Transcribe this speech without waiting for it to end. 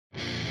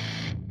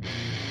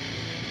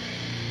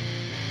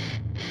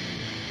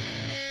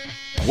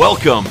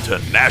Welcome to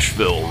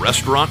Nashville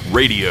Restaurant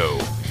Radio,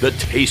 the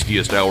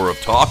tastiest hour of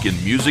talk in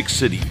Music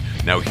City.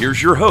 Now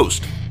here's your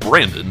host,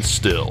 Brandon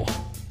Still.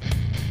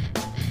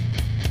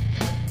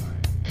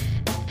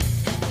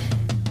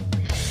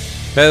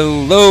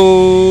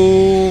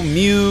 Hello,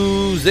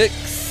 Music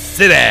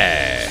City,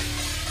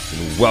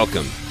 and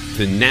welcome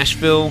to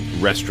Nashville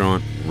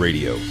Restaurant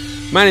Radio.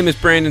 My name is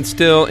Brandon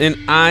Still, and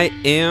I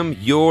am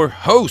your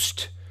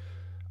host.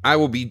 I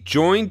will be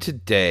joined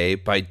today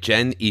by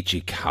Jen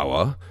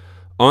Ichikawa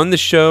on the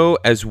show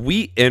as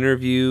we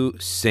interview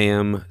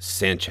Sam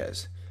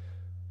Sanchez.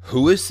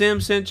 Who is Sam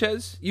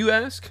Sanchez, you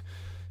ask?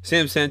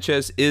 Sam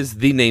Sanchez is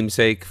the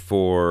namesake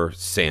for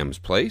Sam's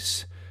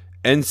Place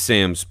and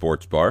Sam's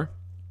Sports Bar.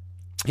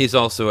 He's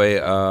also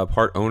a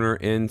part owner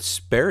in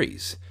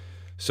Sperry's.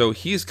 So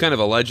he's kind of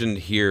a legend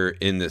here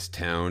in this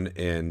town,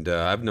 and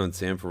I've known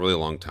Sam for a really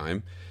long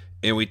time.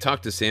 And we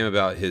talked to Sam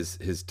about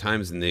his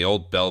times in the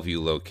old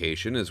Bellevue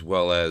location as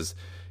well as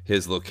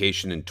his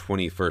location in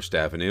 21st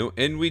Avenue,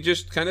 and we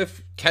just kind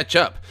of catch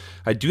up.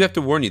 I do have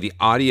to warn you, the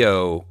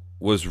audio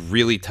was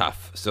really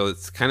tough, so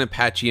it's kind of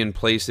patchy in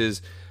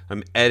places.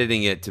 I'm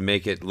editing it to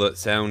make it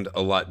sound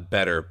a lot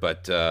better,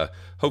 but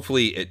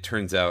hopefully it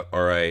turns out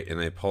all right, and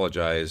I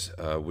apologize.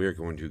 We're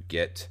going to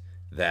get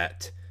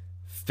that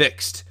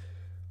fixed.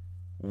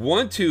 I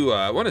want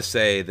to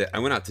say that I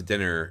went out to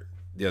dinner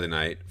the other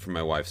night for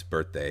my wife's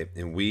birthday,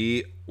 and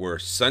we were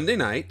Sunday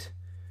night.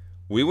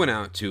 We went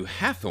out to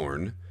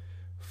Hathorne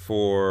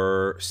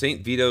for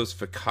St. Vito's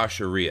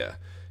Focacceria.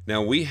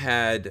 Now, we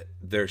had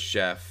their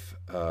chef,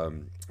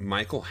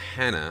 Michael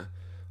Hanna,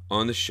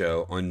 on the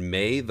show on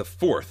May the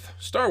 4th,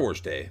 Star Wars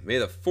Day. May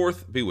the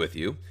 4th be with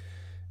you.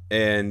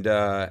 And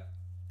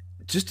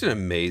just an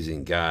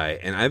amazing guy.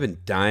 And I've been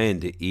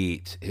dying to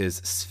eat his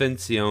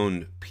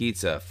Svenzione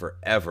pizza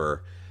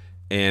forever.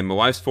 And my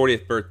wife's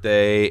 40th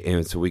birthday,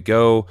 and so we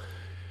go.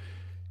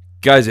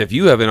 Guys, if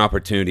you have an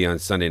opportunity on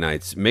Sunday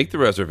nights, make the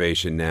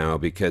reservation now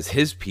because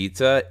his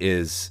pizza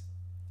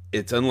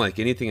it's unlike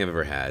anything I've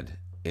ever had.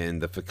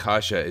 And the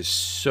focaccia is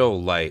so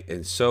light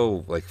and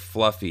so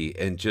fluffy,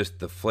 and just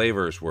the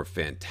flavors were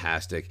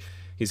fantastic.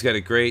 He's got a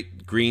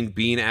great green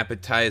bean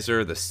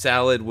appetizer. The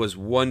salad was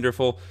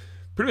wonderful.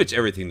 Pretty much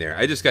everything there.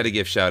 I just got to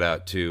give shout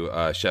out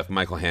to Chef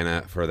Michael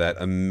Hanna for that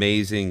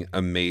amazing,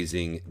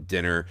 amazing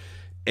dinner.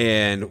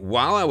 And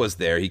while I was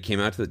there, he came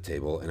out to the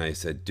table and I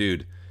said,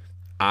 dude,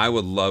 I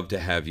would love to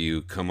have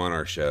you come on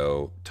our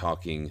show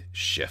talking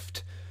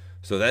shift.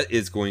 So that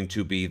is going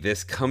to be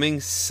this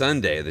coming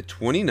Sunday, the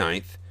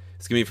 29th.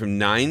 It's going to be from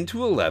 9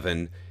 to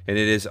 11, and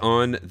it is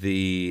on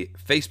the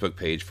Facebook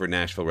page for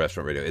Nashville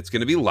Restaurant Radio. It's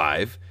going to be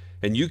live,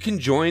 and you can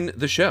join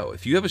the show.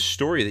 If you have a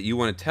story that you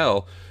want to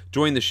tell,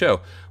 join the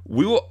show.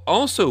 We will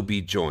also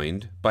be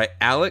joined by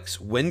Alex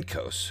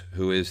Wenkos,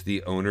 who is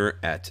the owner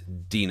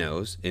at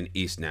Dino's in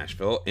East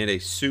Nashville, and a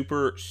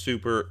super,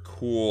 super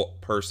cool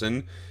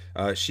person.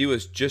 She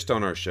was just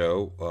on our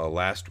show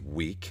last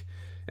week.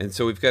 And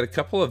so we've got a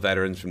couple of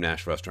veterans from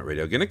Nashville Restaurant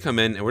Radio going to come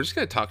in, and we're just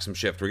going to talk some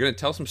shift. We're going to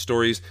tell some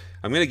stories.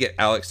 I'm going to get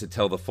Alex to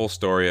tell the full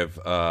story of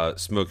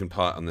smoking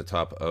pot on the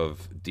top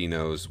of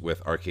Dino's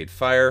with Arcade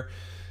Fire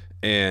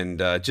and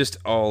just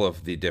all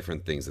of the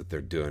different things that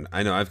they're doing.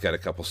 I know I've got a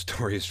couple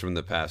stories from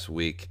the past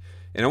week,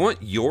 and I want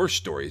your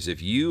stories.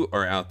 If you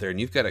are out there and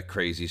you've got a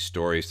crazy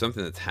story,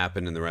 something that's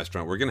happened in the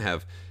restaurant, we're going to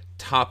have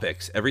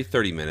topics every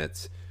 30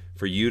 minutes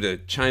for you to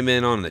chime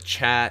in on the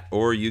chat,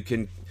 or you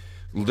can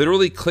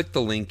literally click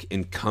the link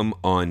and come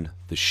on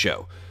the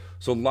show.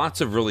 So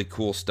lots of really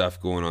cool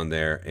stuff going on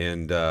there,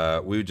 and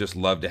we would just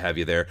love to have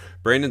you there.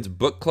 Brandon's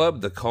Book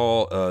Club,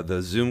 the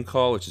Zoom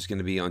call, which is going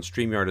to be on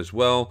StreamYard as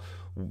well.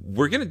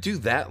 We're going to do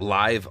that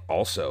live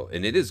also,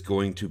 and it is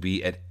going to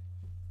be at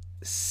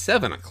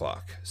 7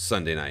 o'clock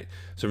Sunday night.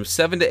 So from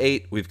 7 to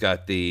 8, we've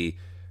got the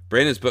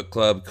Brandon's Book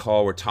Club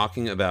call. We're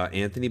talking about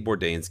Anthony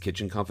Bourdain's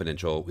Kitchen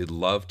Confidential. We'd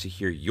love to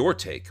hear your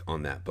take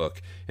on that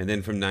book. And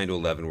then from 9 to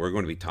 11, we're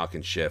going to be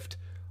talking shift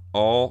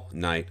all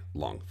night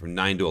long, from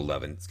 9 to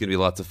 11. It's going to be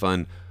lots of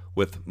fun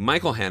with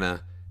Michael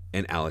Hanna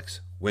and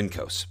Alex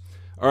Wenkos.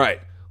 All right,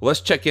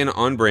 let's check in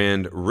on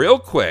brand real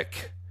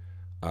quick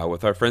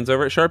with our friends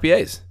over at Sharpie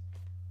A's.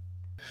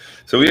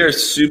 So we are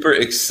super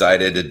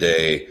excited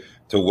today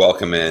to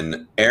welcome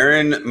in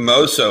Erin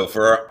Moso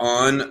for our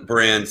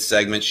on-brand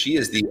segment. She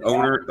is the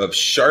owner of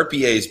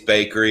Sharpie A's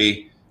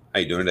Bakery.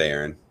 How you doing today,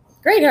 Erin?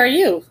 Great. How are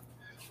you?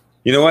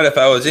 You know what? If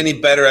I was any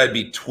better, I'd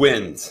be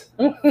twins.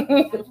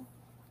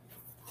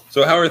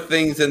 So how are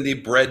things in the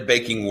bread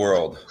baking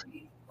world?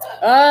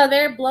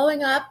 They're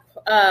blowing up.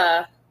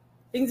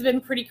 Things have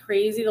been pretty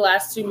crazy the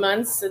last 2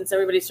 months since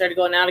everybody started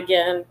going out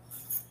again.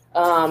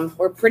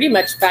 We're pretty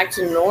much back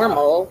to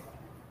normal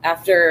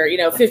after,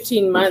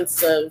 15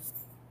 months of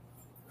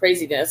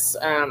craziness.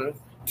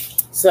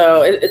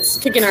 So it's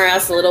kicking our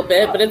ass a little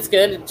bit, but it's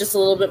good. Just a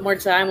little bit more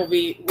time, we'll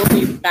be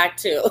back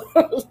too.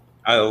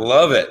 I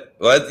love it.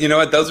 Well, you know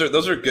what? Those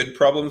are good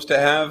problems to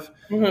have.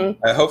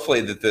 Mm-hmm. Hopefully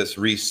that this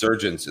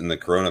resurgence in the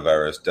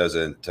coronavirus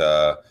doesn't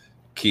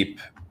keep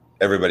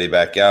everybody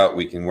back out.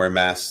 We can wear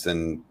masks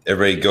and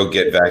everybody go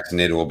get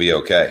vaccinated. We'll be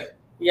okay.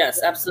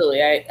 Yes,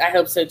 absolutely. I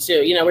hope so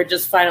too. We're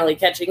just finally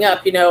catching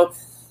up.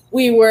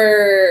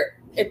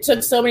 It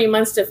took so many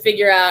months to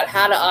figure out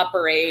how to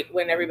operate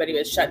when everybody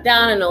was shut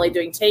down and only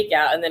doing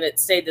takeout. And then it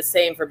stayed the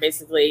same for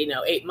basically,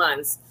 8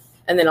 months.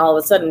 And then all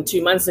of a sudden,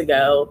 2 months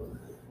ago,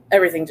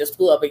 everything just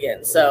blew up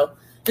again. So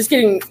just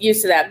getting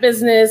used to that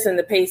business and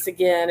the pace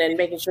again and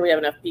making sure we have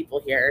enough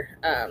people here.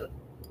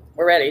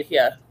 We're ready.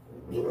 Yeah.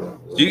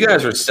 So you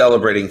guys are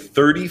celebrating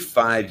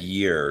 35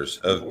 years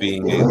of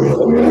being a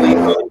locally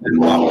owned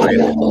and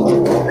operated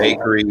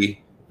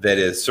bakery that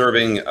is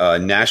serving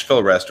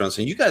Nashville restaurants,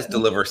 and you guys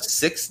deliver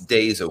 6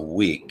 days a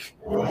week.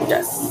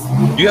 Yes.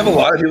 Do you have a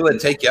lot of people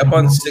that take you up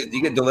on? Do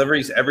you get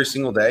deliveries every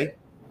single day?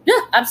 Yeah,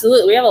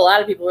 absolutely. We have a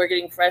lot of people who are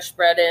getting fresh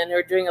bread in, who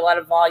are doing a lot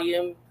of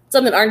volume.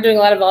 Some that aren't doing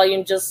a lot of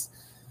volume just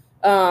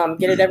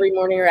get it every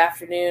morning or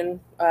afternoon,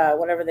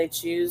 whatever they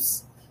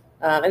choose.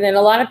 And then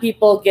a lot of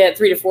people get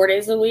 3 to 4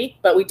 days a week,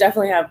 but we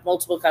definitely have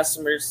multiple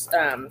customers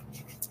that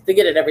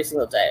get it every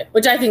single day,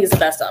 which I think is the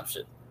best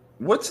option.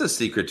 What's the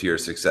secret to your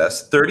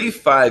success?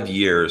 35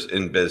 years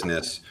in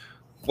business.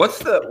 What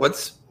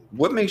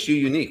makes you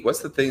unique? What's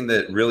the thing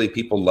that really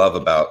people love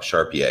about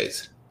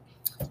Sharpies?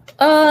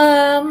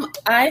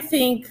 I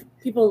think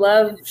people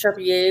love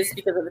Sharpies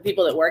because of the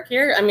people that work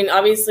here. I mean,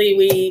 obviously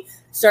we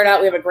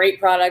have a great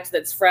product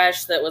that's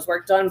fresh, that was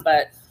worked on,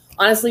 but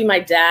honestly, my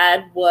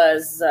dad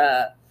was,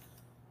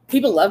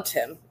 people loved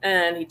him,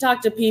 and he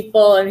talked to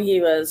people, and he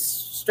was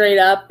straight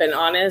up and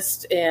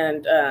honest,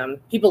 and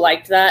people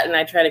liked that, and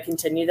I try to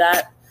continue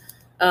that.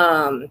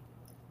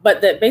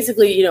 But that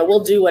basically,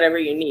 we'll do whatever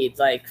you need.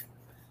 Like,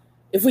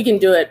 if we can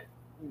do it,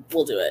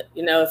 we'll do it.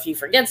 If you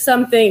forget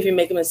something, if you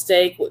make a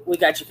mistake, we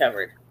got you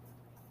covered.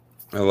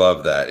 I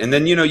love that. And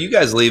then, you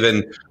guys leave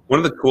in, one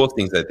of the cool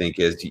things I think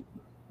is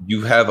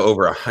you have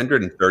over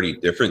 130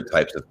 different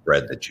types of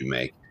bread that you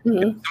make.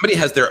 Mm-hmm. Somebody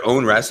has their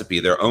own recipe,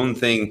 their own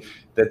thing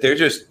that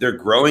they're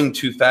growing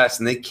too fast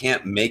and they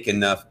can't make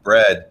enough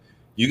bread.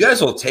 You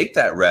guys will take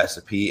that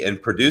recipe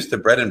and produce the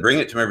bread and bring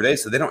it to them every day,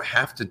 so they don't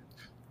have to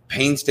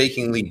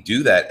painstakingly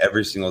do that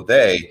every single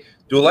day.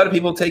 Do a lot of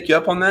people take you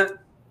up on that?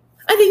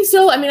 I think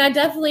so. I mean, I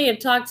definitely have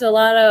talked to a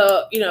lot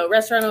of,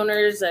 restaurant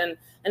owners and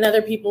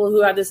other people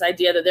who have this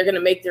idea that they're going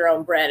to make their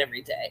own bread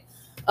every day,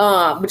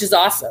 which is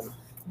awesome.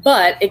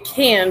 But it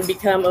can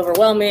become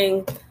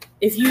overwhelming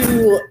if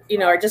you,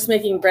 are just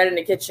making bread in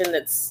the kitchen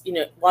that's,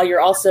 while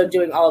you're also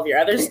doing all of your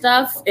other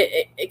stuff.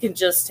 It can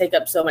just take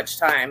up so much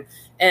time,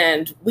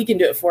 and we can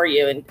do it for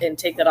you and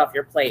take that off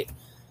your plate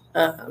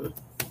and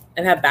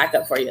have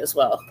backup for you as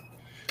well.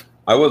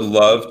 I would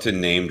love to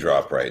name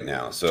drop right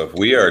now. So if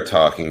we are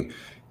talking,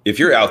 if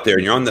you're out there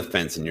and you're on the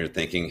fence and you're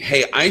thinking,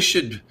 hey,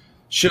 should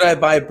I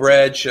buy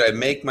bread? Should I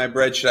make my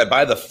bread? Should I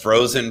buy the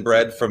frozen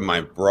bread from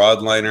my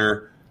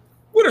broadliner?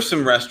 What are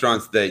some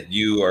restaurants that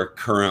you are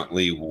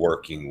currently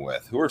working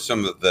with? Who are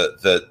some of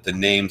the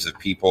names of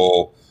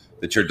people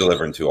that you're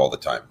delivering to all the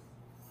time?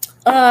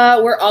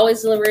 We're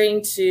always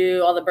delivering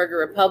to all the Burger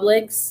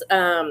Republics,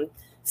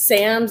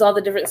 Sam's, all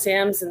the different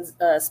Sam's and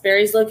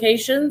Sperry's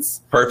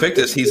locations. Perfect,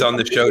 as he's on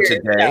the show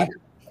today.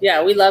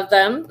 Yeah, we love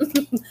them.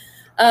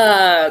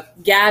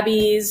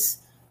 Gabby's,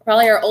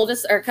 probably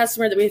our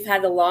customer that we've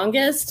had the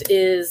longest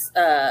is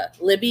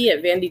Libby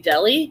at Vandy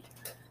Deli.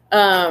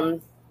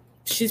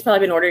 She's probably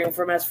been ordering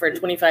from us for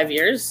 25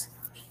 years.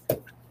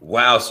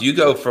 Wow. So you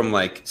go from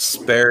like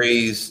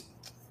Sperry's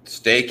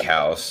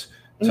Steakhouse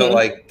to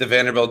like the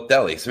Vanderbilt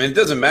Deli. So, I mean, it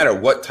doesn't matter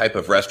what type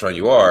of restaurant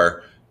you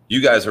are.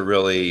 You guys are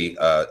really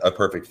a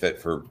perfect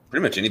fit for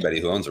pretty much anybody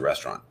who owns a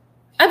restaurant.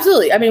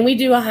 Absolutely. I mean, we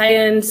do a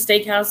high-end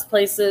steakhouse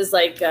places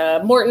like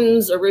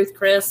Morton's or Ruth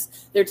Chris,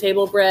 their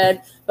table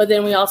bread. But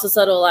then we also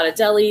sell to a lot of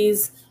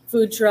delis,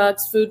 food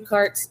trucks, food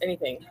carts,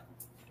 anything.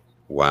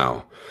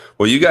 Wow.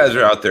 Well, you guys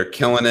are out there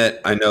killing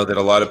it. I know that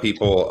a lot of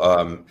people,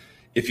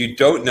 if you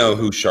don't know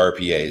who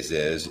Sharpies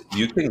is,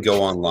 you can go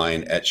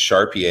online at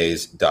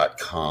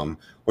sharpies.com,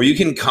 or you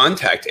can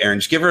contact Erin.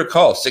 Just give her a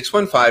call,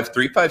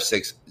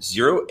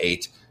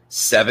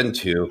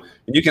 615-356-0872.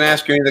 And you can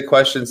ask her any of the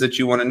questions that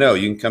you want to know.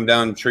 You can come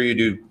down. I'm sure you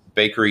do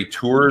bakery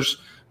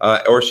tours,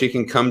 or she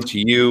can come to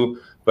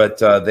you. But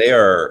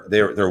they're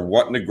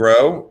wanting to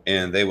grow,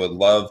 and they would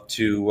love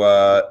to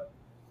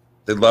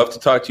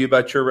talk to you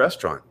about your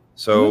restaurant.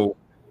 So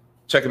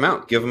check them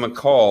out. Give them a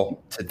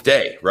call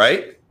today,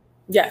 right?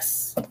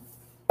 Yes.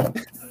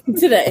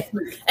 Today.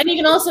 And you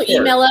can also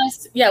email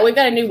us. Yeah, we've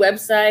got a new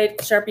website,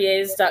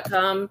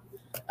 sharpies.com.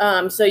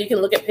 So you can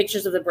look at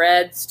pictures of the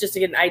breads just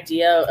to get an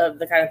idea of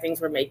the kind of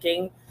things we're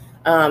making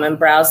and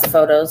browse the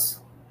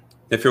photos.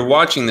 If you're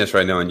watching this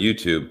right now on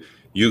YouTube,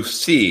 you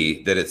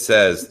see that it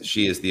says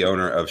she is the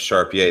owner of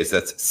Sharpies.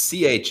 That's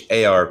CHARPIERS.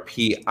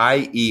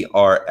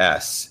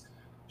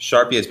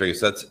 Sharpies Bakery.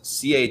 So that's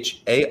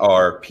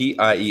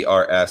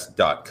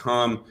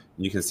CHARPIERS.com.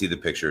 You can see the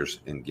pictures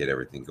and get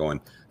everything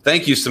going.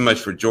 Thank you so much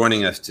for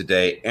joining us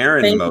today,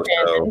 Erin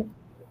Moto.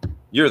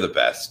 You're the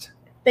best.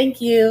 Thank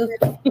you.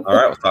 All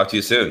right. We'll talk to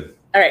you soon.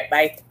 All right.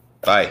 Bye.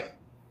 Bye.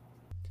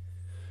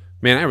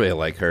 Man, I really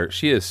like her.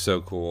 She is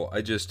so cool.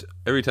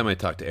 Every time I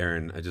talk to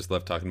Erin, I just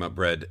love talking about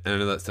bread. And I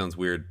know that sounds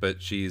weird,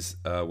 but she's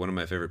one of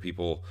my favorite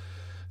people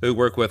that we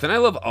work with. And I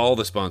love all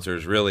the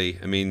sponsors, really.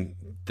 I mean,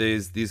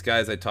 these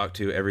guys I talk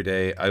to every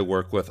day, I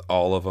work with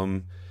all of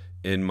them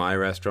in my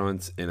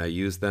restaurants, and I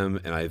use them,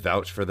 and I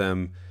vouch for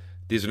them.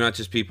 These are not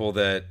just people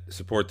that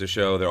support the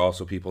show. They're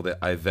also people that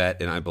I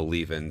vet and I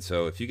believe in.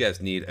 So if you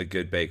guys need a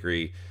good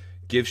bakery,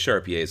 give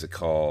Charpier's a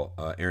call.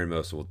 Erin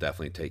Mosa will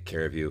definitely take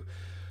care of you.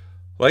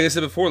 Like I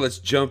said before, let's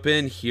jump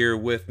in here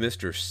with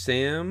Mr.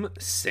 Sam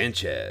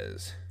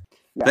Sanchez.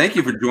 Thank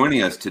you for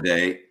joining us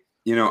today.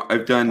 You know,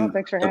 I've done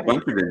thanks for a having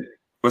bunch of it.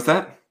 What's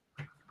that?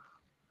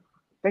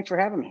 Thanks for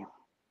having me.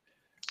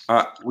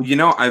 Well, you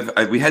know,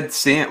 we had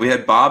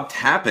Bob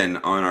Tappan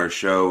on our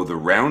show, The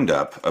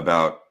Roundup,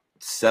 about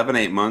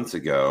 7-8 months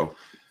ago,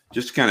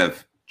 just to kind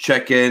of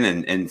check in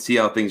and see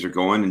how things are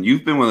going. And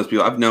you've been one of those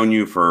people. I've known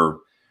you for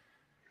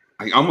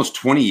almost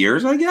 20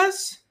 years, I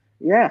guess.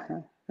 Yeah,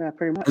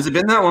 pretty much. Has it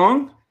been that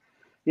long?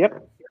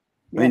 Yep.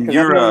 Yeah, and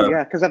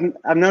you're because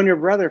I've known your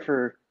brother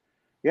for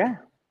I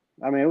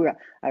mean,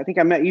 I think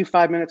I met you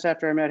 5 minutes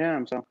after I met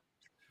him. So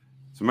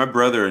my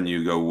brother and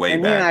you go way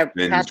and back.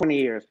 And past 20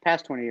 years.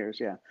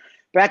 Yeah.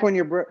 Back when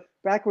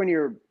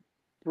your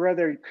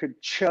brother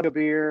could chug a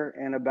beer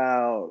in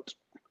about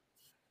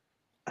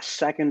a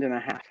second and a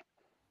half.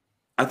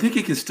 I think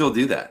he can still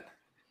do that.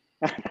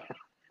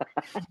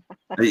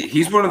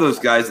 He's one of those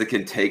guys that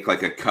can take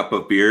like a cup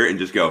of beer and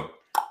just go,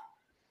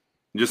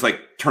 just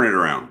like turn it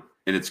around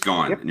and it's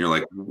gone. Yep. And you're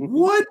like,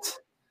 what?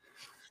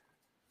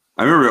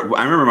 I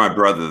remember my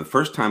brother, the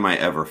first time I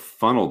ever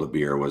funneled a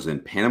beer was in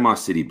Panama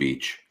City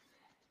Beach.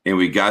 And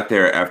we got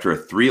there after a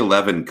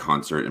 311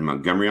 concert in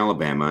Montgomery,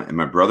 Alabama. And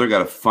my brother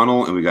got a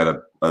funnel and we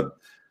got a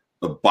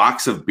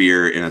box of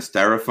beer in a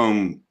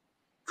styrofoam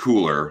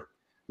cooler.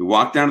 We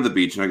walked down to the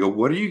beach and I go,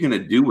 what are you going to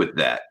do with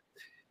that?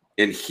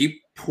 And he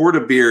poured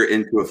a beer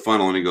into a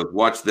funnel and he goes,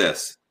 watch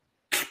this.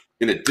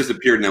 And it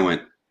disappeared. And I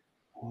went,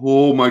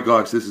 oh my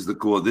gosh, this is the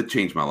coolest. It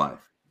changed my life.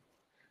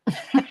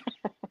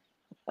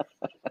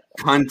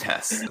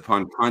 Contests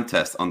upon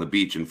contests on the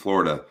beach in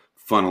Florida,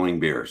 funneling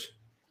beers.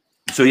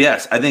 So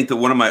yes, I think that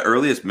one of my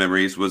earliest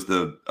memories was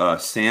the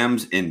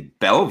Sam's in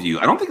Bellevue.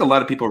 I don't think a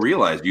lot of people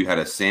realized you had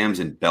a Sam's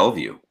in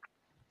Bellevue.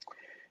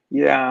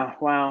 Yeah,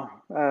 wow.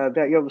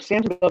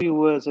 Sam's in Bellevue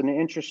was an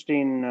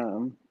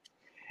interesting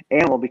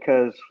animal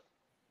because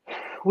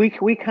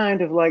we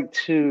kind of like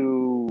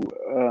to.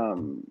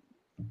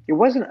 It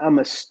wasn't a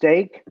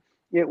mistake.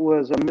 It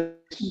was the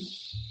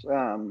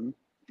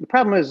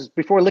problem is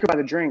before Liquor by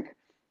the Drink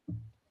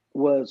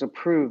was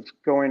approved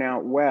going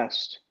out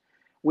west,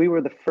 we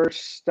were the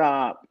first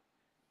stop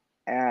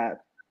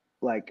at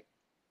like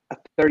a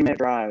 30-minute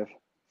drive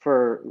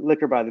for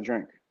Liquor by the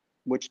Drink,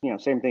 which,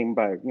 same thing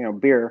by,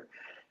 beer.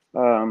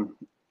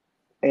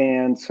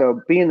 And so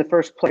being the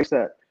first place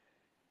that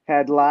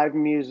had live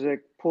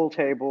music, pool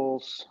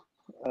tables,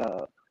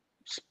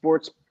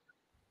 sports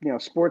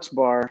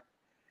bar,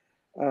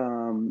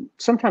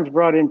 sometimes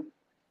brought in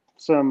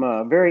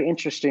some very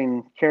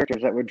interesting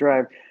characters that would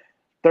drive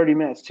 30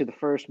 minutes to the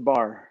first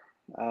bar.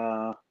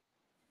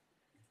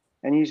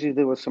 And usually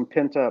there was some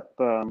pent up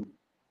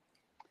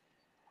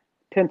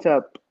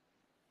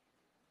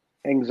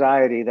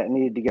anxiety that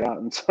needed to get out.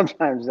 And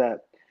sometimes that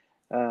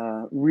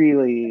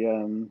really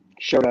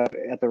showed up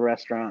at the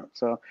restaurant.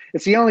 So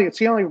it's the only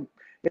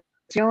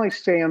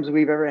Sam's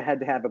we've ever had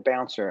to have a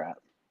bouncer at,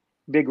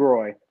 Big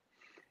Roy.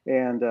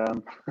 And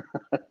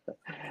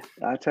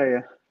I tell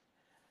you,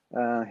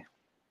 I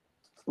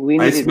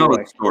smell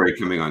a story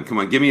coming on. Come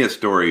on, give me a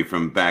story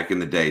from back in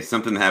the day.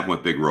 Something that happened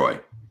with Big Roy.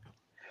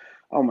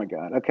 Oh my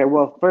God. Okay.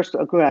 Well, first,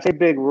 I say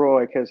Big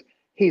Roy because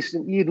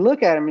you'd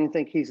look at him and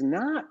think he's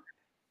not.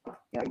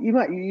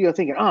 You're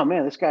thinking, oh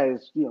man, this guy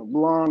is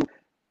long,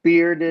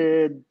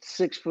 bearded,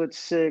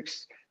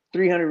 6'6",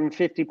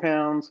 350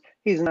 pounds.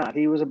 He's not.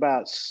 He was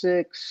about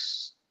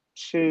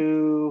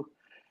 6'2",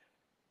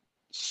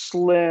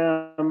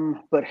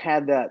 slim, but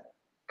had that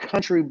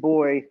country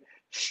boy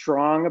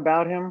strong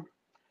about him.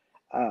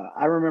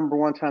 I remember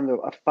one time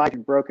a fight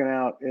had broken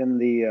out in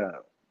the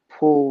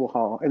pool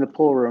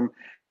room.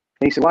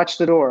 And he said, "Watch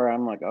the door."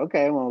 I'm like,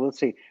 "Okay, well, let's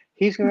see.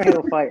 He's going to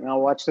handle a fight, and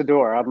I'll watch the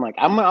door." I'm like,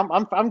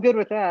 "I'm good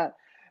with that."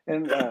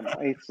 And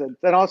he said,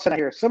 then all of a sudden I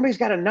hear somebody's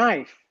got a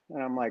knife,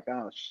 and I'm like,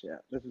 "Oh shit,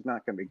 this is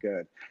not going to be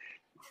good."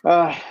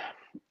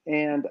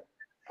 And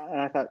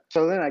I thought,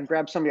 so then I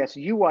grabbed somebody. I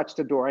said, "You watch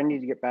the door. I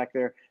need to get back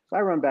there." So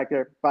I run back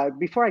there. But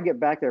before I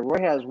get back there,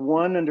 Roy has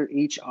one under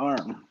each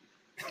arm.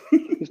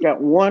 He's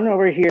got one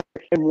over here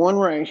and one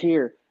right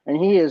here, and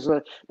he's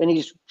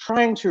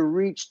trying to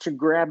reach to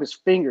grab his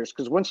fingers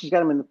because once he's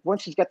got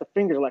the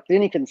fingers, like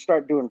then he can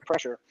start doing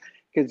pressure.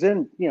 Because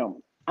then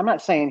I'm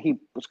not saying he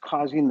was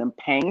causing them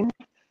pain,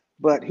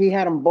 but he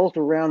had them both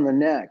around the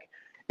neck,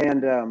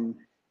 and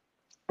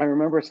I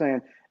remember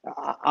saying,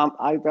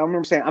 I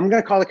remember saying, "I'm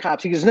going to call the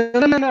cops." He goes,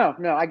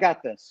 No, I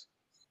got this.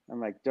 I'm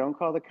like, "Don't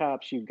call the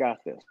cops. You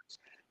got this."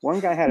 One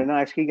guy had a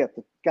knife. He got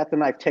the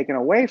knife taken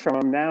away from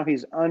him. Now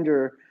he's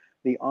under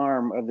the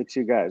arm of the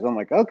two guys. I'm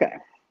like, okay.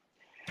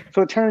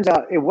 So it turns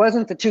out it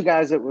wasn't the two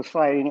guys that was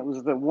fighting. It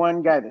was the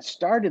one guy that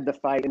started the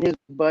fight and his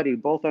buddy,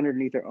 both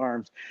underneath their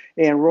arms.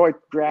 And Roy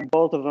grabbed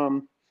both of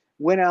them,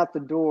 went out the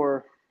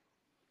door.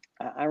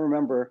 I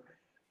remember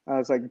I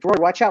was like, Roy,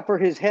 watch out for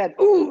his head.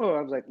 Ooh,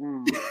 I was like,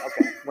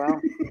 okay,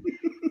 well.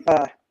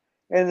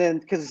 And then,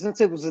 because since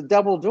it was a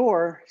double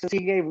door, since he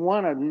gave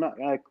one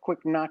a quick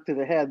knock to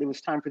the head, it was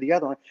time for the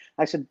other one.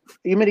 I said,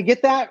 you mean to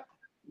get that?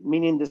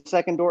 Meaning the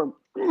second door.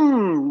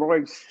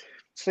 Roy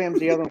slams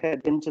the other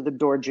head into the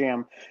door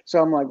jamb.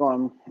 So I'm like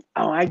going,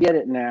 oh, I get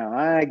it now.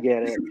 I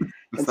get it.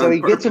 And so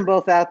he gets them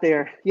both out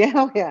there.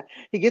 Yeah, yeah.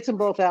 He gets them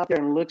both out there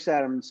and looks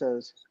at him and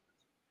says,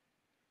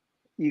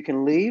 you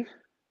can leave,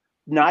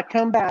 not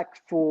come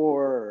back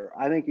for,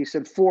 I think he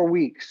said 4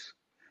 weeks.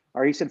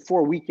 Or he said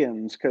 4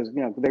 weekends because,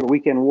 you know, they were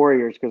weekend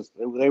warriors because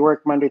they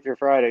worked Monday through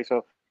Friday.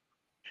 So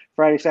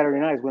Friday, Saturday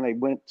night is when they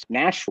went to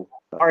Nashville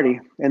party.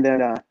 And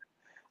then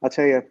I'll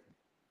tell you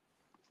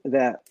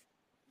that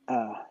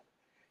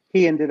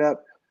he ended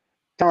up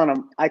telling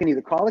them, I can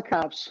either call the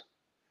cops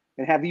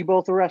and have you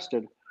both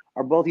arrested,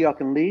 or both of y'all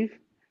can leave,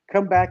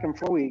 come back in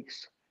 4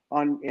 weeks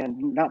and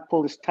not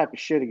pull this type of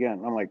shit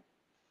again. I'm like,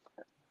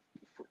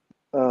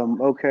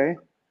 okay.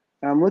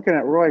 And I'm looking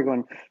at Roy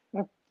going,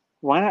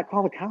 why not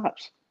call the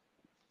cops?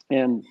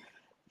 And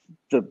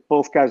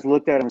both guys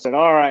looked at him and said,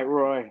 all right,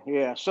 Roy,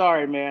 yeah,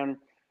 sorry, man.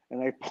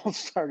 And they both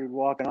started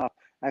walking off.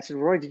 I said,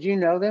 Roy, did you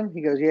know them? He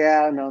goes,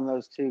 yeah, I've known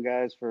those two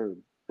guys for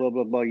blah,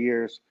 blah, blah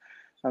years.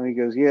 He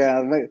goes,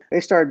 yeah,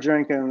 they started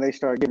drinking and they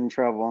started getting in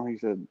trouble. He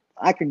said,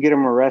 I could get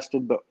them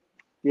arrested, but,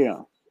 you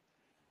know.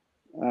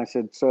 I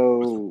said,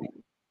 so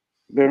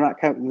they're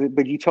not coming,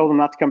 but you told them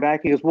not to come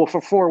back? He goes, well,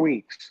 for 4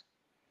 weeks.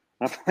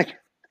 I'm like,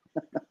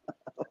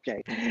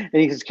 okay. And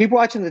he says, keep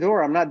watching the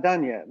door. I'm not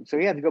done yet. So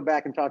he had to go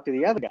back and talk to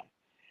the other guy.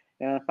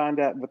 And I found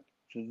out what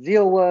the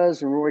deal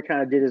was. And Roy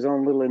kind of did his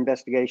own little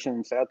investigation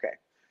and said, okay,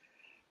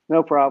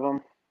 no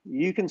problem.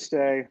 You can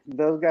stay.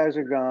 Those guys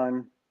are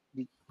gone.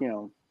 You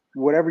know,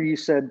 whatever you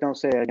said, don't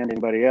say it again to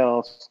anybody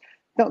else.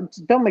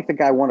 Don't make the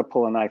guy want to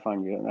pull a knife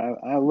on you. And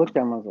I looked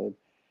at him and I was like,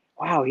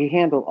 wow, he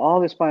handled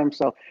all this by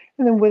himself.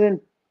 And then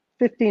within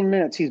 15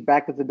 minutes, he's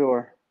back at the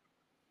door.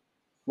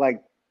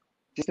 Like,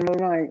 just another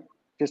night,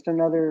 just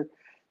another,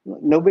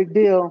 no big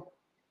deal.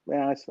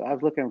 And I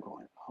was looking at him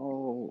going,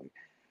 holy,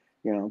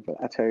 you know, but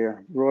I tell you,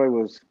 Roy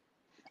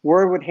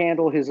would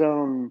handle his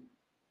own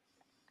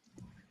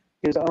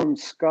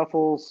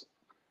scuffles.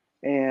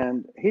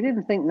 And he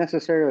didn't think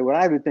necessarily what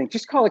I would think.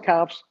 Just call the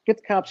cops, get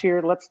the cops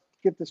here. Let's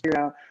get this figured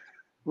out.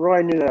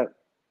 Roy knew that,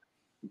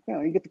 you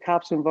know, you get the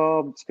cops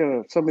involved,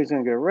 somebody's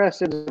going to get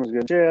arrested, someone's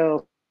going to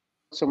jail,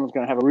 someone's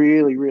going to have a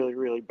really, really,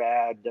 really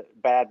bad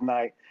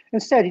night.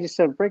 Instead, he just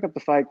said, break up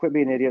the fight, quit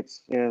being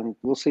idiots, and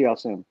we'll see y'all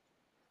soon.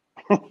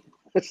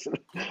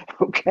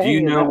 Okay. Do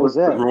you know what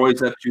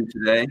Roy's up to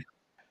today?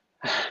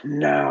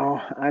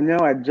 No, I know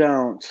I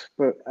don't,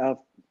 but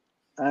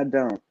I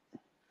don't.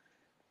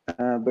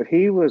 But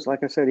he was,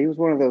 like I said, he was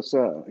one of those,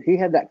 he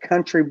had that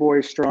country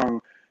boy strong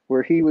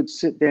where he would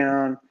sit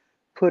down,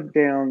 put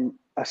down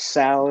a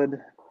salad,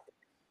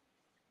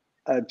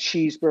 a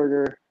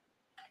cheeseburger,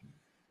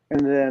 and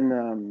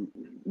then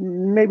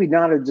maybe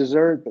not a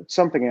dessert, but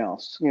something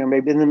else, you know,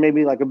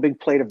 maybe like a big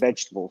plate of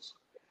vegetables.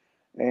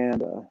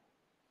 And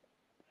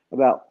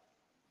about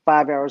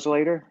 5 hours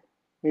later,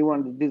 he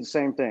wanted to do the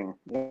same thing.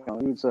 You know,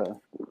 he was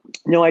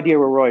no idea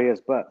where Roy is,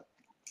 but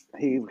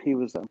he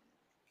was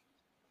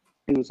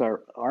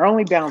our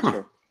only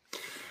bouncer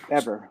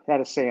ever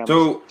at a Sam's.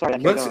 So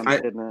sorry,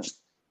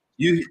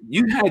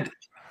 you had.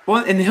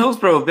 Well, in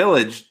Hillsborough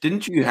Village,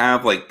 didn't you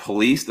have like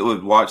police that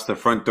would watch the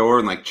front door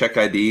and like check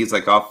IDs,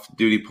 like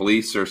off-duty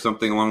police or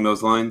something along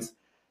those lines?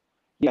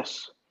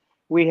 Yes,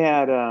 we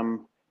had.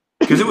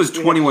 Because it was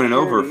 21 and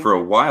over for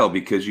a while.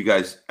 Because you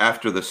guys,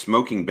 after the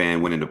smoking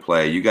ban went into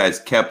play, you guys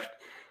kept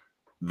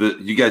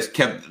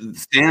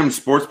Sam's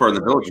Sports Bar in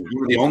the Village. You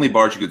were the only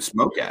bars you could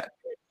smoke at.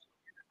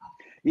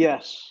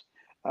 Yes,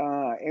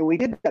 and we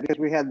did that because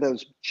we had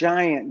those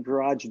giant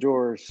garage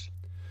doors.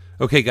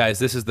 Okay, guys,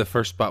 this is the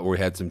first spot where we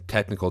had some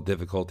technical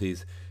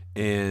difficulties,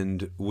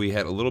 and we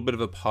had a little bit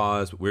of a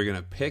pause, but we're going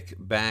to pick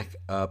back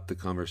up the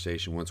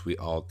conversation once we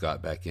all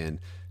got back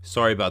in.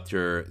 Sorry about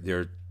your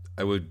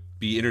I would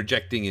be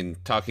interjecting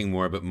and talking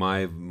more, but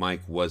my mic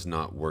was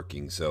not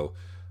working, so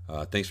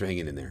thanks for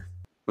hanging in there.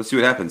 Let's see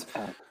what happens.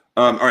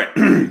 All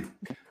right.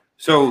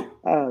 So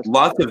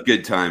lots of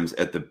good times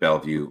at the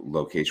Bellevue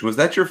location. Was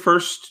that your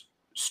first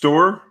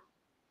store?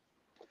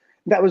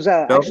 That was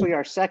actually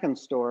our second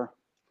store.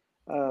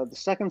 The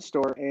second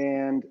store,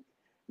 and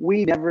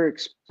we never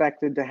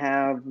expected to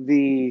have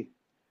the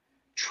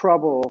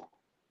trouble.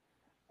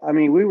 I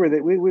mean, we were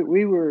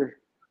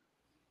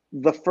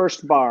the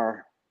first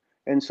bar,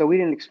 and so we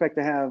didn't expect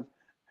to have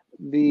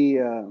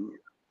the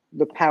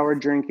power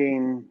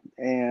drinking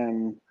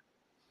and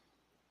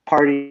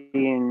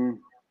partying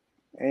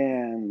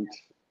and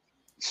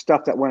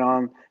stuff that went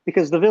on,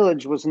 because the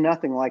Village was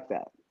nothing like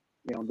that.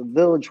 You know, the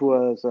Village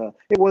was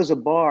it was a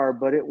bar,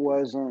 but it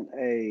wasn't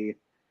a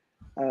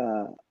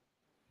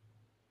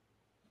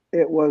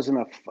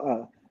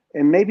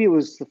and maybe it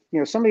was,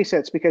 somebody said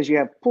it's because you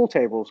have pool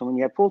tables, and when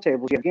you have pool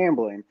tables, you have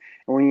gambling,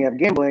 and when you have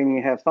gambling,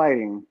 you have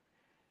fighting.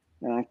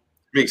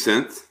 Makes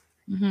sense.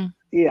 Mm-hmm.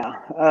 Yeah,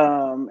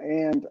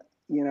 and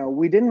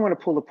we didn't want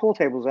to pull the pool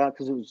tables out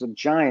because it was a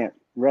giant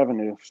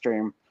revenue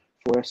stream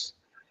for us.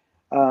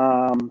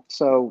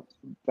 So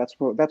that's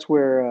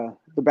where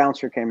the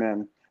bouncer came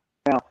in.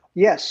 Now,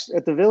 yes,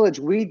 at the Village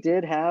we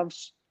did have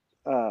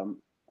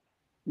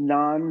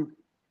non-armed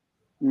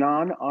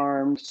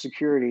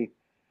security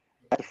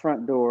at the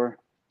front door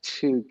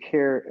to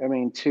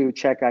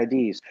check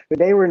IDs, but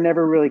they were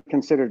never really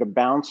considered a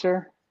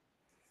bouncer.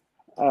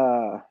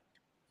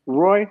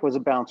 Roy was a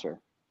bouncer.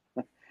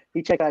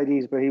 He checked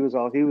IDs, but he was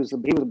a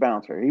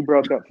bouncer. He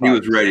broke up fights. He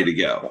was ready to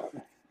go.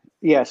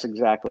 Yes,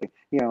 exactly.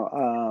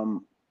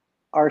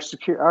 Our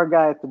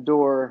guy at the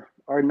door,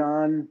 our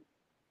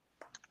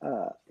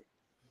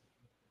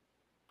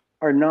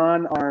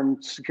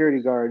non-armed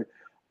security guard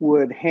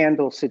would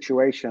handle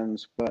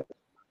situations, but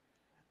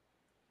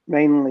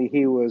mainly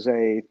he was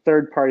a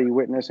third-party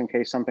witness in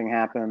case something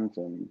happened.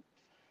 And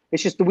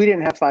it's just we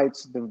didn't have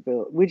fights at the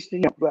Village. We just,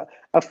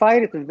 a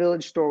fight at the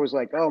Village store was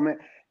like, oh man,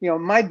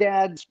 my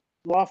dad's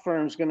law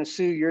firm is going to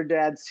sue your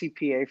dad's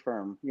CPA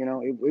firm.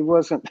 It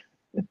wasn't.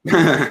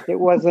 It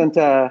wasn't.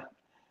 They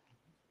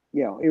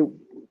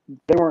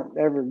weren't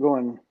ever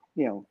going.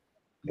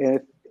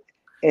 And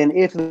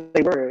if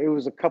they were, it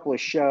was a couple of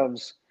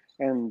shoves,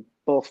 and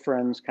both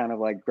friends kind of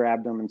like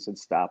grabbed them and said,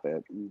 "Stop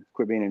it, and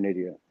quit being an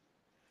idiot."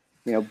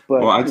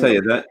 But I'll tell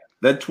you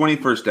that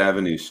 21st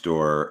Avenue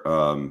store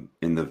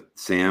in the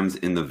Sam's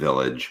in the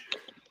Village.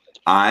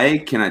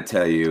 I cannot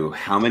tell you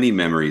how many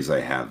memories I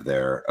have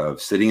there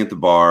of sitting at the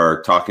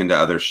bar, talking to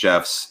other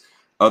chefs,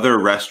 other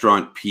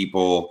restaurant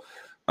people.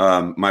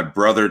 My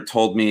brother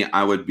told me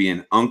I would be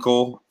an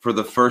uncle for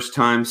the first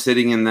time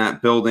sitting in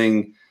that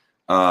building.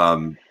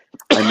 I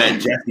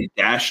met Jesse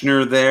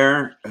Dashner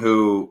there,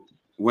 who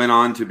went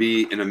on to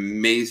be an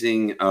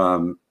amazing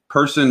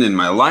person in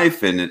my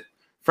life and at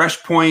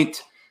Fresh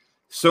Point.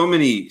 So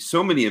many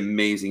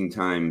amazing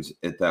times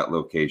at that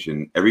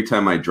location. Every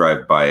time I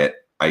drive by it,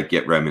 I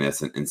get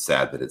reminiscent and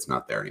sad that it's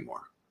not there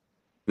anymore.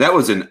 That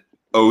was an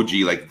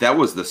OG, that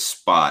was the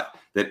spot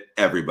that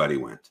everybody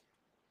went.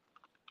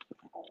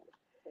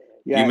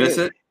 Yeah, you miss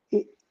it?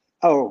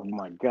 Oh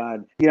my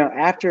God!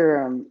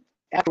 After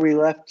we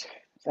left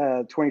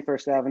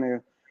 21st Avenue,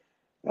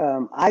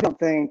 I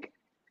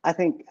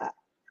think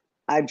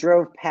I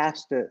drove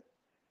past it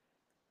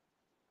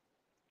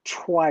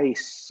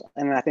twice,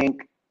 and I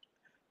think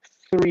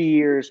 3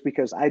 years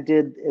because I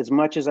did as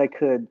much as I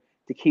could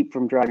to keep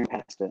from driving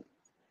past it.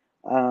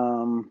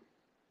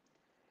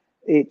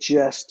 It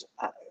just,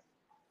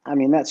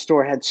 that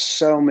store had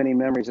so many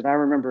memories, and I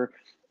remember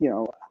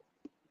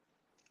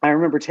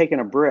taking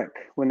a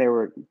brick when they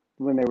were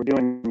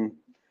doing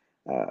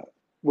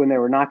when they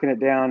were knocking it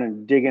down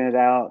and digging it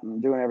out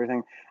and doing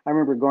everything. I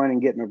remember going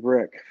and getting a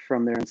brick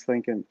from there and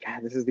thinking,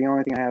 God, this is the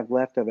only thing I have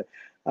left of it.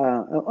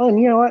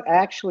 And you know what? I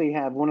actually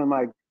have one of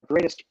my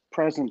greatest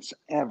presents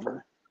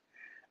ever.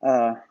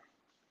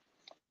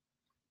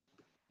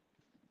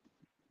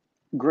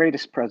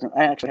 Greatest present.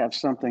 I actually have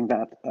something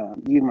that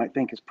you might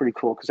think is pretty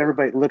cool because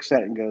everybody looks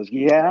at it and goes,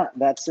 "Yeah,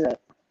 that's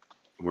it."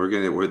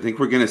 I think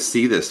we're gonna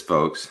see this,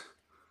 folks.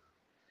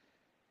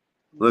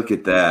 Look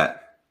at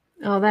that.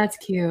 Oh, that's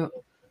cute.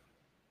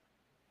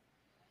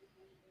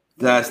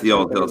 That's the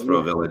old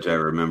Hillsborough Village I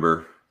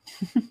remember.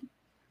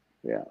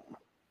 Yeah.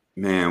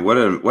 Man, what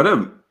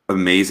a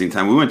amazing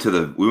time. We went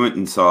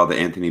and saw the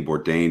Anthony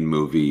Bourdain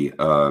movie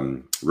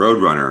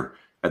Roadrunner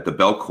at the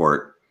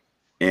Belcourt,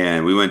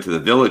 and we went to the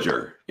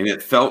Villager, and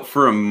it felt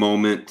for a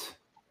moment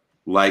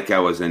like I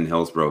was in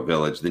Hillsborough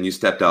Village. Then you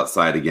stepped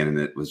outside again, and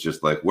it was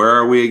just like, where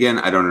are we again?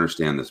 I don't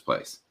understand this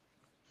place.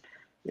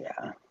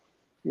 Yeah.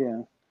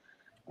 Yeah.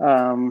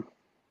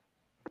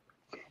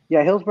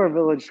 Hillsborough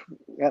Village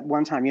at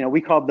one time,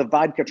 we called the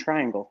Vodka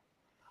Triangle,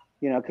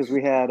 because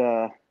we had,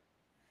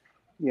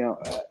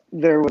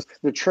 there was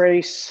the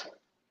Trace,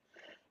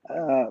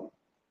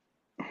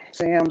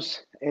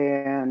 Sam's,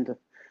 and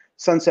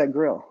Sunset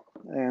Grill.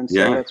 And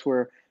so that's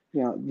where,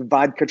 the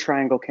Vodka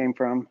Triangle came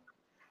from.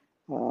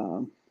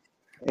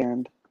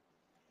 And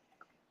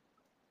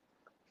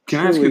can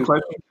I ask you a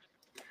question?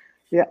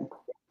 Yeah.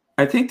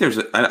 I think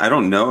I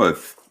don't know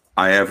if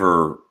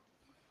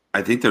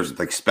I think there's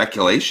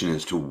speculation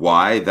as to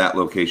why that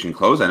location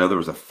closed. I know there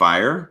was a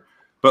fire,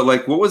 but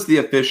what was the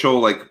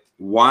official,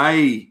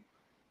 why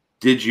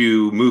did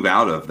you move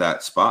out of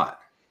that spot?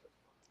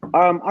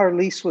 Our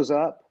lease was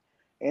up,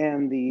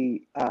 and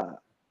the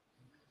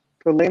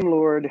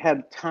landlord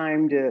had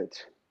timed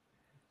it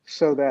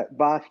so that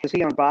because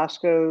he owned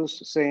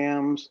Bosco's,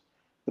 Sam's,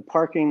 the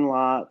parking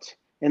lot,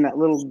 and that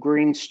little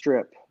green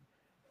strip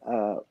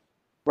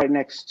right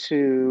next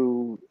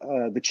to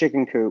the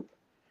chicken coop.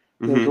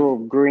 There's a little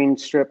green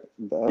strip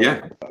of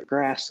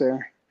grass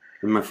there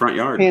in my front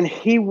yard. And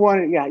he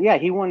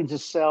wanted to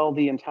sell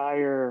the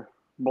entire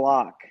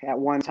block at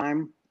one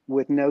time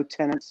with no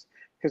tenants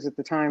because at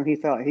the time he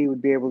thought he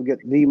would be able to get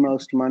the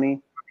most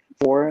money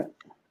for it.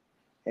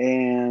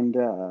 And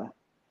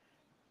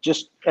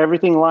just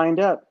everything lined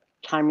up.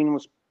 Timing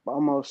was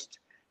almost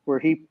where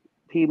he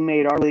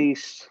made our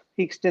lease.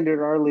 He extended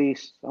our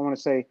lease, I want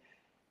to say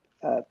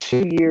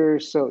 2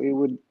 years, so it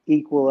would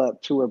equal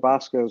up to where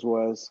Bosco's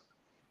was.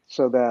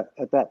 So that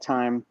at that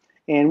time,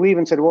 and we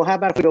even said, well, how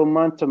about if we go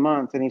month to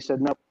month? And he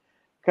said, no,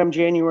 come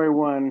January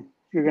 1,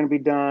 you're going to be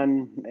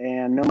done,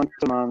 and no month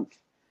to month.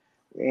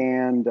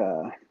 And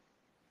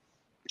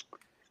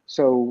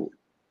so,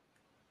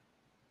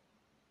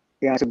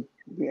 yeah, I said,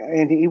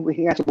 and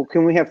he asked, well,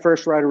 can we have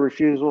first right of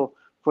refusal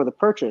for the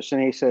purchase?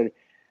 And he said,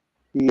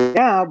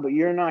 yeah, but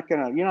you're not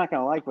gonna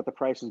like what the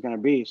price is gonna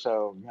be.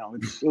 So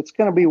it's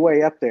gonna be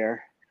way up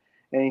there.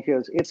 And he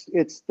goes, it's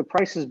the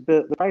price is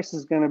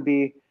gonna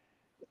be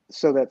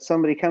so that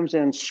somebody comes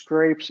in,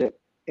 scrapes it,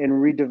 and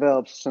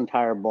redevelops this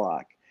entire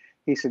block.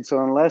 He said,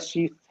 so unless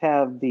you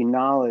have the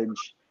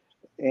knowledge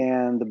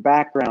and the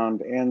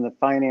background and the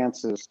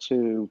finances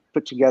to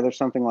put together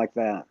something like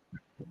that,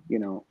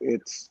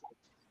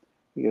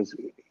 because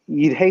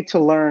you'd hate to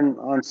learn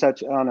on a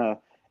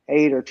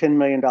 $8 or $10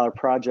 million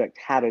project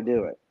how to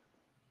do it.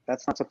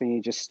 That's not something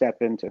you just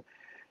step into.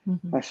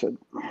 Mm-hmm. I said,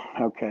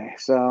 okay,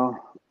 so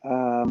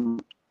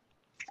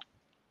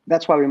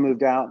that's why we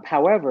moved out.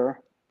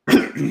 However,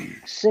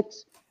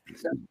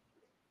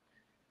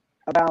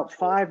 about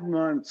 5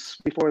 months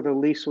before the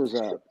lease was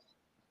up,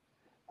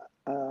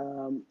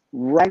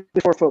 right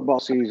before football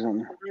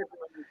season,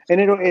 and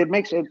it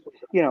makes it,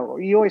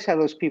 you always have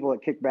those people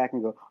that kick back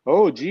and go,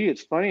 oh, gee,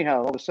 it's funny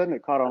how all of a sudden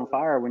it caught on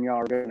fire when y'all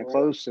are going to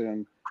close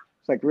soon.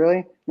 It's like,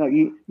 really? No,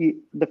 you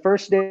the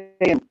first day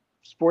in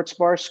sports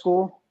bar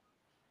school,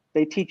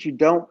 they teach you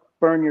don't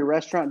burn your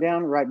restaurant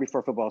down right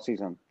before football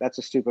season. That's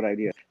a stupid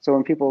idea. So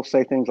when people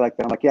say things like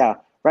that, I'm like, yeah,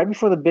 right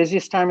before the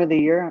busiest time of the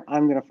year,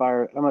 I'm gonna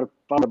burn the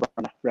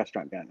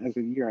restaurant down.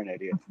 You're an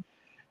idiot.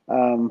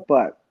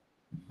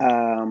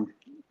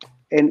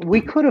 And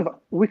we could have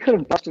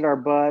busted our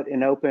butt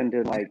and opened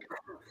in like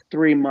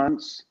 3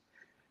 months,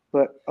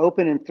 but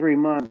open in 3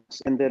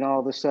 months and then all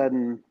of a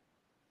sudden,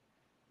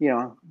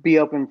 be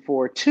open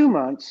for 2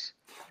 months,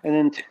 and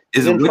then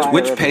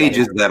which page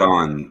is that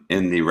on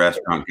in the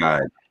restaurant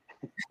guide?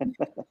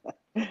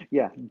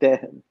 Yeah,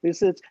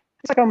 it's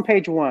like on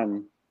page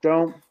 1.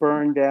 Don't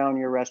burn down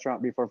your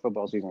restaurant before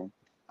football season.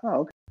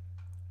 Oh, okay.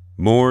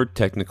 More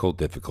technical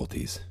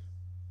difficulties.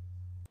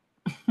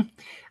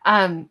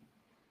 Sam,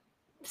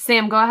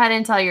 go ahead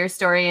and tell your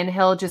story, and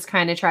he'll just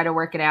kind of try to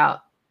work it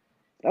out.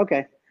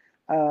 Okay.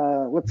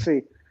 Let's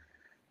see.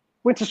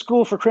 Went to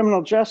school for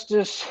criminal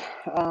justice.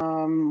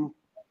 After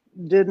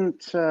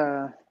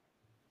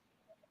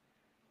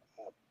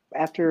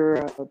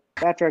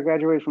I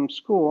graduated from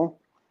school,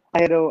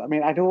 I'd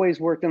always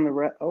worked in the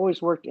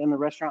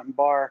restaurant and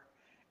bar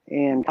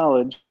in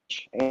college,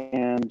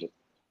 and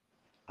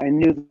I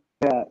knew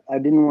that I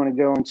didn't want to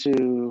go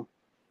into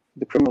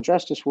the criminal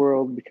justice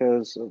world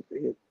because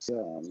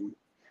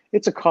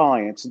it's a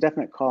calling. It's a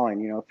definite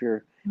calling. If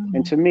you're, mm-hmm.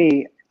 And to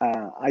me,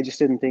 I just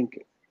didn't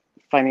think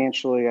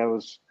financially I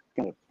was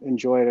going to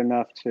enjoy it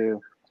enough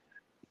to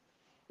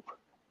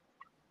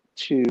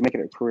make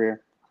it a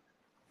career.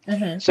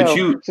 Mm-hmm.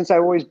 So since I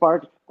always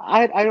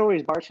I'd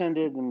always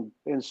bartended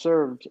and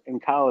served in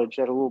college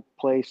at a little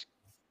place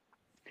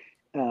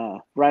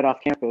right off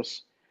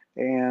campus,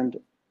 and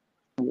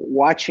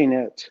watching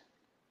it,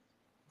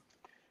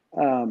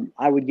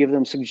 I would give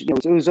them some.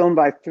 It was owned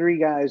by 3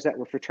 guys that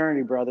were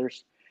fraternity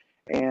brothers,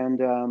 and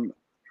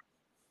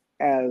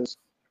as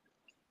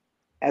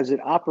it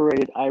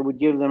operated, I would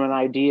give them an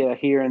idea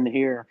here and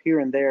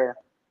there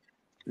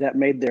that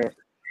made their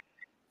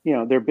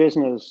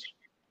business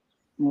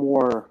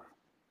more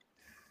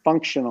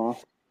functional.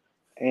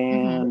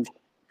 And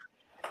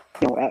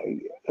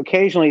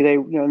occasionally they,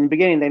 in the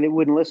beginning they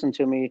wouldn't listen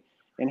to me,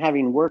 and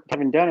having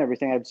done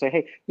everything, I'd say,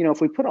 hey,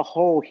 if we put a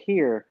hole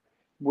here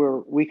where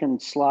we can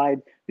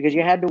slide, because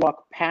you had to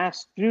walk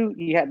past through,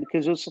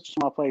 because it was such a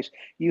small place,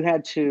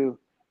 the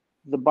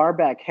bar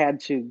back had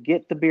to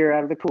get the beer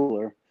out of the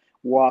cooler,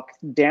 walk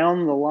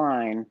down the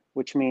line,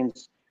 which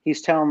means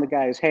he's telling the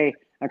guys, hey,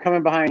 I'm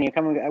coming behind you,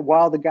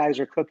 while the guys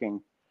are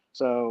cooking.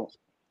 So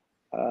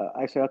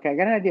I said, okay, I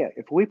got an idea.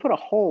 If we put a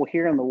hole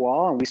here in the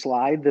wall and we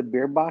slide the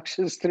beer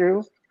boxes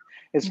through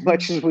as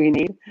much as we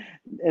need,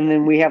 and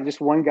then we have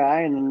just one guy,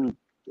 and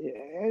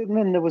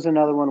then there was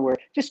another one where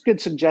just good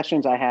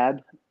suggestions I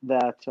had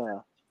that,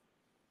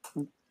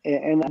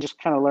 and I just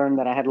kind of learned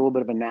that I had a little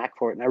bit of a knack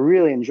for it, and I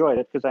really enjoyed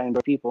it because I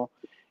enjoy people.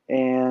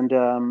 And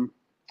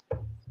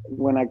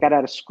when I got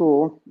out of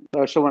school,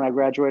 so when I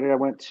graduated, I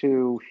went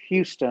to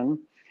Houston,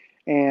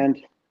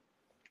 and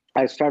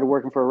I started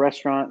working for a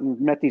restaurant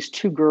and met these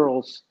 2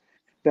 girls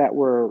that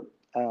were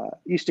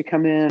used to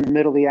come in the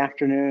middle of the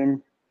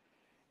afternoon,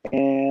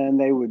 and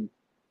they would,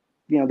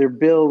 their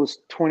bill was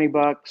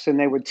 $20 and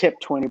they would tip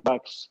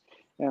 $20.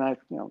 And I,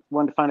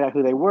 wanted to find out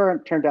who they were.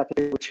 It turned out that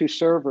they were 2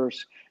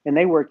 servers, and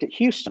they worked at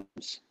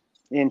Houston's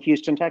in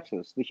Houston,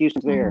 Texas. The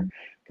Houston's there,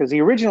 because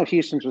the original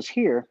Houston's was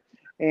here,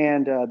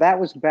 and that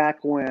was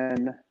back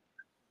when,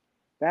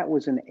 that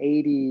was in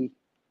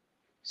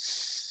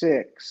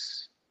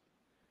 '86.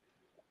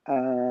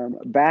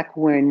 back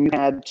when you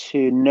had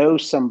to know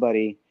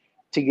somebody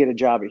to get a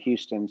job at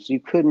Houston's. You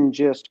couldn't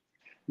just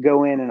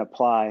go in and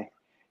apply.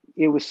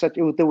 There was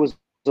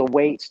a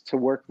wait to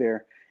work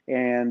there.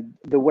 And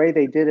the way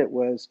they did it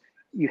was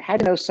you had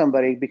to know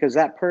somebody because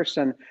that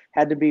person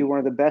had to be one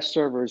of the best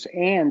servers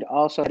and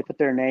also had to put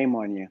their name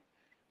on you.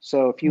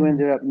 So if you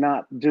ended up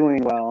not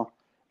doing well,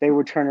 they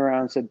would turn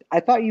around and said, I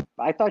thought you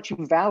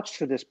vouched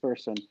for this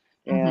person.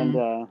 And,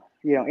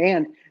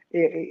 and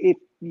if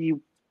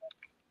you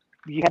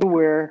had to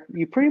wear,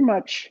 you pretty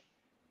much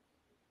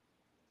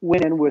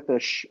went in with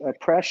a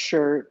press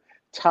shirt,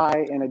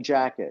 tie, and a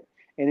jacket.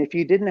 And if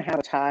you didn't have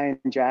a tie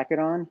and jacket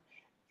on,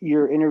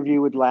 your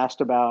interview would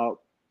last about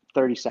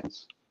 30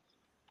 seconds.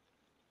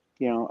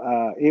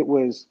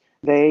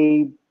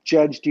 They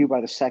judged you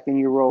by the second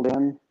you rolled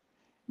in,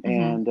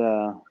 and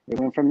it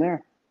went from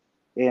there.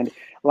 And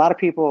a lot of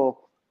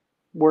people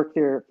worked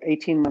there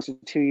 18 months to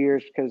 2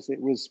 years because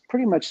it was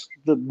pretty much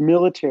the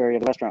military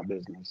of the restaurant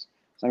business.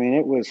 I mean,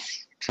 it was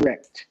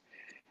strict.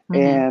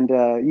 And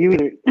you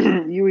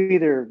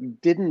either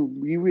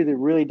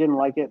really didn't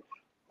like it,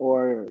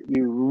 or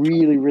you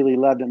really, really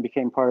loved it and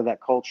became part of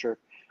that culture.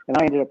 And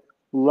I ended up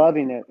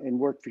loving it and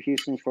worked for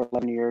Houston's for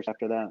 11 years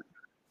after that.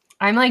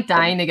 I'm like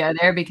dying to go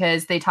there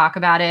because they talk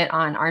about it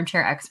on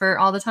Armchair Expert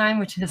all the time,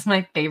 which is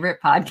my favorite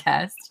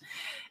podcast.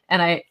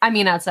 And I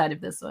mean, outside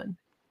of this one.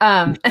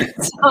 So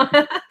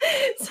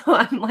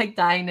I'm like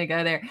dying to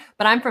go there,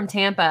 but I'm from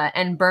Tampa,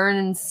 and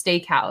Burns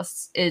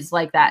Steakhouse is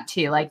like that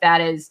too. Like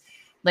that is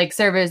like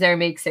servers there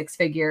make six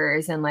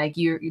figures, and like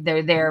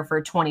they're there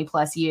for 20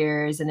 plus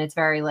years. And it's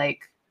very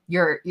like,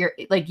 you're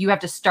like, you have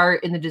to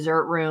start in the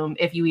dessert room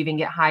if you even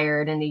get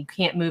hired, and you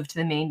can't move to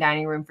the main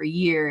dining room for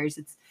years.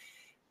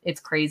 It's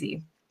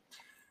crazy.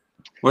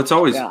 Well, it's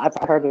always, I've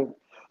heard of,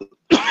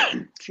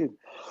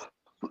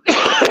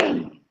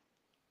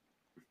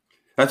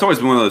 that's always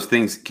been one of those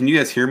things. Can you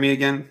guys hear me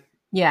again?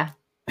 Yeah.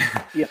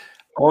 Yeah.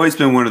 Always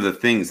been one of the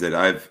things that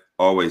I've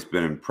always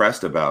been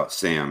impressed about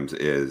Sam's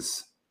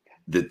is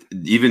that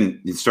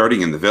even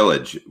starting in the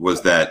Village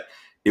was that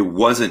it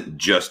wasn't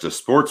just a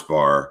sports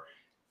bar.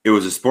 It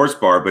was a sports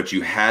bar, but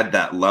you had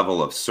that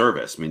level of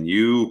service. I mean,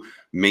 you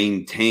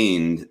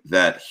maintained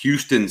that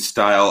Houston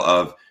style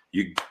of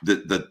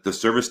the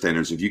service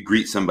standards. If you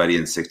greet somebody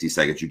in 60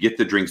 seconds, you get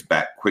the drinks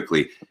back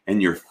quickly,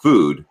 and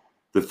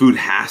the food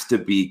has to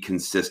be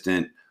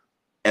consistent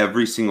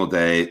every single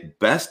day.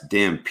 Best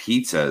damn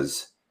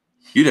pizzas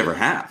you'd ever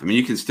have. I mean,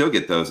 you can still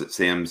get those at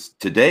Sam's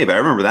today, but I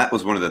remember that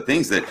was one of the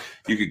things that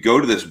you could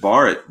go to this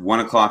bar at 1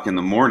 o'clock in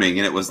the morning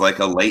and it was like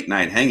a late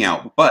night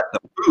hangout, but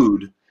the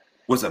food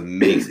was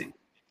amazing.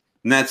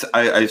 And that's,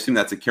 I assume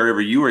that's a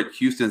carryover. You were at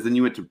Houston's, then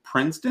you went to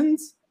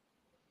Princeton's?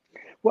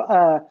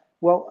 Well,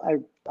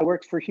 I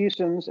worked for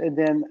Houston's, and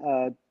then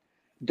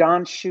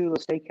Don Shula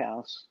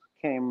Steakhouse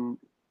came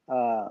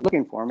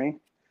looking for me,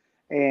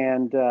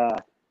 and the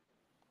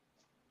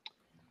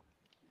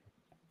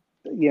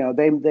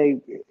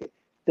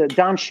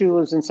Don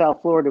Shula's in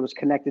South Florida was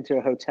connected to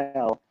a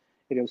hotel.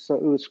 It was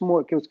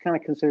kind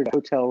of considered a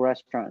hotel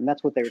restaurant, and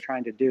that's what they were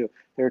trying to do.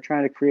 They were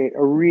trying to create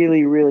a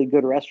really, really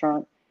good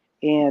restaurant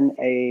in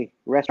a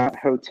restaurant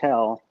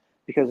hotel,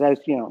 because as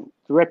you know,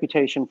 the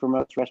reputation for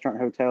most restaurant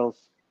hotels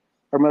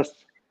or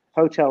most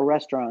hotel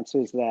restaurants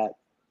is that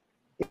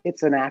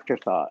it's an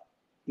afterthought.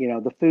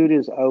 The food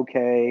is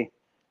okay.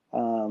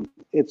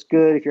 It's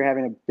good if you're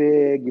having a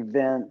big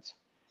event.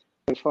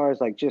 As far as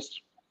like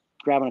just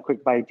grabbing a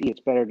quick bite to eat, it's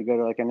better to go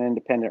to like an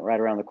independent right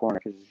around the corner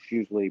because it's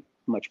usually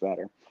much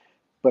better.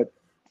 But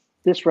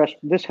this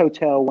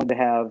hotel wanted to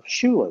have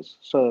Shula's.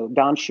 So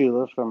Don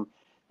Shula's from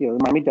the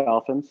Miami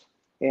Dolphins,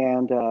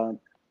 and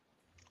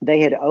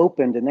they had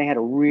opened, and they had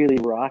a really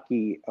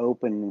rocky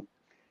open,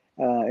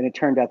 and it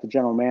turned out the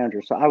general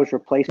manager. So I was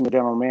replacing the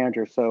general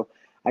manager. So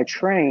I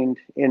trained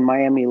in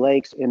Miami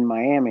Lakes in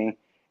Miami,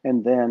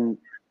 and then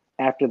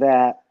after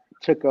that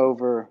took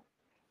over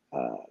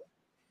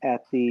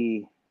at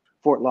the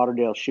Fort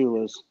Lauderdale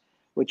Shula's,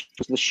 which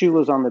is the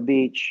Shula's on the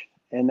beach,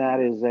 and that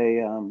is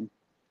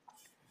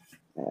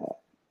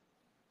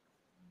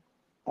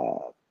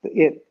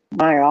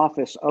my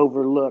office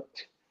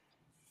overlooked.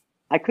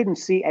 I couldn't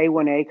see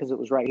A1A because it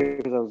was right here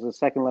because I was the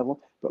second level,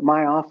 but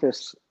my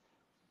office,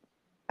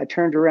 I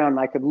turned around and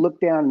I could look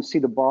down and see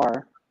the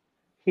bar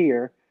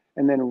here,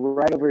 and then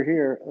right over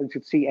here I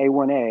could see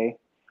A1A.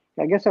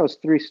 I guess I was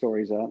 3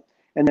 stories up,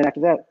 and then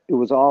after that it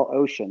was all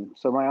ocean.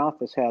 So my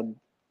office had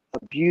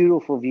a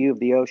beautiful view of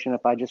the ocean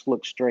if I just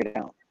looked straight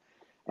out,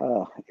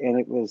 and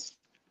it was.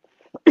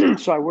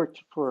 So I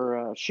worked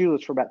for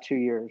Shula's for about 2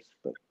 years,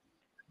 but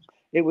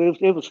it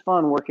was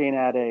fun working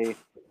at a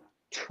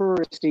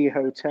touristy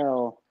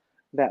hotel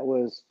that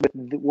was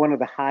one of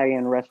the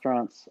high-end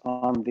restaurants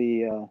on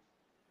the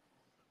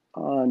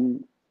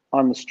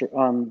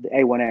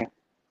A1A.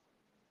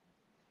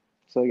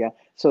 So yeah,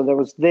 so there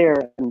was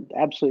there and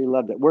absolutely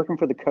loved it. Working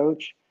for the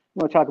coach, you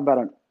want to talk about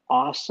an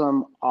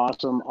awesome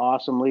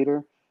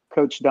leader,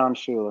 Coach Don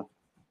Shula,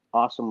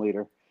 awesome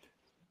leader,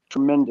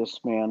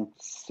 tremendous man,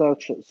 so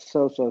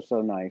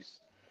nice.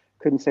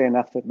 Couldn't say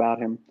enough about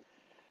him.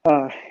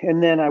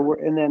 And then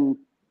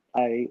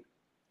I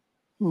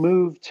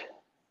moved.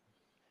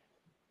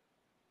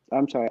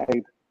 I'm sorry.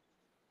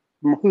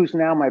 Who's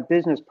now my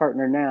business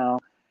partner now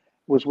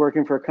was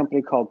working for a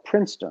company called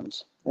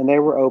Princeton's, and they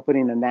were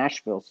opening a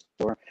Nashville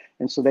store,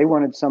 and so they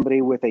wanted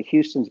somebody with a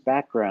Houston's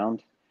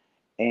background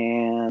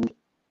and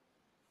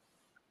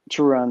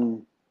to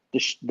run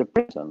the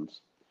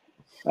Princeton's,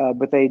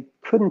 but they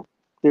couldn't.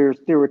 There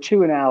were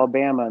two in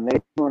Alabama, and they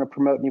didn't want to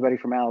promote anybody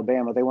from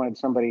Alabama. They wanted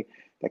somebody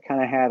that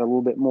kind of had a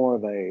little bit more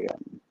of a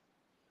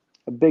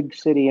big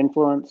city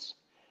influence,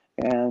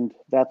 and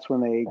that's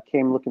when they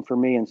came looking for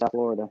me in South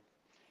Florida.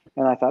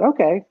 And I thought,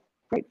 okay,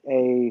 great,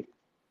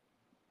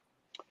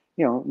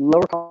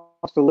 lower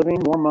cost of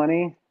living, more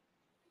money,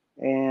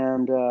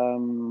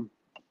 and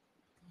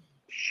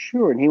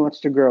sure. And he wants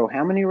to grow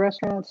how many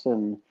restaurants?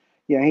 And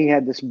he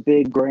had this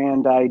big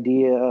grand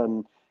idea,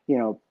 and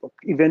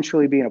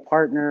eventually being a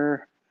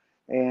partner.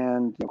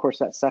 And of course,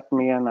 that sucked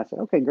me in. I said,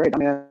 okay, great,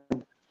 I'm in.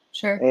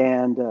 Sure.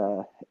 And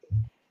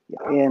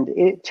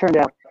it turned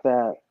out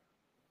that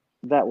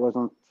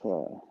wasn't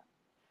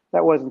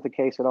the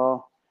case at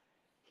all.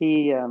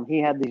 He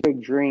had these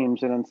big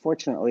dreams, and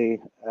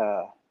unfortunately,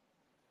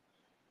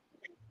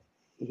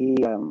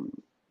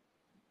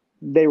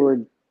 they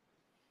were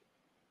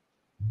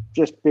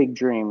just big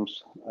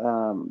dreams.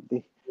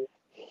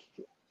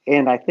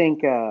 And I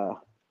think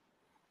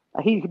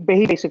he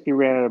basically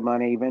ran out of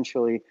money.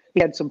 Eventually, he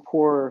had some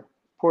poor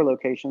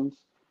locations,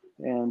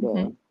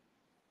 and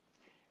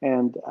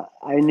and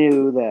I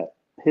knew that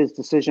his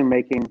decision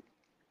making.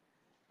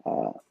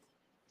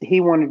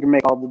 He wanted to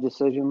make all the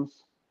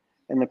decisions,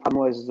 and the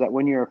problem was that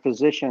when you're a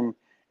physician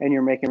and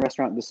you're making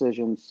restaurant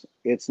decisions,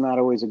 it's not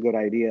always a good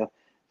idea.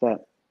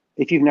 That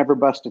if you've never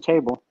bussed a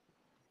table,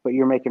 but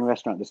you're making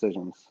restaurant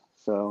decisions.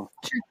 So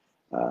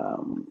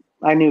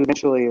I knew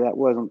eventually that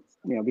wasn't,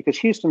 because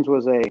Houston's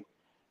was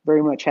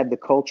very much had the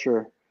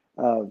culture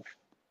of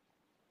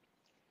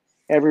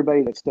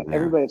everybody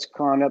that's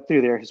gone up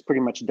through there has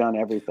pretty much done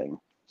everything.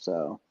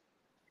 So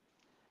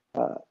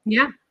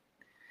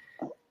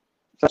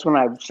that's when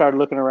I started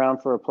looking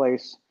around for a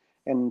place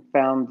and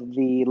found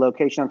the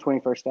location on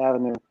 21st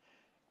Avenue.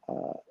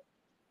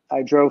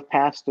 I drove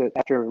past it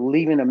after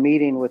leaving a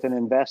meeting with an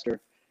investor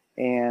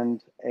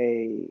and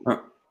a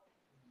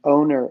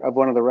owner of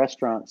one of the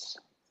restaurants.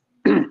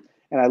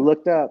 And I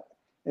looked up,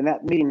 and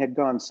that meeting had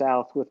gone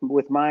south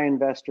with my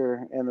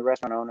investor and the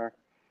restaurant owner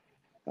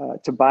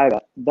to buy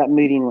that. That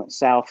meeting went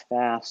south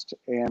fast.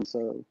 And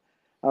so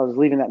I was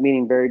leaving that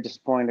meeting very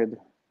disappointed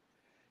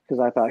because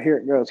I thought, here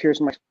it goes. Here's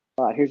my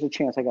spot. Here's a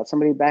chance. I got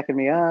somebody backing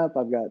me up.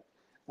 I've got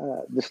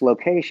this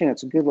location.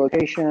 It's a good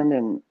location.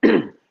 And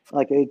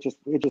it just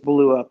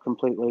blew up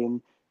completely.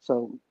 And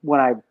so when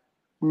I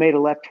made a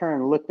left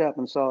turn, looked up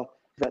and saw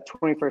that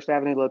 21st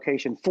Avenue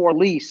location for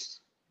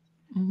lease.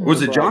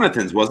 Was it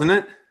Jonathan's, wasn't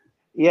it?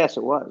 Yes,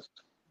 it was.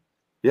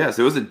 Yes,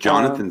 it was a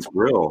Jonathan's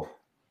Grill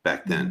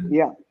back then.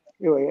 Yeah.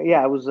 It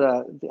was.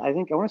 I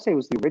want to say it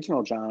was the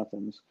original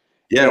Jonathan's.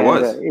 Yeah, it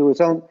was. It was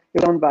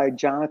owned by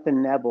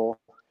Jonathan Nebel,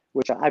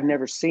 which I've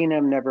never seen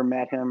him, never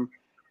met him.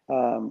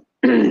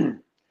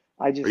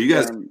 I just. Are you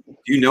guys? Do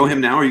you know him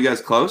now? Are you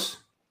guys close?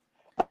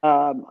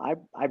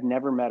 I've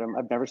never met him.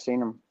 I've never seen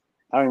him.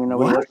 I don't even know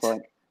what he looks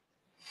like.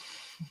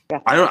 Yeah.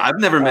 I've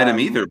never met him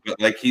either,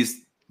 but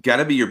he's got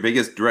to be your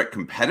biggest direct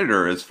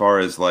competitor as far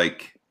as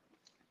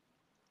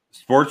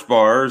sports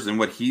bars and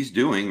what he's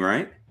doing,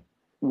 right?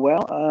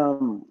 Well,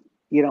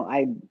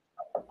 I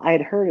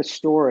had heard a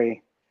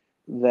story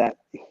that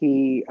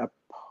he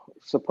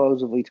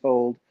supposedly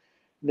told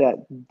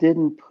that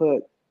didn't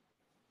put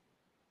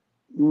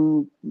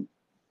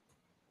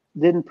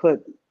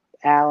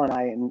Al and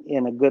I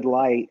in a good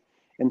light,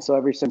 and so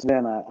ever since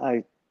then,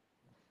 I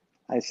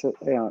said,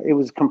 it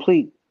was a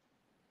complete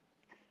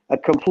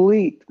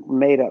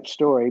made up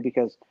story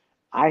because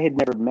I had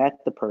never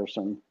met the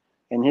person,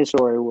 and his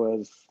story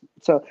was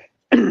so.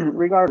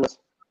 Regardless,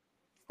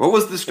 what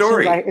was the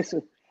story?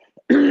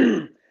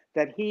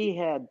 That he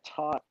had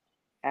taught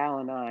Al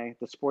and I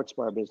the sports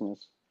bar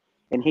business,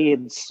 and he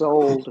had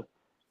sold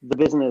the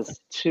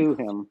business to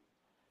him.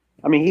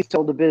 I mean, he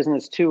sold the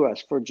business to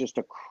us for just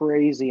a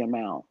crazy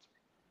amount.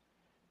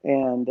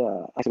 And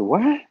I said,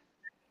 what?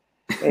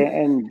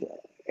 and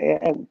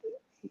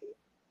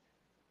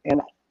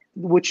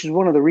which is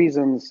one of the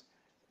reasons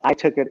I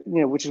took it,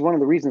 which is one of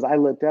the reasons I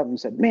looked up and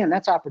said, man,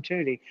 that's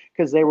opportunity,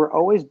 because they were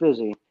always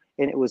busy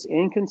and it was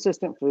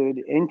inconsistent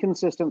food,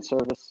 inconsistent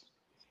service,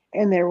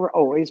 and they were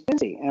always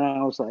busy. And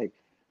I was like,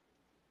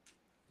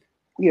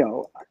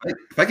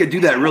 if I could do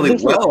that really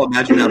well,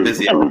 imagine how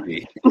busy I would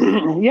be.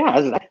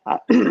 Yeah.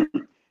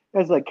 I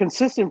was like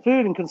consistent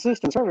food and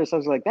consistent service. I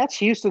was like, that's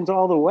Houston's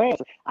all the way.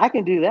 I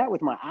can do that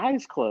with my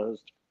eyes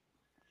closed.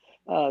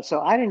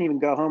 So I didn't even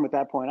go home at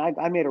that point.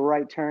 I made a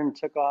right turn,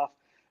 took off,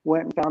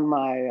 went and found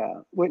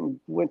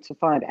went to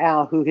find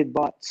Al, who had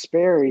bought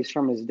Sperry's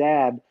from his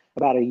dad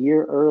about a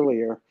year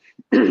earlier.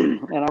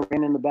 And I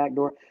ran in the back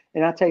door.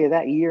 And I'll tell you,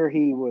 that year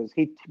he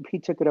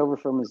took it over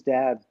from his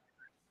dad.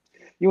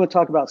 You want to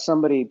talk about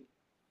somebody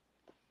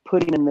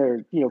putting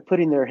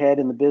their head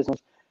in the business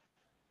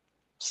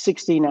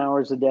 16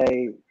 hours a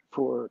day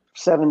for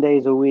 7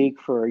 days a week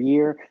for a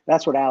year.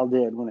 That's what Al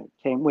did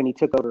when he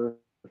took over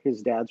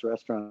his dad's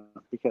restaurant,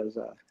 because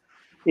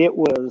it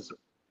was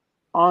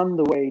on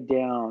the way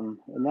down,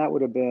 and that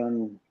would have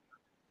been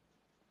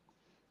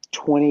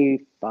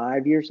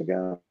 25 years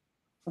ago.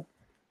 Wow.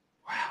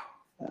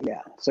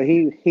 Yeah. So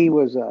he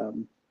was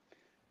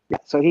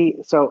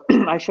so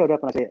I showed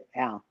up and I said,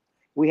 Al,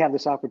 we have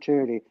this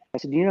opportunity. I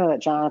said, do you know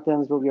that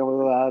Jonathan's will be able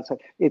to,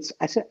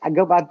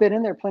 I've been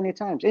in there plenty of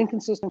times.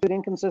 Inconsistent food,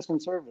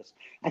 inconsistent service.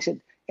 I said,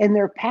 and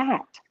they're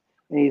packed.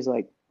 And he's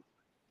like,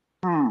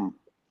 and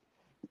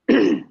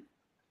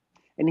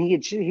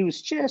he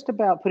was just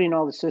about putting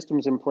all the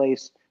systems in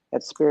place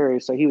at Sperry.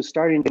 So he was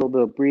starting to get a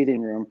little bit of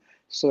breathing room.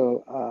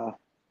 So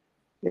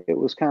it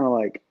was kind of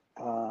like,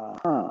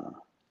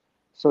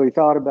 So he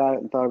thought about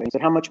it. He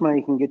said, how much money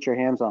you can get your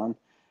hands on?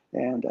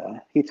 And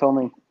he told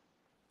me,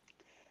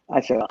 I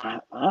said, I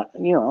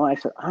don't know.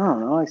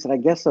 I said, I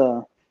guess,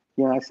 I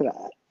said,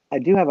 I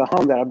do have a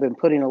home that I've been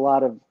putting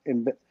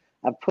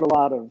I've put a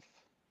lot of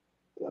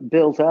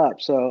built up.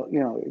 So,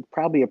 it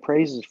probably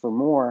appraises for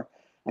more.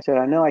 I said,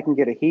 I know I can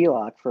get a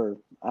HELOC for,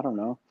 I don't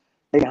know,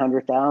 maybe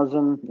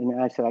 100,000.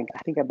 And I said, I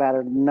think about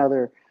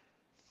another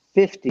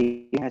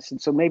 50. I said,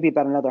 so maybe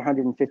about another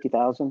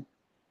 150,000.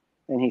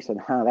 And he said,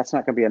 that's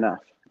not going to be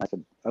enough. I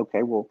said,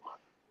 okay, well,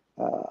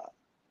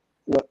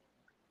 what?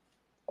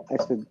 I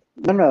said,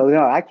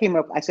 no. I came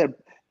up, I said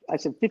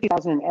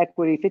 50,000 in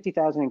equity,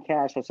 50,000 in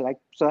cash. I said,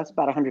 so that's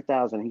about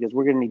 100,000. He goes,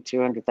 we're going to need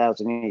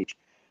 200,000 each.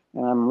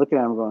 And I'm looking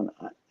at him going,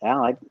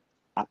 Al,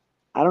 I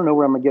don't know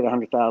where I'm going to get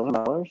 $100,000.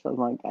 I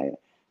was like,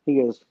 he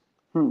goes,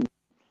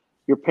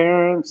 your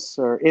parents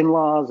or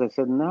in-laws? I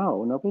said,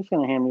 no, nobody's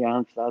going to hand me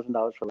 $100,000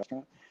 for a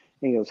restaurant.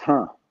 And he goes,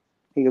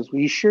 He goes,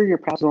 well, you sure your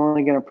house is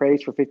only going to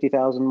appraise for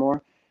 50,000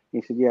 more?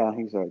 He said, yeah.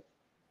 He's like,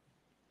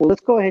 well,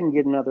 let's go ahead and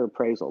get another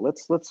appraisal. I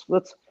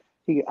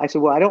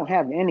said, well, I don't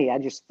have any. I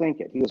just think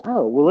it. He goes,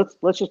 oh, well,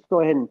 let's just go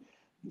ahead and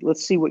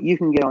let's see what you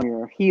can get on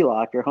your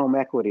HELOC, your home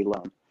equity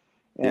loan.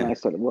 And I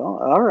said, well,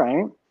 all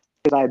right.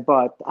 Because I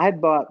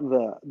bought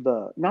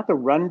the not the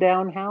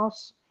rundown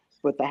house,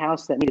 but the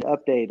house that needed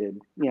updated,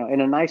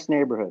 in a nice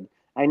neighborhood.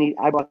 I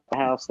bought the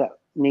house that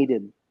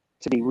needed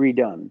to be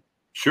redone.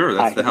 Sure,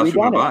 that's the house you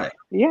want to buy.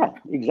 Yeah,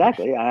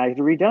 exactly. I had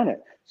redone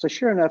it. So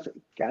sure enough,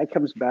 guy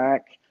comes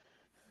back,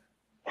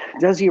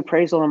 does the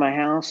appraisal on my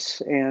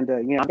house, and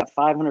I've got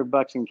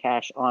 $500 in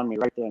cash on me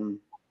right then. And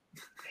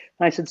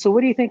I said, so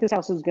what do you think this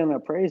house is going to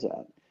appraise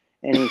at?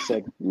 And he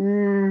said,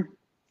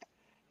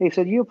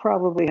 you'll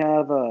probably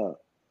have a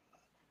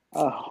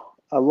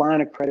line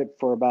of credit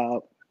for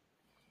about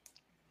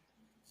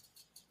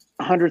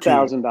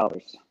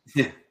 $100,000.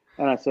 Yeah.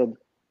 And I said,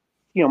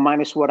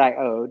 minus what I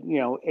owed,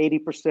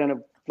 80%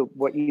 of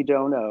what you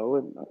don't owe.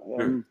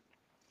 And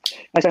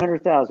I said,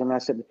 100,000. I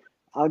said,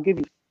 I'll give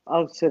you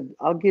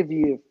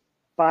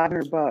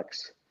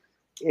 $500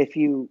 if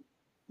you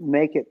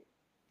make it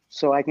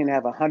so I can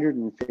have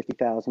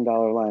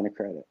 $150,000 line of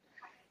credit.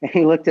 And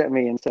he looked at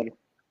me and said,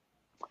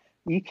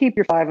 you keep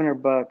your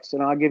 $500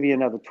 and I'll give you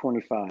another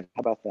 25. How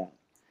about that?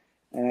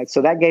 And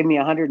so that gave me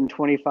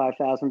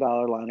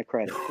 $125,000 line of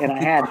credit. And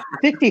I had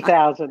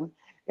 50,000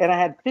 and I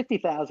had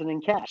 50,000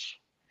 in cash.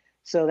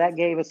 So that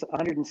gave us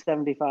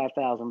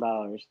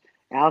 $175,000.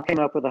 Al came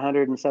up with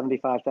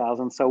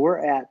 $175,000. So we're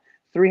at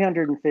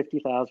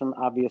 $350,000,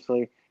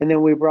 obviously. And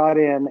then we brought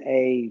in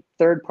a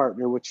third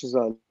partner, which is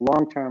a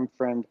longtime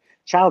friend,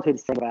 childhood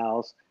friend of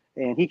Al's,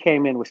 and he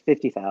came in with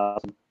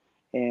 50,000.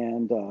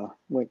 And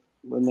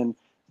then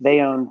they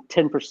own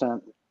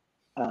 10%,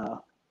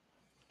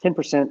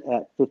 10%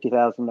 at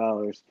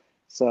 $50,000.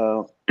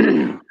 So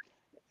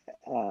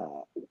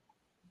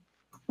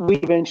we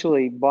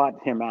eventually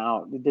bought him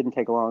out. It didn't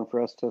take long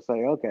for us to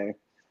say, okay.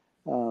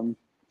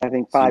 I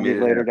think 5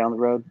 years later down the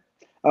road.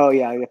 Oh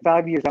yeah,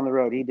 5 years down the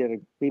road, he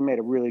made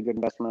a really good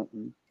investment,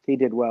 and he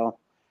did well.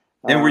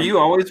 And were you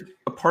always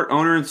a part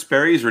owner in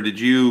Sperry's, or did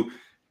you,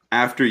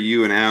 after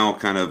you and Al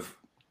kind of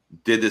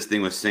did this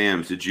thing with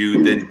Sam's, did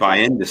you then buy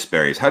into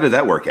Sperry's? How did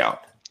that work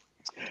out?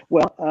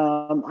 Well,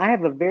 I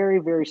have a very,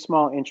 very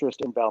small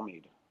interest in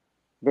Belmead.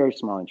 Very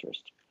small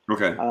interest.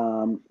 Okay.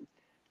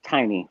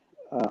 Tiny.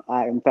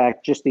 In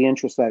fact, just the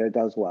interest that it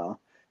does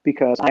well,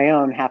 because I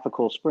own half of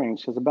Cool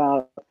Springs. Because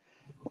about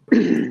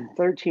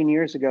 13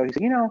 years ago, he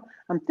said,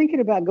 I'm thinking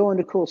about going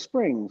to Cool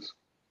Springs.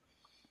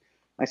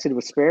 I said,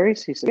 with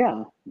Sperry's? He said,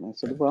 yeah. And I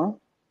said, well,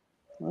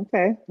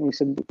 okay. And he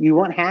said, you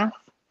want half?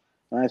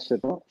 And I said,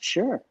 well,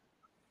 sure.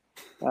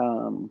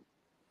 And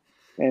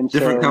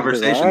different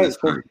conversation this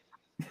time.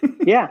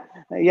 Yeah.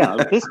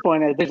 At this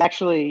point, there's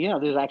actually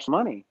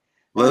money.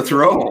 Let's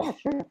roll. Yeah,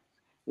 sure.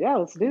 Yeah,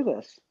 let's do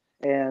this.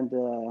 And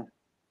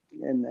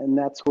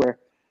that's where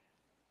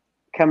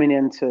coming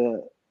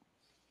into,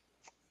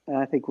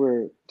 I think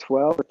we're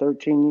 12 or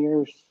 13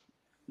 years,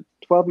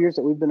 12 years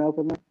that we've been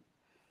open there.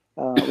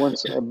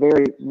 Once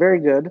very, very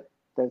good.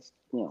 That's,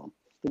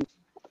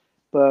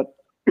 but,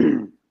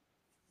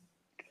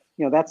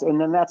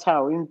 that's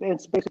how,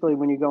 it's basically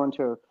when you go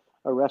into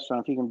a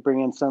restaurant, if you can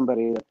bring in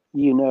somebody that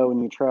you know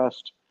and you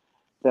trust,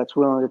 that's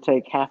willing to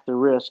take half the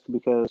risk,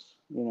 because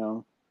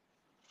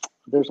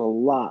there's a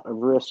lot of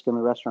risk in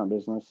the restaurant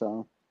business.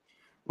 So,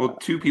 well,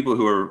 two people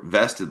who are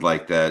vested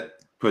like that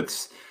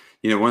puts,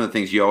 one of the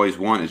things you always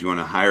want is you want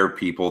to hire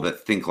people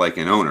that think like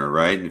an owner,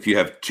 right? And if you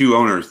have two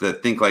owners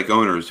that think like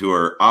owners who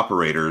are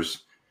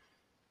operators,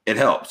 it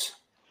helps.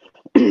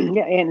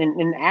 Yeah,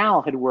 and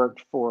Al had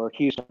worked for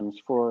Houston's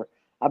for,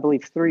 I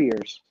believe, 3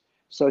 years.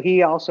 So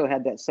he also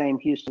had that same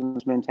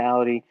Houston's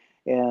mentality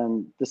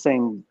and the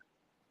same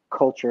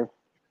culture.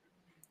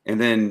 And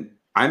then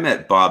I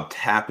met Bob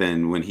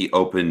Tappan when he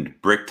opened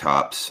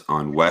Bricktops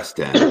on West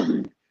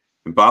End.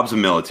 And Bob's a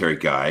military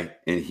guy,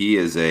 and he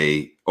is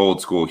a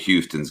old school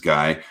Houston's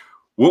guy.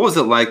 What was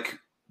it like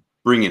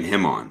bringing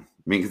him on?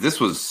 I mean, 'cause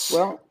this was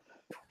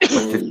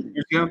 15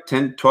 years ago,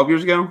 10, 12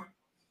 years ago?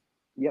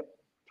 Yep,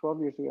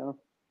 12 years ago,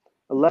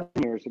 11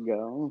 years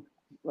ago.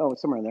 Oh,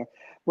 somewhere in there.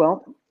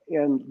 Well,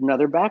 and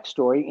another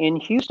backstory in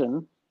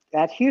Houston,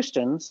 at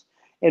Houston's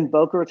in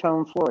Boca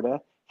Raton,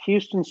 Florida.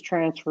 Houston's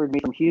transferred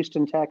me from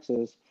Houston,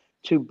 Texas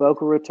to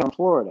Boca Raton,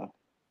 Florida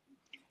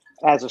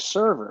as a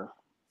server.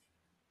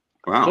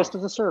 Wow. Just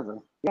as a server.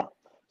 Yeah.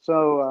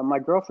 So my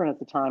girlfriend at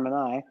the time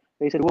and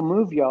they said, we'll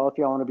move y'all if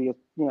y'all want to be,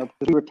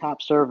 because we were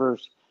top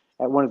servers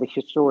at one of the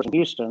stores in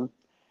Houston.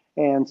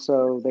 And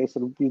so they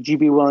said, would you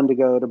be willing to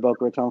go to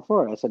Boca Raton,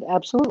 Florida? I said,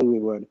 absolutely, we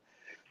would.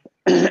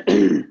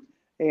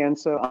 And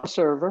so I'm a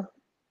server.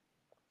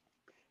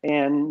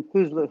 And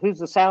who's the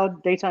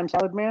daytime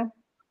salad man?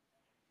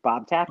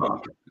 Bob Tappan.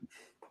 Oh.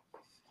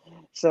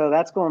 So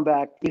that's going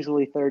back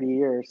easily 30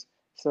 years.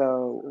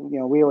 So,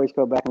 we always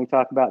go back and we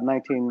talk about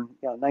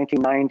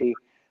 1990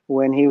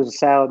 when he was a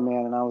salad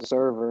man and I was a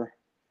server.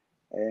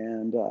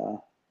 And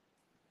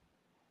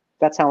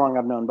that's how long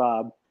I've known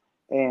Bob.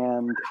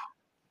 And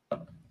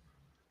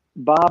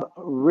Bob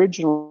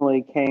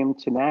originally came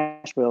to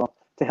Nashville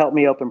to help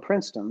me open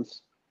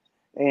Princeton's.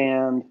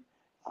 And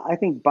I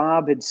think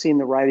Bob had seen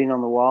the writing on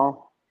the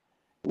wall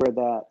where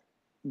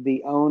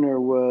the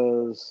owner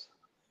was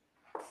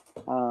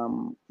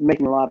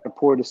making a lot of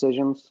poor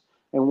decisions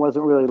and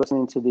wasn't really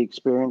listening to the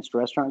experienced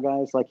restaurant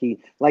guys like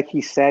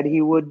he said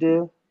he would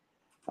do.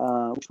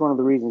 Which is one of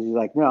the reasons he's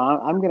like, no,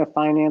 I'm going to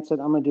finance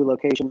it. I'm going to do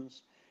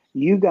locations.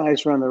 You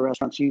guys run the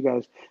restaurants. You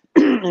guys.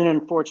 And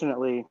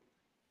unfortunately,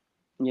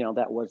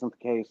 that wasn't the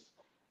case.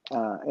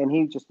 And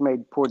he just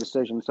made poor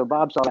decisions. So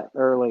Bob saw that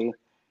early,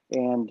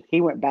 and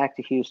he went back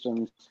to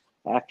Houston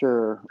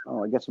after,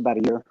 I guess, about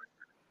a year.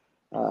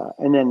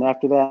 And then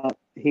after that,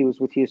 he was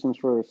with Houston's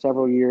for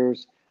several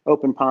years,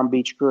 opened Palm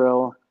Beach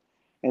Grill,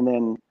 and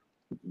then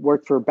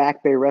worked for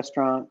Back Bay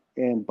Restaurant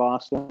in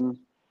Boston,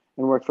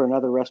 and worked for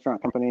another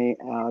restaurant company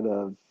out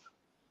of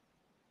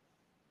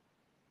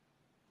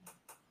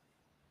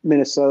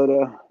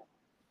Minnesota.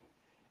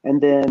 And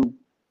then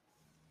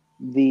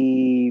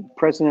the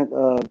president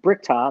of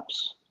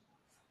Bricktops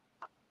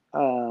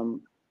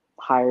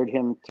hired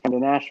him to come to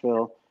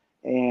Nashville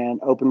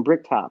and open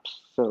Bricktops.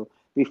 So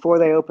before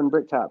they opened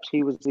Bricktops,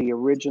 he was the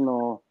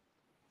original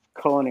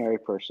culinary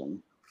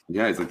person.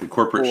 Yeah, he's like the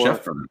corporate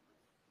chef for them.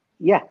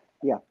 Yeah.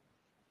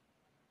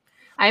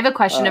 I have a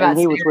question about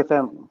he was with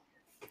them.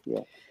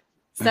 Yeah.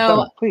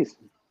 So please.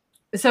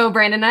 So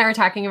Brandon and I were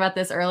talking about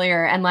this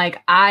earlier, and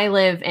I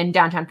live in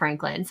downtown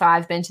Franklin, so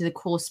I've been to the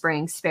Cool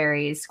Springs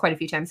Sperry's quite a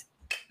few times.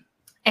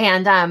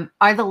 And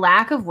are the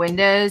lack of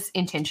windows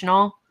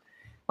intentional?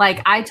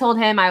 I told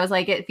him, I was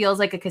like, it feels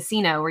like a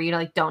casino where you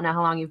don't know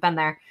how long you've been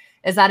there.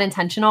 Is that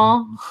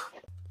intentional?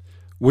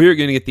 We're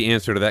going to get the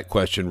answer to that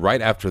question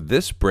right after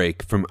this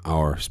break from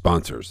our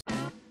sponsors.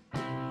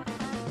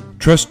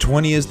 Trust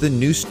 20 is the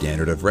new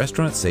standard of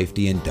restaurant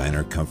safety and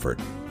diner comfort.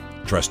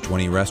 Trust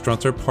 20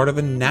 restaurants are part of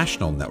a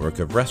national network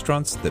of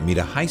restaurants that meet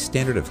a high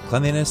standard of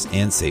cleanliness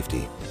and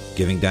safety,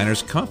 giving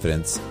diners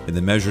confidence in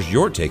the measures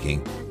you're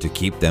taking to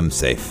keep them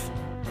safe.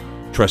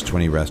 Trust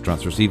 20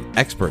 restaurants receive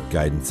expert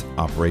guidance,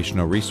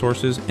 operational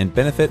resources, and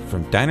benefit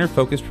from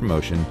diner-focused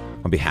promotion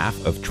on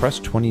behalf of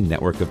Trust 20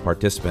 network of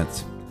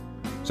participants.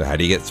 So how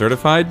do you get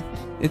certified?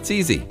 It's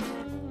easy.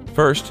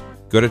 First,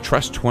 go to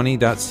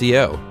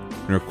trust20.co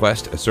and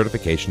request a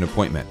certification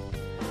appointment.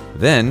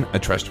 Then, a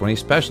Trust 20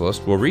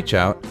 specialist will reach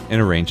out and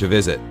arrange a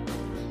visit.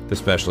 The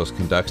specialist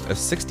conducts a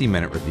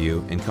 60-minute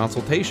review and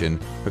consultation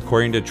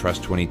according to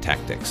Trust 20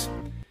 tactics.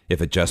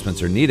 If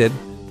adjustments are needed,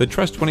 the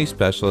Trust 20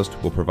 specialist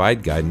will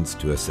provide guidance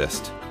to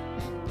assist.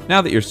 Now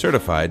that you're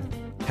certified,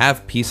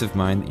 have peace of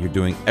mind that you're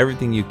doing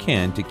everything you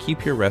can to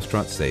keep your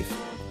restaurant safe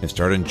and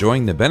start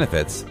enjoying the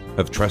benefits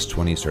of Trust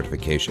 20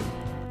 certification.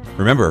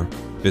 Remember,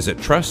 visit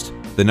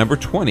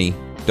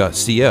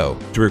trust20.co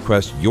to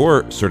request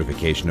your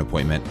certification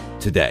appointment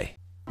today.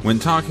 When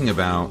talking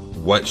about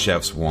what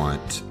chefs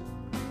want,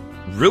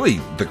 really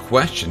the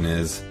question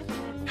is,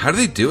 how do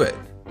they do it?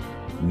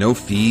 No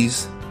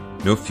fees,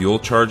 no fuel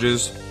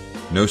charges,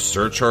 no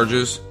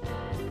surcharges,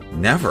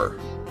 never.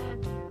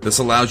 This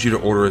allows you to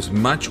order as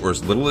much or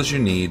as little as you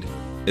need,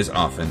 as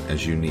often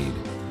as you need.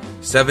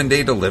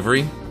 7-day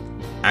delivery,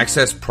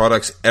 Access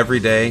products every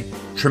day,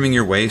 trimming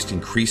your waste,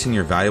 increasing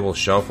your valuable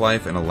shelf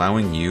life, and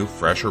allowing you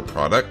fresher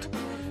product?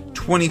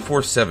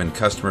 24/7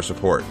 customer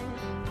support.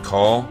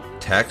 Call,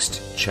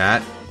 text,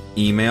 chat,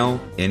 email,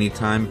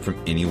 anytime from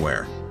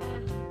anywhere.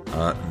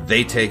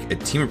 They take a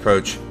team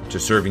approach to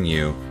serving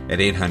you at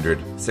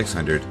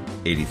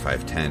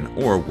 800-600-8510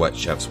 or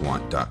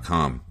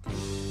whatchefswant.com.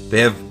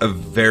 They have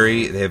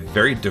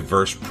very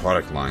diverse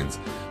product lines,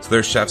 so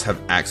their chefs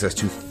have access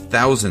to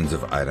thousands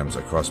of items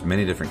across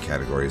many different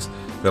categories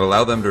that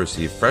allow them to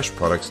receive fresh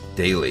products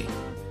daily.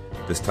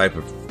 This type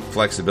of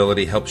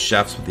flexibility helps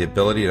chefs with the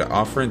ability to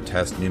offer and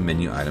test new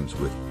menu items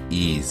with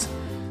ease.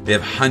 They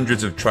have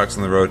hundreds of trucks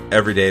on the road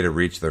every day to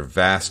reach their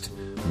vast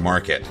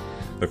market.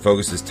 Their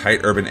focus is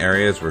tight urban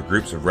areas where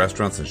groups of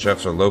restaurants and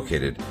chefs are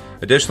located.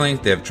 Additionally,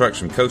 they have trucks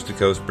from coast to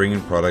coast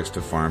bringing products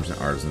to farms and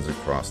artisans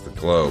across the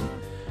globe.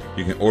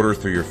 You can order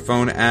through your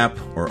phone app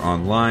or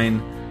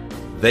online.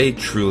 They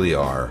truly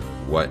are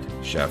what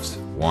chefs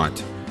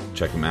want.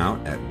 Check them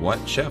out at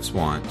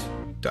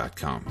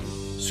whatchefswant.com.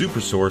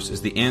 SuperSource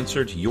is the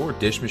answer to your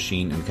dish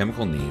machine and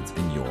chemical needs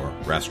in your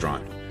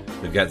restaurant.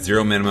 They've got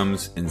zero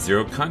minimums and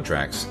zero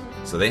contracts,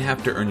 so they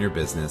have to earn your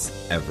business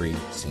every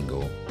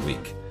single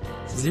week.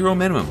 Zero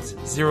minimums.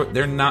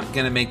 They're not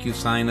going to make you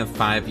sign a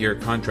 5-year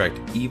contract,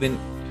 even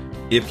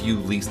if you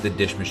lease the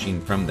dish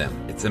machine from them.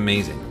 It's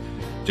amazing.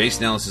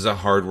 Jason Ellis is a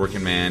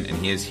hard-working man, and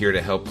he is here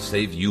to help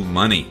save you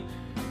money,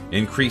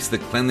 increase the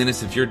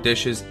cleanliness of your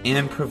dishes,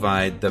 and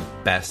provide the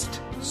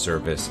best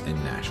service in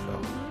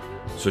Nashville.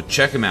 So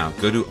check him out.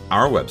 Go to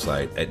our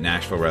website at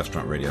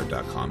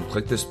NashvilleRestaurantRadio.com.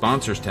 Click the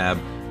Sponsors tab.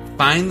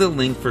 Find the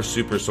link for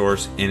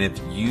SuperSource, and if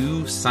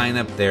you sign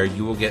up there,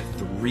 you will get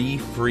 3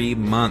 free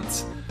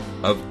months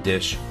of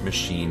dish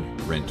machine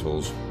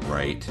rentals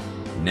right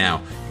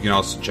now. You can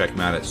also check them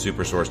out at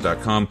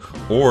supersource.com,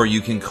 or you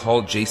can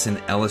call Jason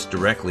Ellis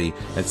directly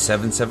at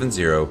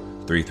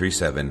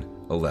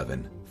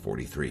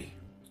 770-337-1143.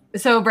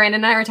 So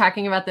Brandon and I were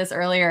talking about this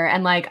earlier,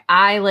 and like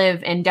I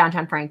live in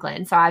downtown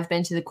Franklin, so I've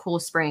been to the Cool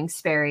Springs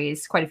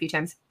Sperry's quite a few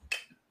times.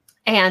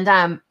 And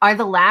are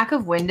the lack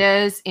of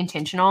windows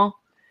intentional?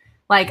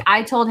 Like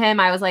I told him,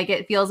 I was like,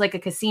 it feels like a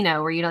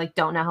casino where you like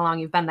don't know how long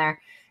you've been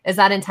there. Is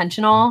that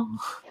intentional?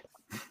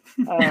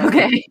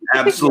 Okay.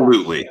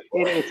 Absolutely.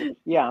 It is,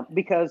 yeah,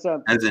 because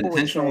as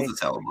intentional as a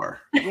salad bar.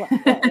 Yeah,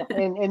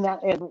 and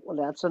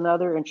that's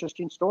another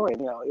interesting story.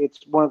 You know,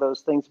 it's one of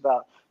those things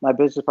about my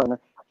business partner.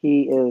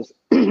 He is,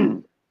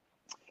 one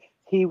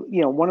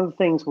of the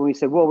things when we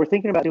said, well, we're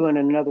thinking about doing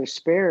another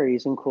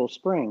Sperry's in Cool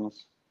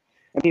Springs,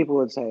 and people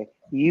would say,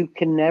 you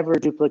can never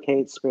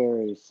duplicate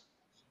Sperry's.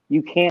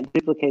 You can't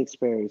duplicate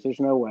Sperry's. There's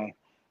no way,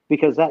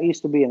 because that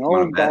used to be an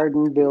old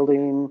garden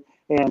building,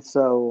 and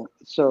so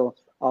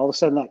all of a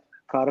sudden that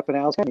caught up in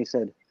Al's head. He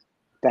said,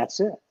 "That's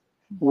it.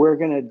 We're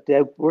gonna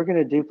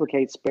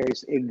duplicate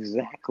Sperry's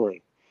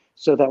exactly,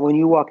 so that when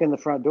you walk in the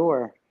front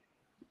door,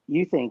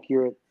 you think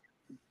you're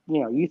in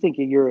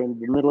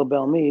the middle of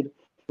Belmead,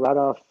 right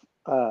off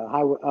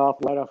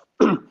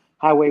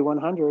Highway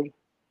 100,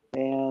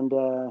 and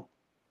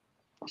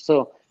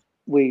so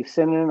we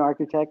sent in an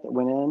architect that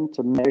went in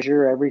to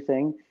measure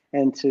everything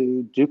and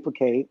to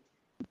duplicate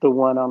the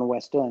one on the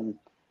West End."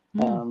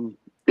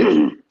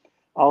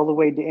 All the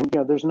way to, and,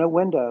 there's no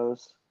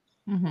windows.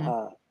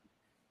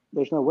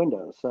 There's no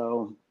windows.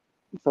 So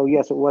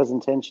yes, it was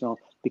intentional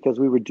because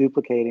we were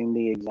duplicating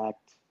the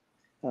exact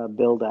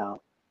build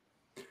out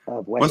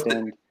of West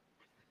End.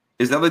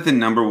 Is that like the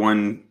number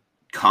one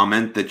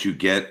comment that you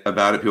get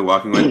about it? People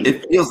walking away,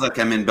 it feels like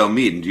I'm in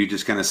Belmead, and do you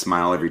just kind of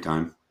smile every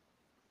time?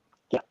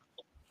 Yeah.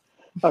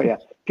 Oh yeah.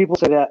 People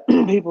say that.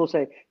 People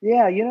say,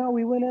 yeah,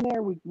 we went in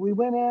there. We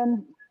went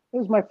in. It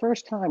was my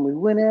first time. We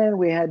went in.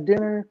 We had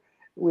dinner.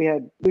 We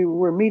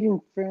were meeting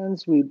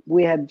friends.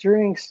 We had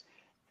drinks.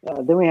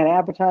 Then we had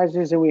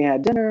appetizers, and we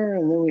had dinner,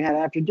 and then we had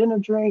after dinner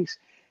drinks.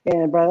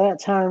 And by that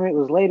time, it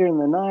was later in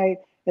the night.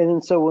 And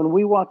then so when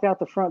we walked out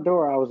the front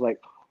door, I was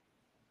like,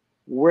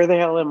 "Where the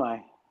hell am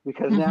I?"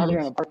 Because now they're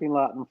in a parking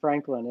lot in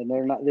Franklin, and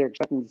they're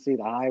expecting to see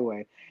the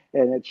highway,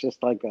 and it's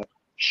just like a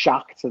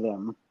shock to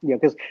them.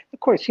 Because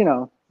of course,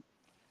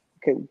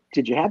 okay,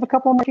 did you have a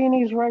couple of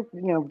martinis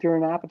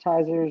during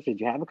appetizers? Did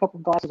you have a couple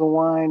of glasses of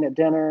wine at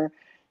dinner?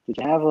 Did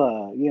you have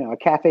a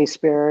cafe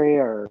Sperry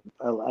or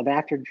an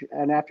after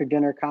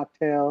dinner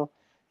cocktail?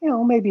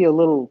 Maybe a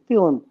little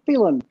feeling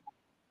good.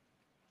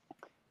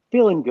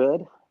 Feeling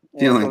good.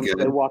 They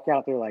walk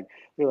out, they're like,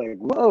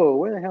 whoa,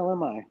 where the hell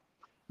am I?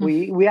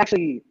 We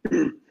actually,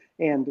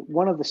 and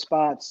one of the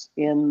spots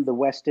in the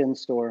West End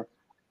store,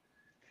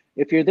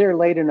 if you're there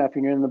late enough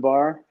and you're in the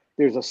bar,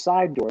 there's a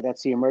side door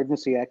that's the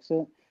emergency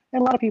exit.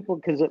 And a lot of people,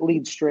 because it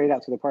leads straight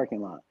out to the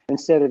parking lot,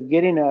 instead of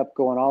getting up,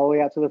 going all the way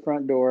out to the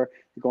front door,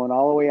 going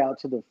all the way out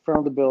to the front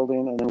of the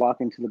building, and then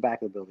walking to the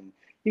back of the building.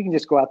 You can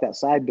just go out that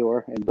side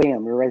door, and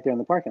bam, you're right there in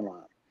the parking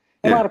lot.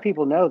 And a lot of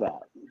people know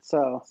that.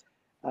 So,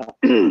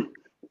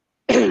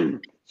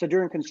 so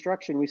during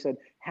construction, we said,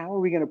 how are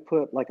we going to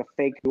put like a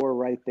fake door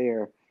right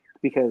there?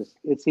 Because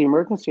it's the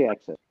emergency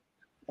exit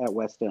at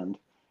West End.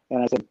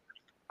 And I said,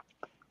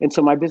 And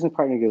so my business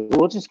partner goes,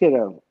 we'll just get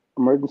a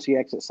emergency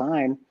exit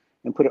sign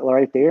and put it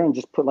right there and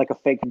just put like a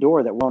fake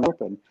door that won't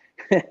open.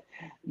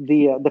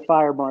 The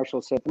fire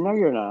marshal said, no,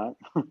 you're not.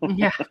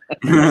 Yeah.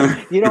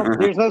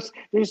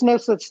 There's no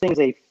such thing as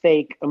a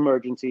fake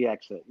emergency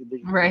exit.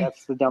 Right.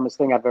 That's the dumbest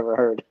thing I've ever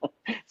heard.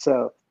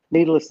 So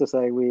needless to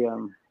say,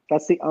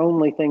 that's the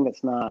only thing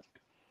that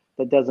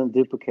doesn't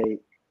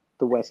duplicate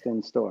the West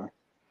End store.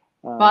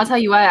 Well, I'll tell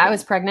you what, I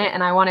was pregnant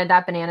and I wanted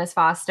that Bananas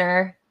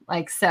Foster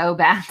like so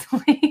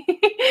badly,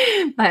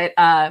 but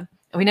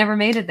we never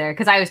made it there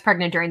because I was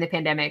pregnant during the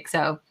pandemic.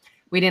 So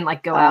we didn't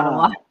like go out a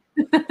lot.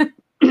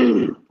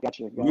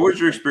 Gotcha. What was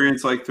your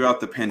experience like throughout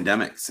the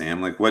pandemic,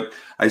 Sam? Like what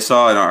I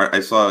saw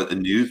a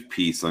news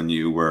piece on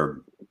you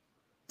where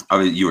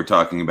you were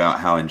talking about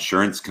how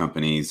insurance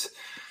companies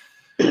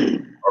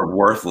are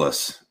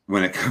worthless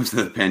when it comes to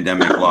the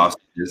pandemic loss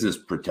business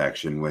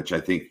protection, which I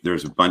think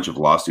there's a bunch of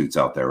lawsuits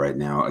out there right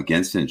now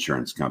against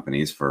insurance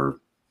companies for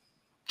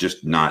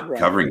just not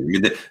covering. I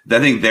mean, I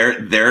think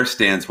their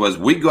stance was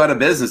we'd go out of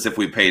business if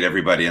we paid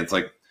everybody. And it's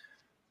like,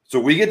 so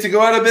we get to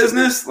go out of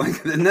business?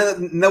 Like,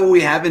 no,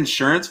 we have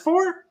insurance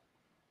for?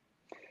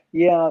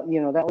 Yeah,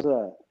 that was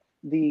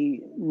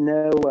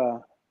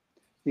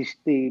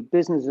the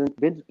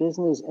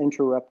business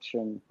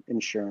interruption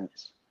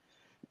insurance,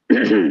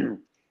 and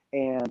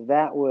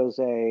that was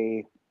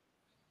the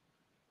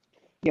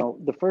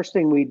first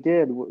thing we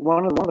did.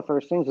 One of the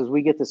first things is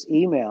we get this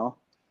email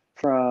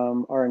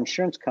from our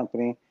insurance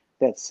company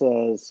that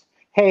says,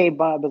 "Hey,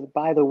 by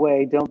the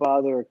way, don't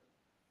bother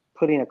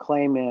putting a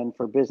claim in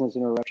for business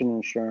interruption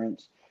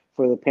insurance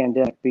for the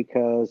pandemic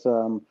because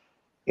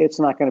it's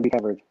not going to be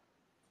covered."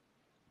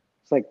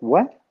 It's like,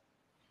 what?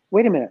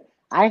 Wait a minute.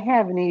 I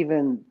haven't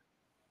even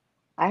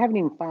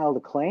filed a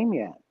claim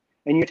yet,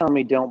 and you're telling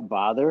me don't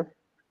bother?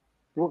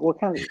 What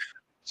kind of?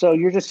 So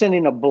you're just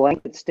sending a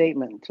blanket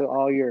statement to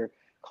all your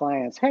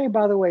clients. Hey,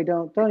 by the way,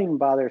 don't even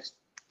bother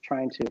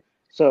trying to.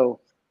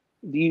 So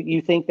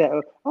you think that?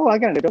 Oh, I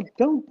got it.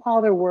 Don't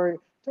bother worrying.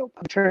 Don't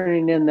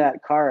turning in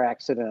that car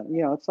accident.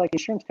 It's like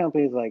insurance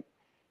companies like,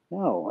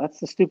 no, that's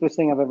the stupidest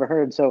thing I've ever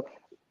heard. So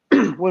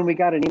when we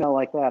got an email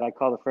like that, I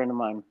called a friend of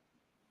mine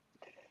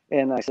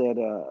and I said,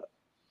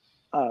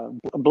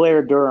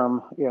 Blair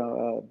Durham,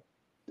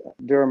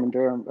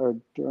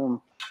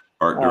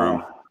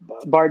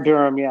 Bart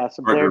Durham, yeah.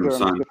 So Blair Durham is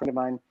a good friend of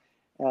mine.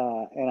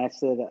 And I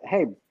said,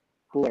 hey,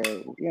 Blair,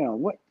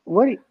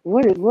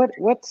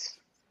 what's,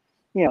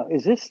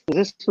 is this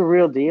the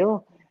real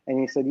deal? And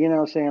he said,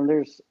 Sam,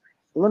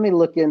 let me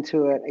look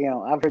into it.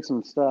 I've heard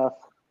some stuff.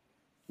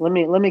 Let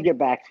me get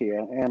back to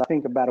you. And I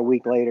think about a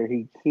week later,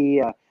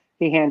 he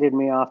handed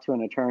me off to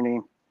an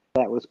attorney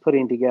that was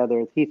putting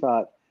together. He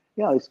thought,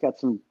 it's got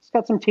some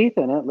teeth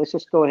in it. Let's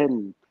go ahead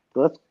and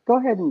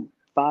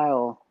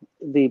file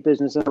the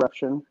business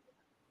interruption.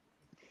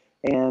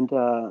 And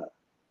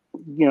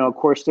of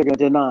course they're going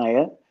to deny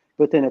it.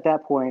 But then at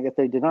that point, if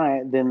they deny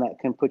it, then that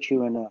can put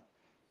you in a,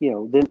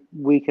 then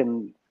we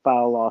can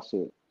file a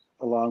lawsuit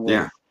along with.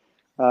 Yeah.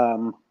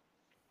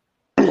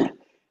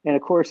 And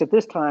of course, at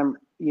this time,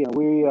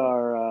 we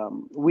are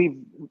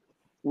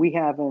we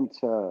haven't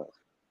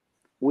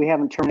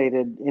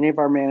terminated any of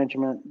our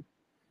management.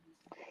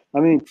 I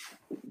mean,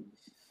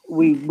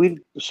 we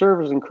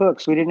servers and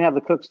cooks. We didn't have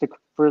the cooks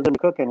for them to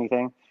cook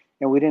anything,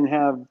 and we didn't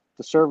have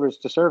the servers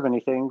to serve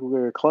anything. We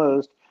were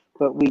closed,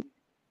 but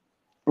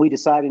we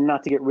decided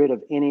not to get rid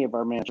of any of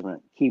our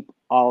management. Keep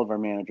all of our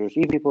managers,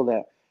 even people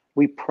that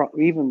we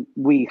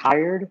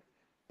hired,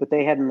 but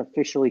they hadn't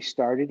officially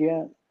started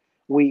yet.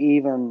 We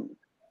even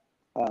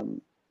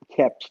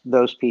kept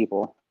those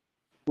people.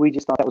 We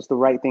just thought that was the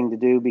right thing to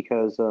do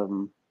because,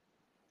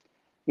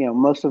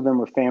 most of them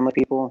were family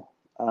people.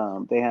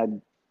 They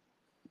had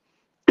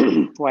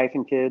wife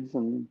and kids,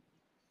 and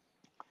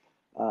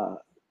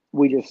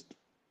we just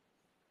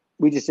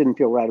didn't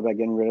feel right about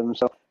getting rid of them.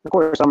 So of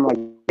course I'm like,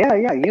 yeah,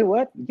 you know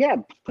what? Yeah,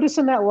 put us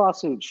in that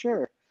lawsuit,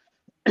 sure.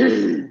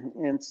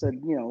 And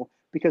said,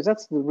 because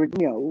that's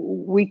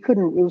we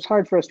couldn't. It was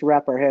hard for us to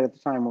wrap our head at the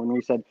time when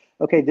we said,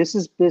 okay, this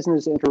is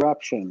business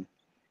interruption.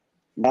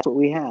 That's what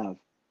we have,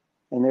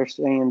 and they're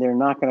saying they're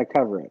not going to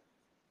cover it.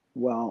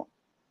 Well,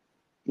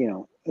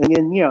 and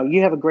then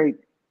you have a great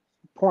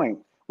point.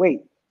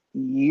 Wait,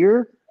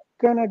 you're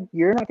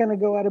not gonna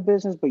go out of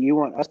business, but you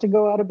want us to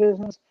go out of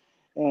business,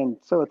 and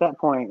so at that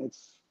point,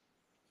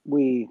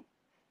 we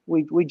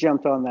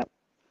jumped on that,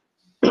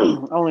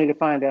 only to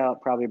find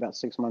out probably about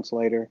 6 months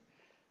later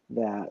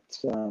that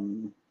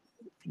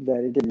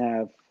it didn't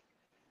have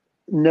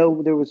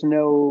there was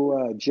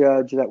no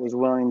judge that was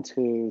willing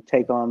to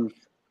take on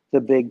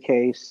the big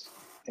case,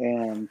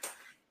 and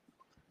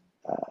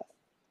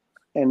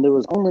there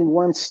was only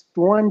one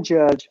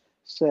judge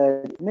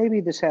said maybe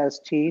this has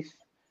teeth,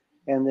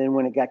 and then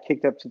when it got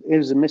kicked up it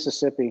was in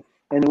Mississippi,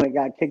 and then when it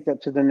got kicked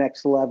up to the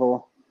next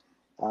level,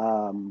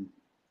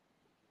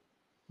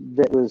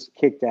 that was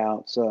kicked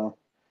out. So,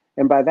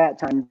 and by that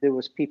time there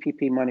was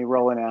PPP money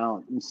rolling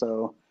out, and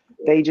so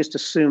they just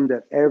assumed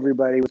that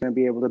everybody was going to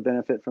be able to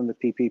benefit from the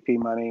PPP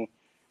money,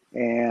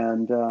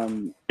 and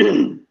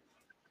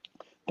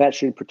that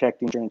should protect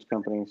the insurance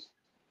companies.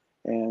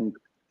 And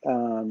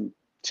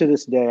to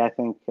this day, I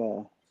think,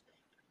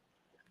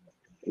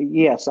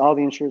 yes, all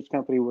the insurance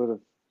company would have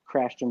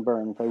crashed and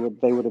burned.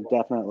 They would have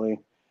definitely.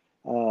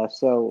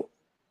 So,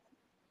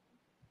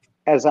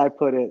 as I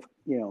put it,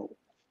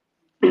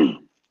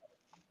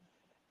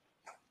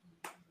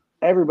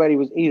 everybody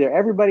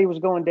was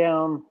going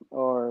down,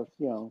 or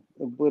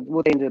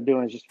what they ended up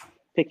doing is just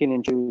picking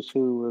and choose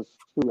who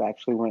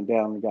actually went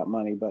down and got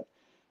money. But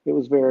it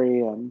was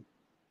very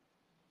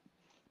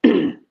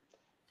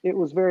it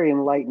was very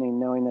enlightening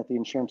knowing that the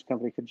insurance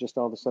company could just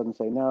all of a sudden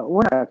say, no,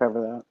 we're not going to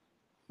cover that.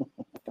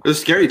 It was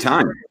a scary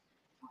time.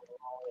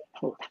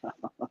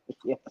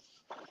 Yes.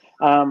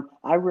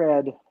 I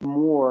read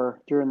more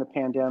during the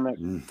pandemic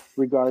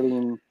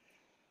regarding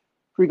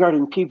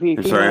PPP.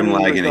 I'm sorry, I'm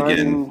lagging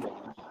again.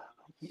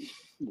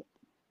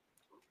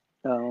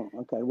 Oh,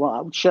 okay.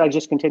 Well, should I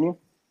just continue?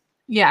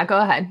 Yeah, go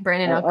ahead,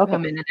 Brandon. I'll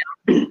come in and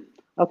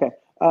out. Okay.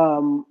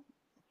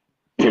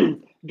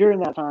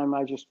 During that time,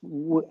 I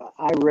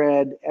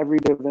read every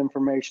bit of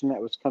information that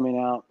was coming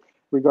out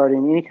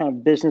regarding any kind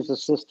of business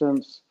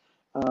assistance,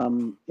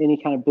 any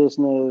kind of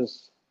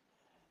business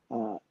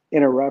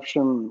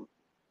interruption,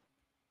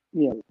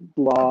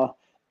 law.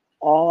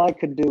 All I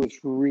could do was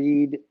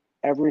read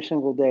every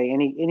single day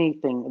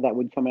anything that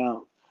would come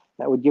out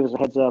that would give us a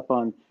heads up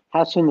on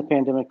how soon the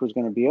pandemic was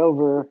going to be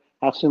over,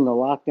 how soon the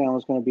lockdown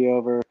was going to be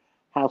over,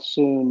 how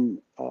soon,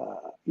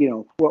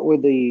 what were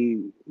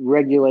the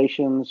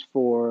regulations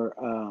for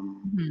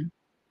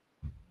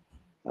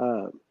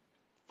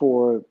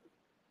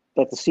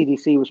that the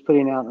CDC was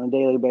putting out on a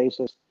daily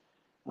basis.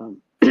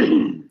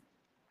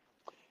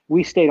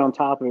 We stayed on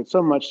top of it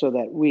so much so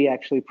that we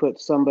actually put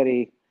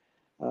somebody,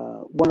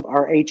 one of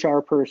our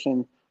HR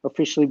person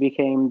officially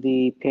became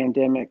the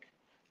pandemic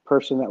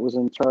person that was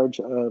in charge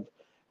of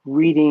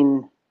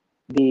reading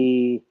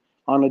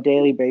on a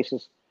daily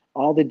basis,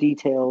 all the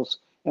details.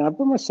 And I'm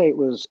going to say it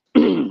was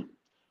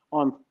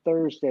on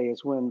Thursday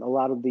is when a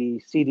lot of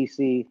the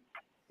CDC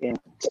and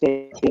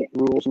state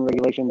rules and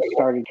regulations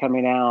started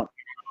coming out.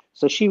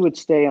 So she would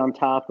stay on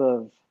top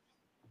of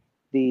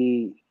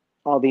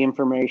all the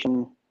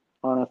information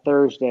on a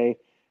Thursday,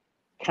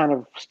 kind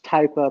of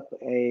type up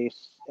a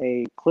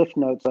cliff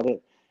notes of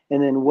it,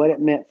 and then what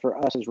it meant for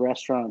us as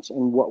restaurants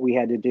and what we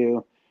had to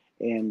do,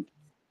 and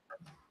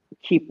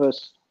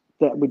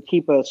that would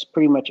keep us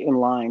pretty much in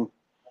line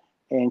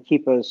and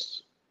keep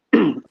us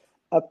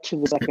up to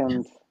the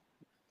second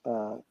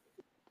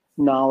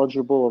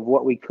knowledgeable of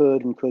what we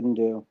could and couldn't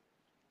do.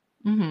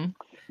 Mm-hmm.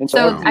 And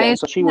so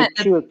she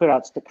would put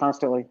out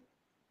constantly.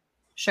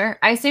 Sure.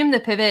 I assume the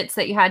pivots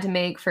that you had to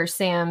make for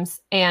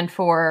Sam's and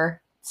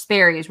for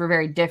Sperry's were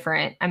very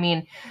different. I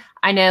mean,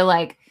 I know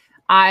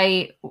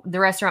the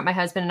restaurant my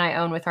husband and I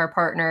own with our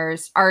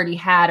partners already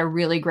had a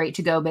really great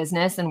to-go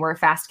business, and we're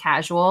fast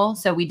casual.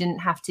 So we didn't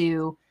have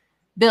to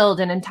build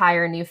an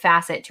entire new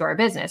facet to our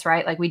business,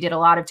 right? Like we did a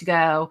lot of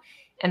to-go,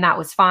 and that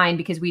was fine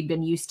because we'd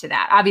been used to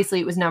that. Obviously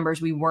it was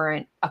numbers we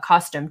weren't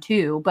accustomed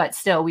to, but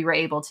still we were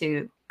able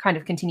to kind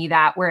of continue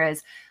that.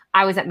 Whereas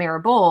I was at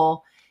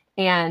Maribol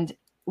and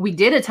we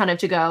did a ton of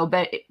to-go,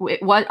 but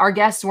our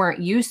guests weren't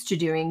used to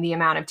doing the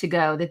amount of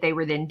to-go that they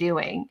were then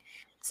doing.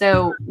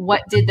 So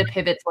what did the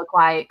pivots look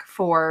like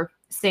for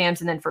Sam's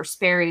and then for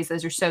Sperry's?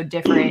 Those are so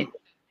different,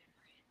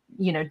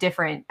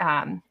 different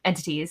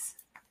entities.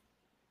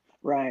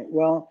 Right.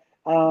 Well,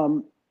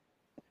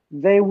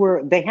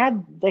 they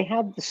had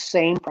the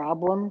same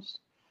problems.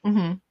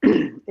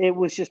 Mm-hmm. It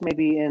was just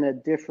maybe in a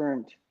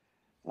different,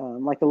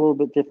 like a little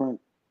bit different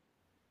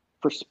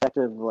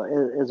perspective,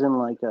 as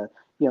in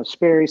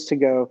Sperry's to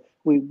go.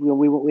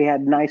 We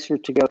had nicer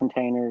to go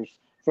containers,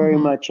 very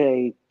much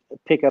a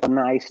pick up a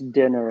nice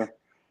dinner.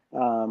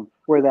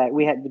 Where that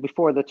we had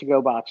before, the to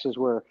go boxes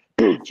were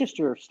just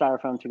your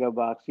styrofoam to go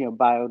box,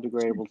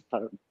 biodegradable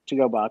to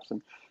go box,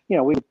 and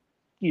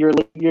you're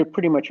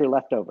pretty much your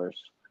leftovers.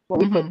 Well,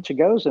 we put to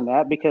goes in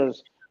that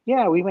because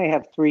we may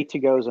have 3 to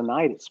goes a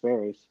night at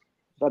Sperry's.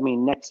 I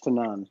mean, next to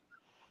none.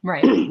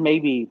 Right.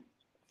 maybe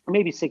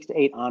 6 to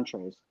 8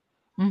 entrees.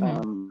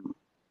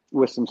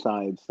 With some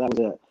sides. That was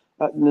it.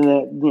 And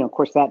then, of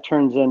course, that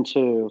turns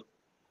into,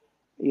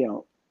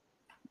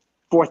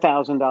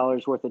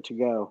 $4,000 worth of to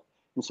go.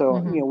 And so,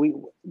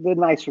 the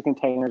nicer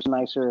containers,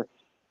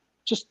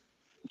 just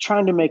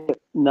trying to make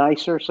it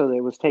nicer so that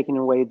it was taking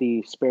away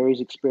the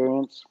Sperry's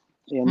experience.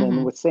 And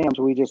then with Sam's,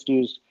 we just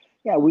used,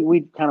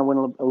 we kind of went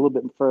a little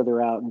bit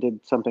further out and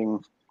did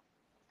something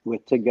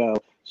with to go.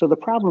 So the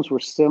problems were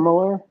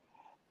similar.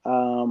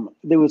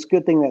 There was a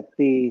good thing that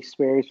the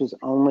Sperry's was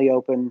only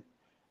open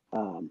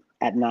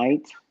at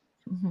night,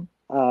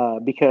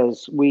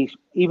 because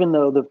even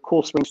though the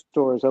Cool Spring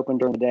store is open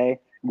during the day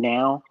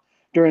now,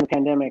 during the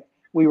pandemic,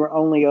 we were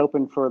only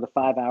open for the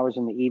 5 hours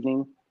in the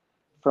evening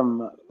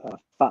from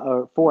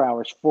 4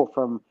 hours,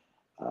 from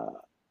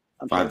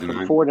 5 to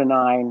 9. 4 to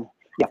 9.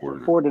 Yeah,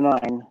 4 to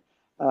 9.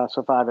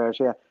 So 5 hours.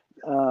 Yeah.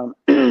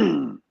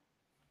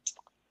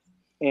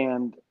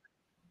 And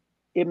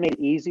it made it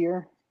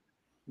easier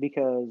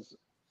because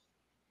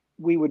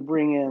we would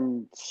bring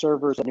in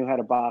servers that knew how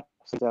to box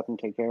it up and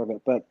take care of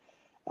it. But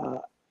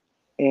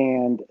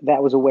and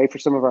that was a way for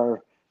some of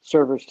our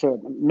servers to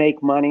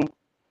make money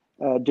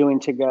doing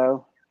to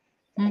go.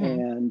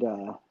 And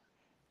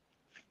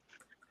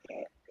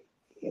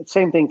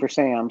same thing for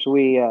Sam's.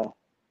 We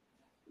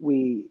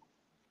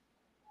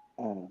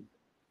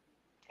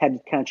had to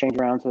kind of change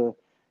around to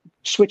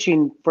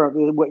switching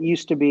from what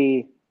used to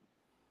be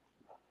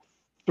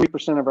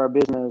 3% of our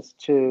business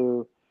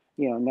to,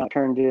 now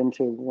turned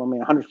into,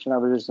 100% of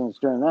our business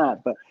doing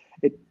that. But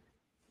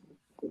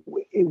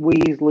we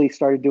easily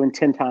started doing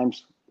 10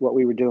 times what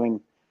we were doing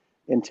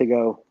in to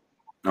go.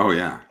 Oh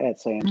yeah. At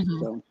Sam's.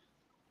 So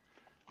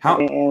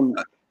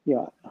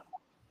yeah.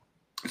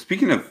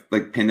 Speaking of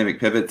like pandemic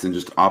pivots and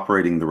just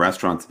operating the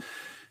restaurants,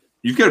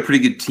 you've got a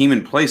pretty good team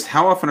in place.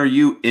 How often are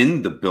you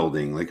in the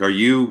building? Like, are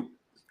you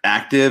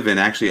active and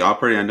actually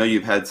operating? I know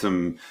you've had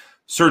some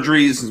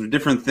surgeries and some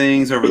different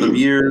things over the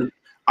years.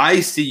 I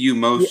see you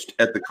most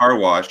at the car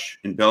wash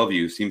in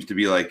Bellevue. Seems to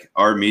be like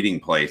our meeting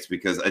place,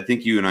 because I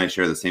think you and I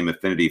share the same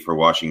affinity for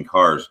washing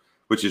cars,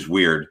 which is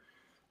weird,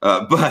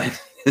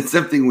 but it's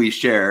something we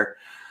share.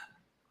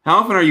 How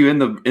often are you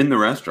in the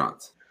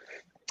restaurants?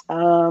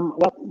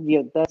 Well,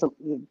 yeah,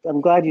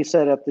 I'm glad you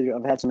said up there.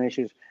 I've had some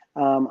issues.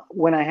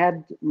 When I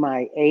had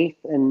my 8th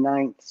and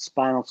 9th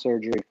spinal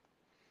surgery,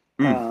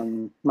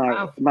 my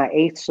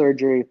 8th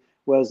surgery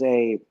was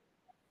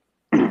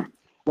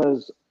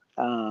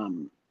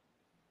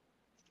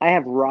I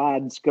have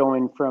rods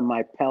going from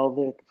my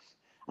pelvis.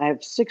 I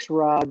have 6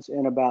 rods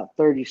and about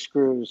 30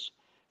 screws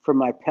from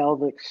my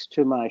pelvis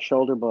to my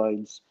shoulder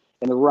blades,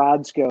 and the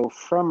rods go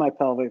from my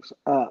pelvis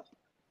up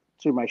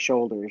to my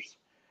shoulders.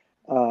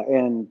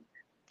 And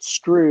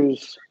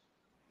screws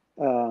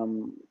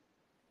that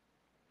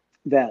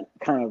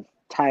kind of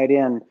tie it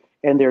in,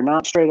 and they're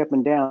not straight up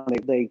and down.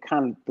 They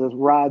kind of, the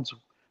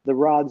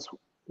rods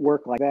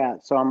work like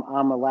that. So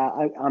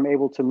I'm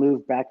able to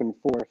move back and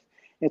forth.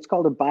 It's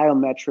called a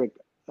biometric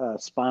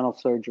spinal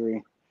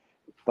surgery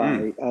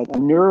by a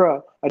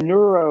neuro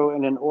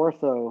and an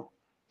ortho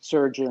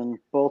surgeon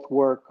both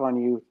work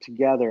on you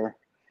together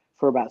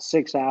for about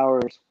 6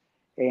 hours,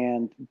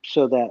 and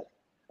so that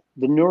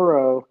the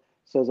neuro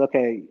says,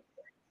 okay,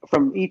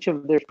 from each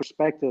of their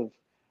perspective,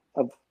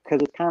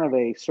 because it's kind of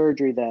a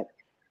surgery that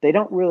they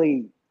have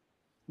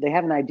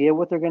an idea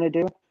what they're going to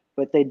do,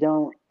 but they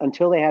don't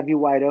until they have you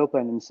wide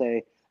open and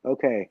say,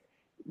 okay,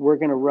 we're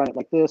going to run it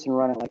like this and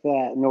run it like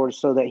that in order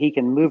so that he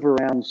can move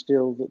around and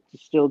still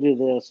do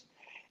this.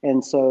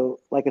 And so,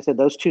 like I said,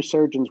 those two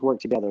surgeons work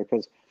together,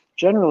 because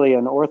generally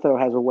an ortho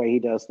has a way he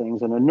does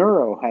things and a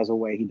neuro has a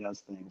way he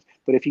does things.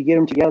 But if you get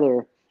them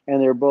together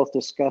and they're both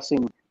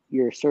discussing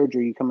your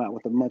surgery, you come out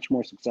with a much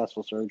more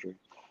successful surgery.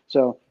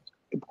 So,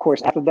 of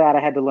course, after that, I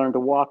had to learn to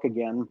walk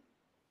again.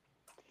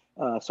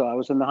 So I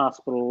was in the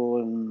hospital,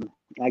 and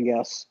I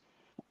guess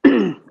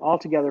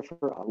altogether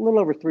for a little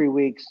over 3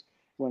 weeks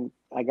when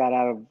I got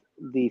out of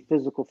the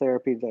physical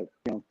therapy that,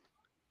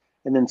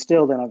 and then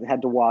I've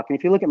had to walk. And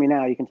if you look at me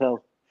now, you can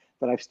tell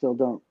that I still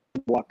don't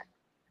walk,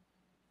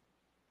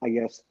 I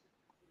guess,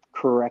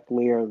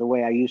 correctly or the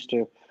way I used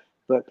to,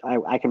 but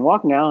I can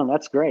walk now, and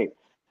that's great.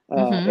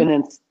 And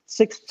then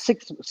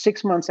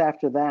six months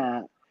after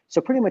that, so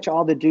pretty much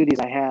all the duties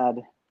I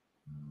had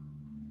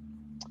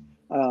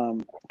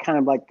kind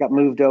of like got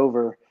moved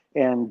over,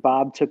 and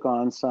Bob took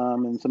on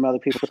some, and some other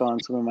people took on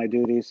some of my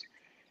duties.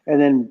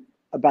 And then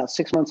about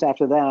 6 months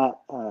after that,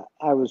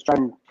 I was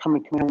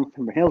coming home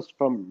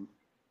from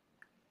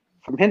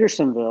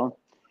Hendersonville,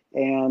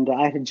 and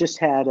I had just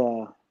had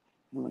I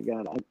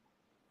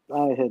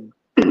had,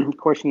 of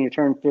course, you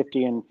turn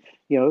 50, and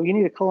you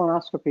need a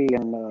colonoscopy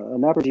and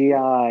an upper GI,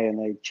 and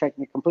they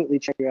completely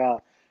check you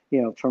out,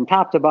 from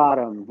top to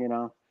bottom.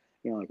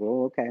 Like,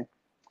 well, okay.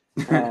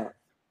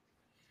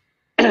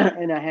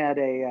 And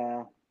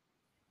I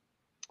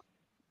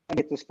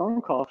get this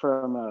phone call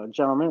from a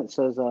gentleman that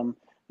says, well,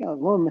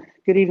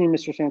 good evening,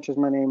 Mr. Sanchez.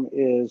 My name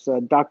is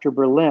Dr.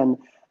 Berlin.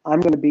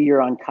 I'm going to be your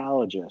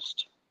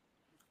oncologist.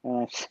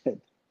 And I said,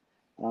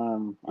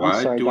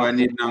 why sorry, do I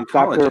need an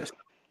oncologist?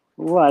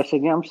 Well, I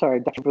said, yeah, I'm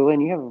sorry, Dr.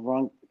 Berlin, you have the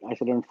wrong. I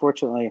said,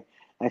 unfortunately,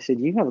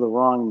 you have the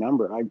wrong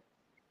number.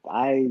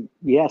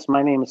 Yes,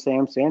 my name is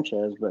Sam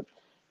Sanchez, but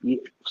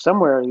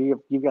somewhere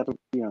you've got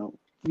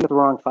the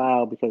wrong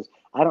file, because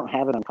I don't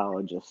have an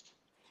oncologist.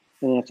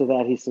 And after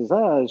that, he says,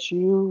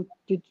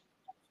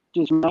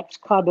 does Max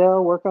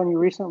Caudell work on you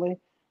recently?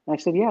 And I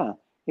said, yeah.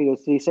 He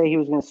goes, did he say he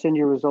was going to send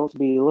your results to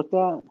be looked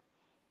at?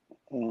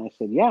 And I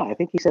said, yeah, I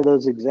think he said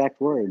those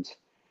exact words.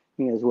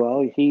 He goes,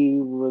 well, he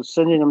was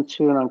sending them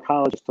to an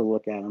oncologist to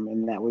look at them,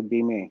 and that would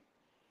be me.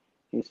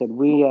 He said,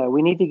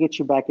 we need to get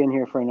you back in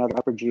here for another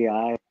upper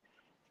GI,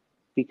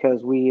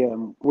 because we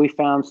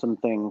found some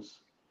things.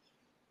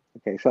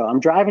 Okay, so I'm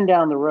driving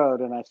down the road,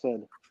 and I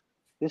said,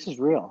 this is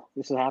real.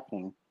 This is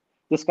happening.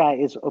 This guy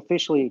is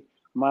officially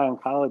my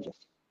oncologist.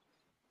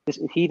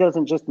 He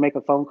doesn't just make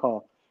a phone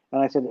call.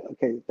 And I said,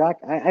 okay, Doc,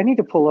 I need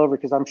to pull over,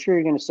 because I'm sure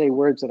you're going to say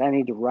words that I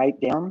need to write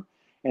down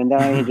and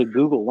then I need to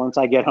Google once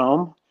I get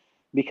home,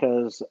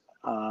 because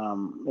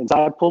And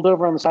so I pulled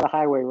over on the side of the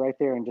highway right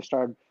there and just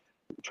started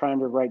trying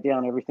to write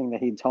down everything that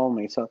he'd told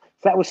me. So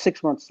that was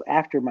 6 months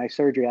after my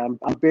surgery. I'm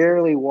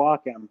barely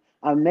walking.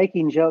 I'm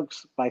making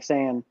jokes by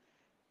saying,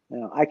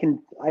 I can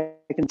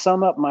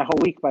sum up my whole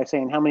week by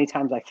saying how many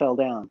times I fell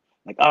down.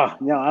 Like, I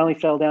only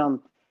fell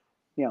down.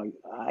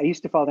 I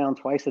used to fall down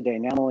twice a day.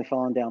 Now I'm only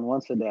falling down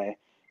once a day.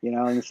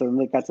 And so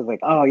the guys are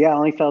like, I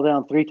only fell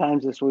down 3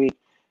 times this week.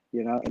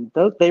 And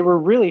they were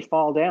really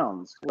fall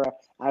downs where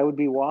I would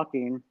be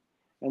walking,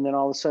 and then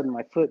all of a sudden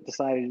my foot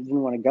decided it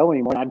didn't want to go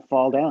anymore, and I'd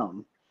fall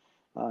down.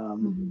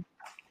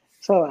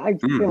 So I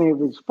mean, it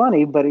was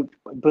funny, but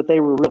they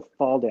were real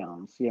fall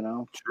downs,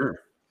 Sure.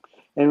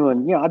 And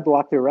when, I'd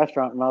walk through a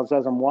restaurant, and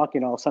as I'm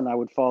walking, all of a sudden I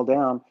would fall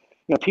down.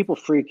 People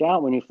freak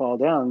out when you fall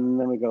down, and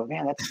then we go,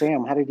 man, that's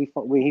Sam. How did he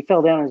fall? He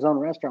fell down in his own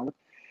restaurant.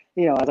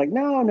 I was like,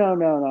 no.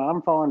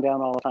 I'm falling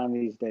down all the time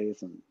these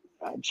days. And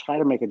I try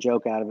to make a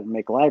joke out of it and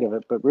make light of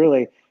it. But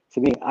really,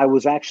 to me, I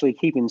was actually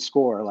keeping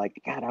score.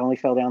 Like, God, I only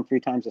fell down 3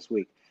 times this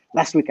week.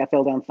 Last week I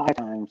fell down 5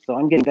 times, so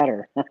I'm getting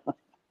better.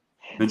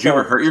 Did you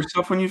ever hurt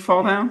yourself when you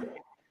fall down?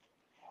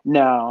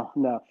 No,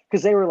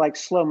 because they were like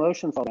slow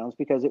motion fall downs,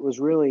 because it was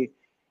really,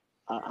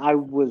 I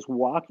was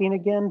walking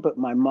again, but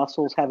my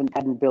muscles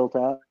hadn't built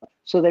up,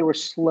 so they were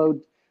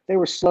slow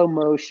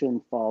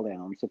motion fall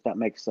downs, if that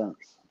makes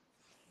sense.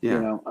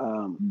 Yeah.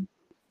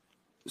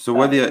 So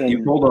what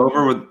you pulled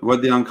over?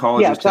 What the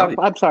oncologist tell you?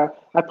 I'm sorry.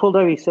 I pulled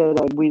over. He said,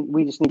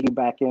 we just need you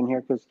back in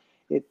here because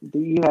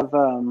you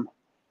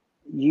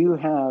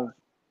have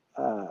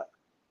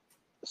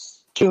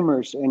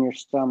tumors in your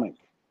stomach,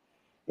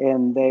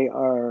 and they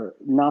are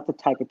not the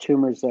type of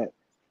tumors that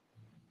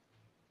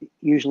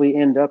usually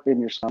end up in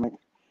your stomach.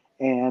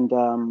 And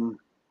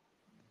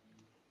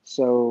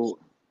so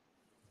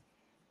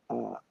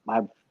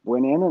I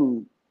went in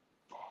and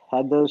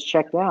had those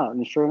checked out,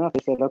 and sure enough,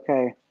 they said,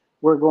 okay,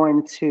 we're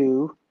going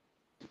to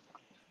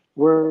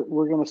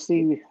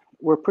see,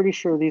 we're pretty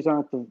sure these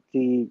aren't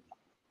the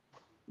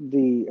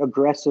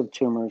aggressive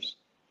tumors.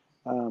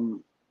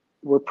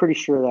 We're pretty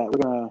sure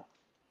that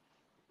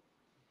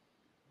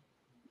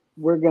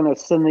we're gonna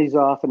send these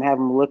off and have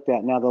them looked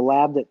at. Now, the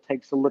lab that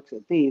takes a look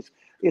at these,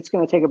 it's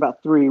going to take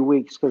about 3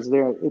 weeks because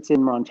it's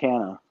in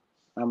Montana.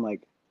 I'm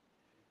like,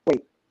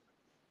 wait,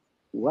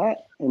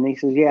 what? And he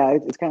says, yeah,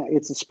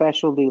 it's a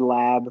specialty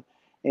lab,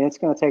 and it's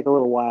going to take a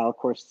little while. Of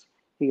course,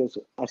 he goes,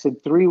 I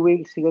said 3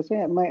 weeks. He goes,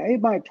 yeah,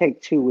 it might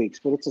take 2 weeks,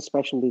 but it's a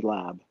specialty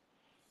lab.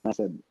 And I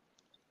said,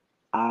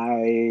 I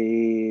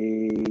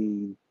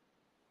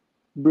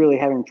really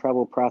having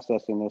trouble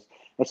processing this.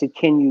 I said,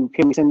 can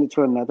we send it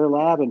to another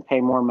lab and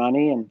pay more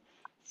money and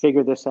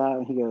figure this out?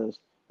 And he goes,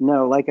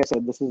 no, like I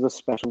said, this is a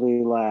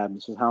specialty lab.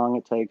 This is how long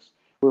it takes.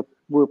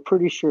 We're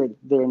pretty sure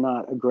they're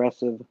not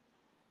aggressive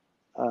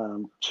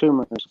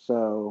tumors,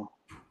 so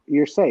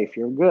you're safe.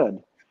 You're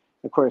good.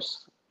 Of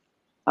course,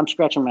 I'm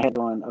scratching my head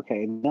going,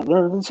 okay,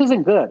 no, this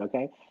isn't good.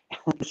 Okay,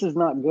 this is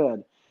not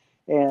good.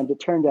 And it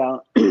turned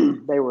out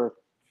they were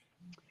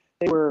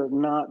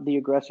not the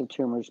aggressive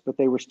tumors, but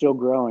they were still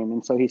growing.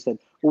 And so he said,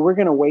 well, we're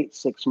going to wait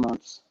 6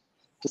 months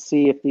to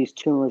see if these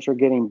tumors are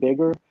getting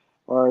bigger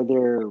or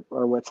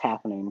what's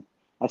happening.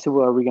 I said,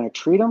 well, are we going to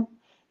treat them?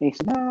 And he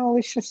said, no,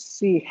 let's just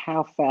see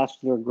how fast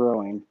they're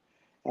growing.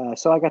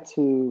 So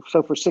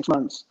for 6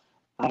 months,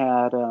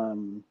 I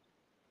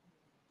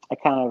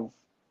kind of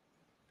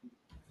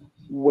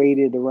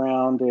waited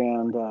around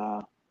and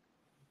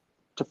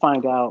to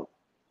find out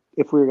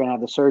if we were going to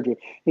have the surgery.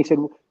 He said,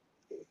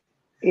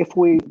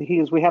 we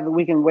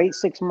can wait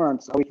 6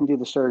 months or we can do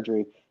the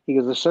surgery. He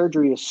goes, the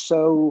surgery is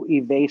so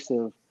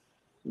evasive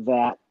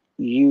that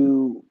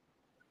you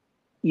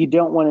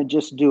don't want to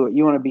just do it.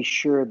 You want to be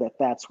sure that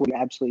that's what you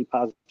absolutely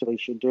positively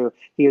should do.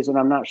 He goes, and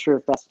I'm not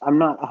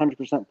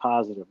 100%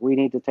 positive.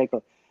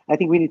 I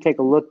think we need to take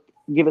a look,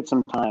 give it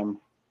some time.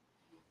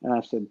 And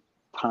I said,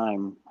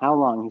 time? How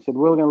long? He said,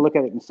 we're going to look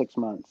at it in 6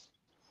 months.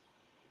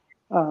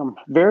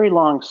 Very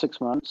long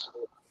 6 months.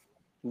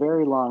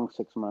 Very long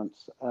 6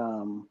 months.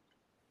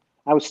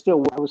 I was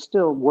still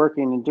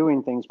working and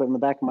doing things, but in the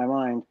back of my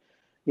mind,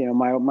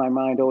 my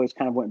mind always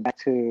kind of went back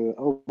to,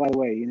 oh, by the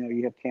way,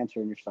 you have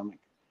cancer in your stomach.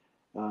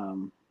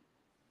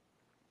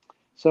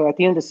 So at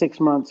the end of 6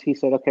 months, he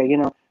said, okay,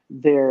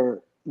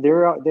 they're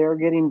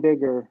getting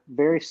bigger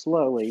very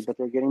slowly, but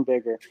they're getting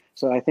bigger.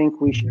 So I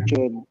think we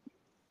should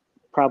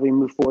probably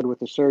move forward with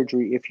the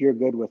surgery if you're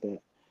good with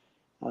it.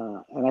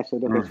 And I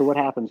said, okay, so what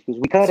happens? Because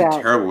we cut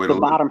out the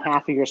bottom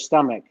half of your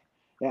stomach.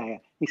 Yeah.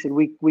 He said,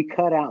 we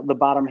cut out the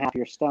bottom half of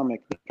your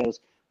stomach because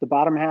the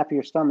bottom half of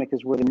your stomach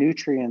is where the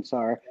nutrients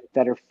are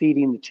that are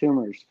feeding the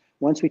tumors.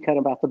 Once we cut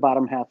about the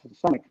bottom half of the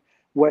stomach,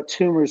 what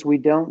tumors we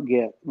don't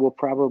get will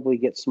probably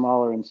get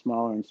smaller and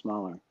smaller and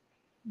smaller.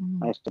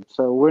 Mm-hmm. I said,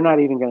 so we're not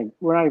even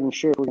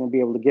sure if we're going to be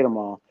able to get them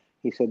all.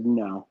 He said,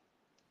 no.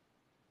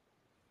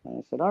 And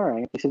I said, all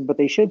right. He said, but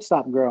they should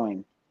stop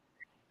growing.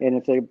 And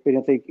if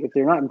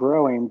they're not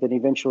growing, then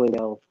eventually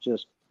they'll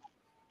just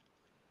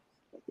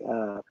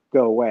go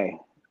away.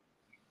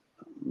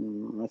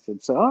 I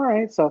said, so all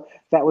right. So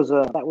that was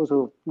a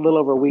little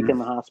over a week in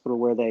the hospital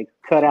where they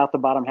cut out the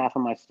bottom half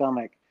of my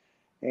stomach,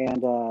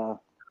 and so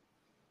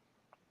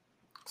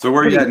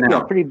where are you at now?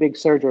 Yeah, pretty big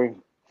surgery.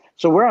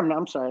 So where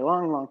I'm sorry,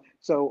 long.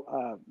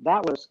 So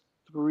that was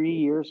 3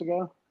 years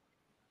ago.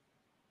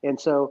 And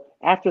so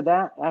after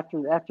that,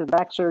 after the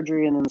back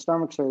surgery and then the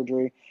stomach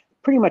surgery,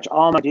 pretty much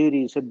all my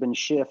duties had been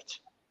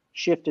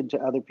shifted to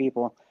other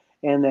people.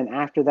 And then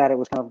after that, it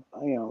was kind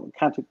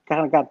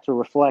of got to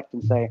reflect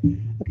and say,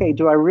 okay,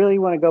 do I really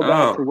want to go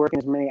back to working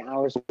as many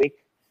hours a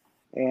week?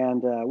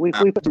 And we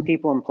put some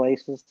people in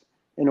places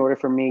in order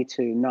for me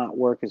to not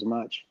work as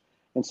much.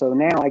 And so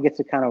now I get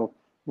to kind of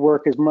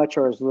work as much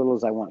or as little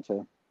as I want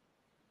to.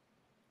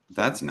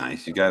 That's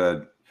nice. You got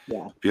to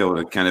be able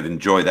to kind of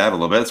enjoy that a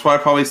little bit. That's why I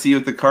probably see you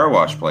at the car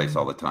wash place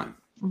all the time.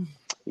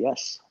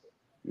 Yes.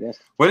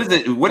 What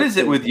is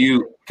it with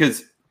you?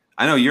 Because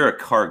I know you're a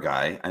car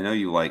guy. I know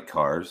you like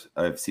cars.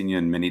 I've seen you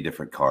in many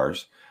different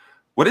cars.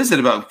 What is it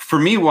about? For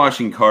me,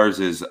 washing cars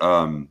is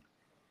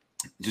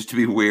just to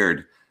be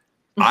weird.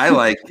 I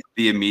like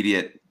the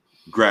immediate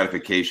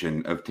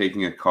gratification of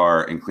taking a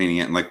car and cleaning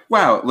it and like,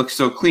 wow, it looks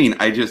so clean.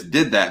 I just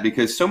did that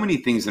because so many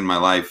things in my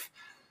life,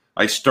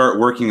 I start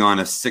working on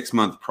a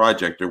 6-month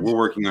project, or we're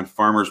working on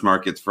farmers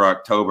markets for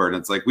October. And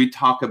it's like, we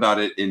talk about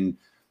it in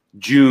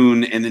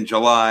June and then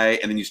July,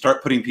 and then you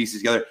start putting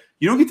pieces together.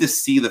 You don't get to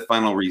see the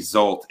final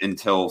result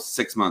until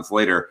 6 months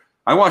later.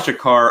 I wash a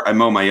car, I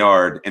mow my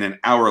yard, and an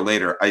hour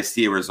later I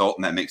see a result,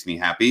 and that makes me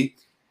happy.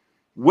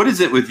 What is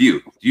it with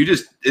you?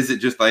 Is it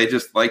just I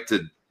just like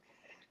to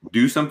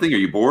do something? Are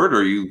you bored?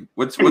 Or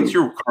what's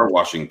your car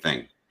washing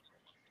thing?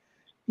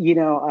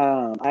 You're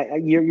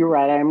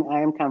right. I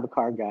am kind of a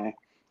car guy.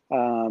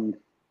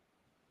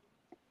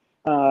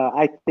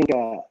 I think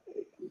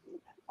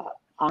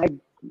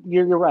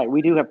you're right.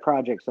 We do have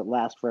projects that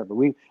last forever.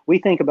 We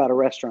think about a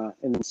restaurant,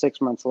 and then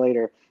 6 months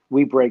later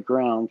we break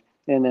ground,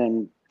 and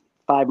then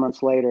 5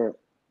 months later,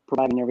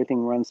 providing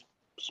everything runs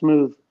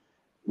smooth,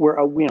 we're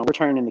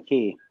turning the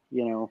key.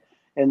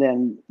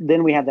 And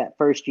then we have that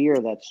first year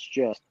that's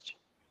just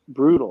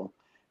brutal.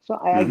 So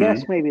I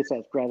guess maybe it's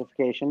that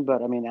gratification,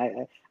 but I mean,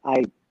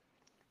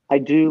 I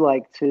do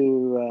like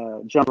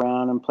to jump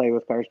around and play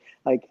with cars.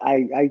 Like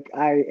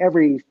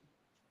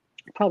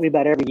probably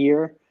about every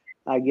year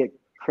I get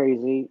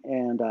crazy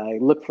and I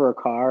look for a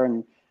car,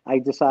 and I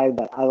decide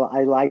that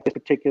I like this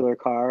particular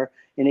car,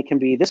 and it can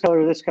be this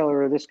color, this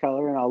color, or this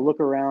color, and I'll look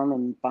around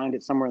and find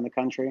it somewhere in the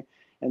country,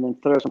 and then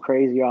throw some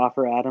crazy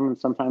offer at them, and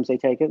sometimes they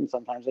take it and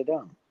sometimes they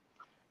don't.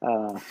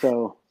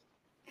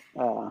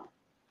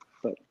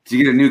 But do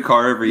you get a new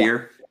car every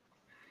year?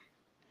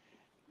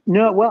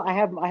 No, well, I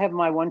have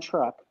my one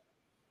truck.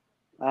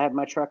 I have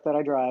my truck that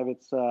I drive.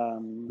 It's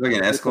like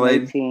an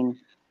Escalade.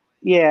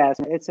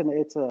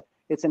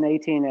 It's an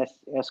 18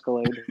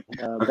 Escalade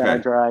that I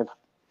drive,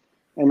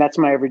 and that's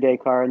my everyday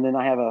car. And then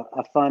I have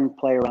a fun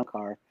play around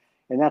car,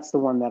 and that's the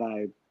one that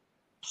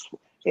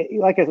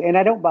and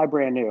I don't buy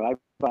brand new. I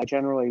buy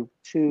generally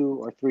 2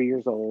 or 3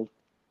 years old.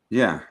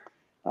 Yeah.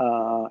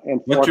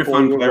 And what's your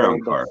fun play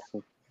around car?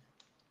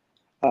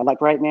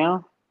 Like right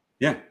now?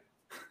 Yeah.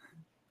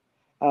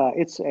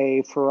 It's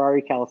a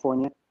Ferrari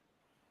California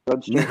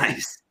Roadster.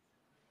 Nice.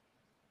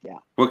 Yeah.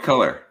 What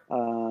color?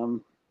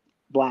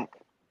 Black.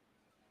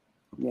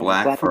 Yeah,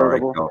 black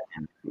Ferrari.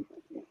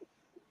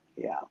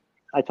 Yeah.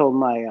 I told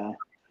my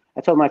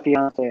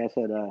fiance, I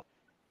said,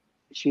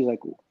 she's like,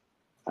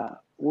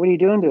 what are you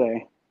doing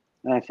today?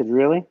 And I said,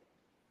 really?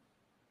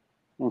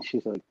 And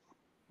she's like,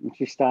 and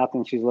she stopped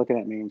and she's looking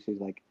at me and she's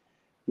like,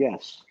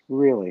 yes,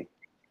 really.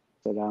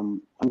 I said,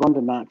 I'm going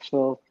to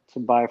Knoxville to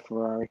buy a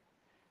Ferrari.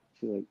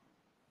 She's like,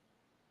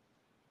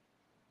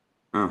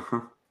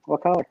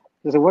 what color?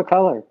 I said, what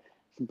color?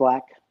 It's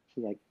black.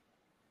 She's like,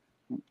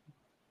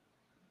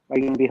 are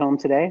you going to be home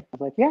today? I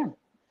was like, yeah.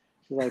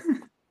 She's like,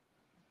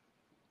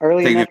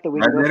 early enough that we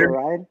can go for a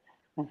ride?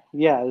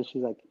 Yeah.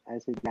 She's like, I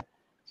said, yeah.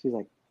 She's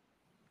like,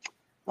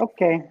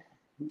 okay.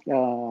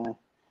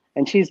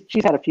 And she's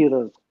had a few of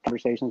those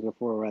conversations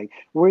before. Like,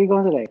 where are you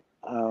going today?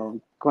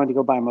 Going to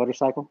go buy a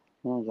motorcycle.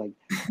 And I was like,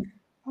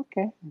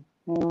 okay.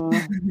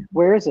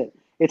 Where is it?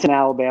 It's in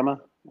Alabama.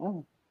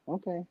 Oh,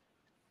 okay.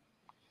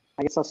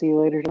 I guess I'll see you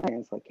later tonight.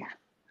 It's like, yeah.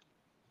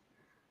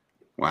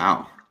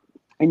 Wow.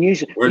 And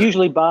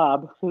usually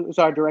Bob, who's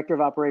our director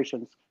of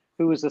operations,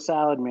 who was the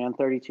salad man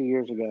 32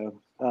 years ago,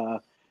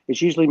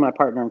 is usually my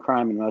partner in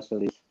crime in most of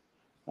these.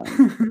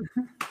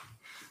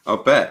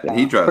 I'll bet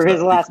he drives for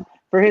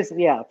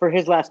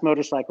his last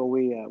motorcycle.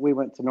 We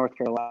went to North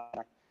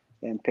Carolina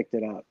and picked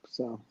it up.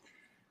 So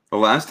the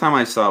last time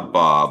I saw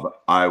Bob,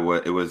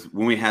 it was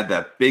when we had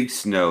that big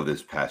snow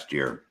this past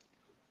year,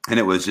 and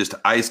it was just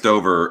iced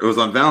over. It was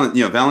on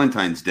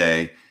Valentine's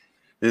Day.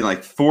 Then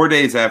like 4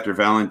 days after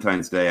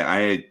Valentine's Day,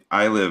 I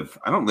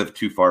don't live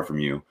too far from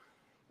you,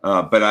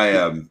 but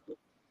I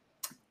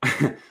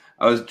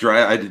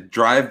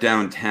drive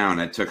downtown.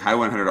 I took High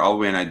 100 all the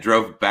way, and I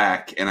drove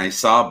back, and I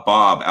saw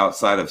Bob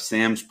outside of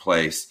Sam's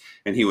place,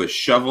 and he was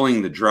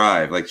shoveling the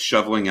drive, like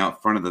shoveling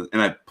out front of and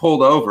I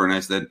pulled over, and I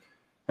said,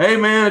 Hey,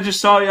 man, I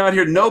just saw you out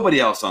here. Nobody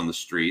else on the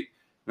street.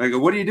 And I go,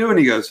 what are you doing?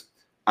 He goes,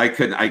 I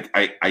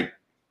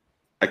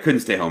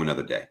couldn't stay home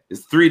another day.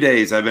 It's 3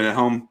 days. I've been at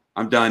home.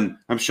 I'm done.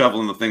 I'm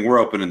shoveling the thing. We're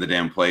opening the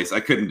damn place. I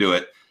couldn't do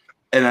it.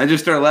 And I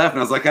just started laughing.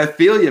 I was like, I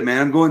feel you,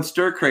 man. I'm going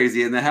stir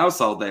crazy in the house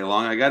all day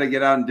long. I got to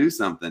get out and do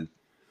something.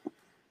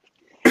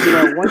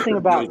 One thing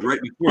about that was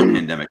right before the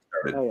pandemic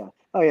started.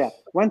 Oh yeah.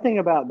 One thing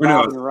about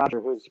Bob and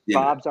Roger, who's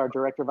Bob's our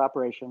director of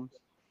operations,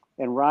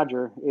 and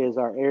Roger is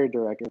our area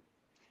director,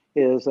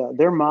 is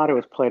their motto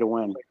is play to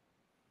win.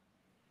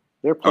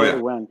 They're play to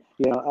win.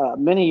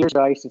 Many years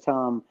ago I used to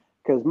tell them,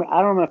 because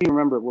I don't know if you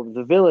remember,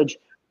 the village.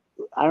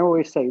 I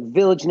always say,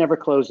 village never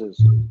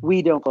closes.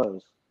 We don't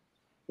close.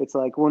 It's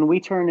like when we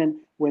turn in,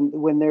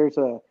 when there's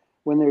a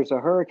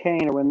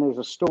hurricane or when there's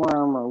a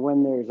storm or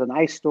when there's an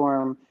ice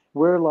storm,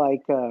 we're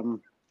like the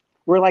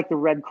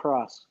Red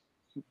Cross.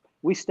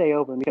 We stay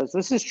open because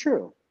this is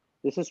true.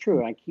 This is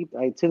true. I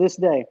to this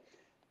day,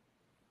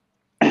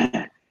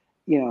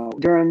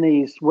 during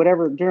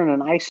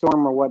an ice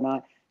storm or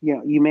whatnot,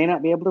 you may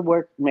not be able to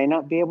work,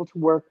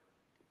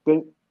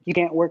 but you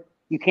can't work.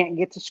 You can't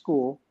get to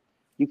school.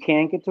 You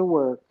can't get to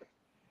work.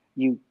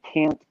 You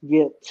can't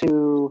get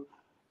to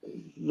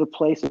the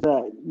places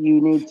that you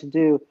need to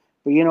do.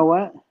 But you know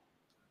what?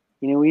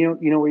 You know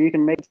where you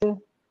can make it to?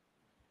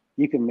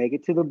 You can make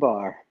it to the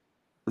bar.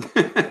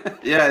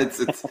 Yeah,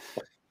 it's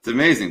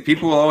amazing.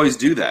 People will always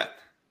do that.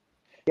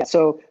 Yeah,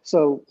 so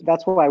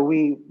that's why I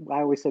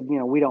always said,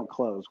 we don't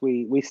close.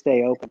 We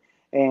stay open.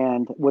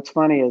 And what's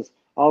funny is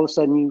all of a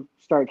sudden you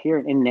start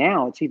hearing, and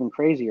now it's even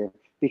crazier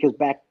because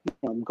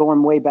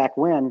going way back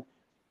when,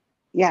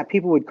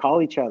 people would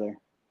call each other.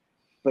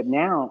 But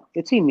now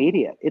it's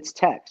immediate. It's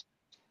text.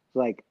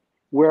 Like,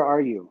 where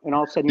are you? And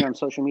all of a sudden you're on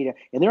social media,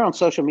 and they're on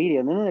social media,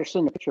 and then they're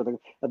sending a picture of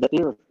that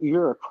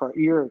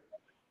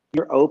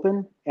you're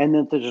open, and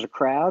then there's a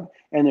crowd,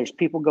 and there's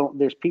people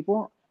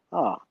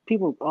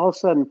people all of a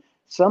sudden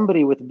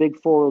somebody with a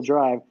big 4-wheel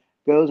drive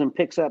goes and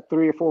picks up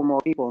 3 or 4 more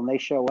people, and they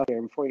show up there,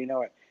 and before you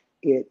know it,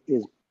 it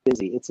is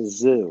busy. It's a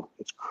zoo.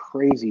 It's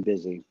crazy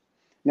busy.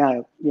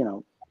 Now,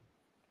 and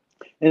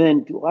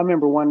then I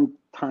remember one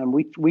time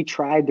we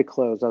tried to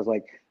close. I was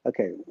like,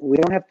 okay, we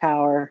don't have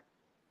power.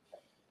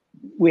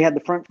 We had the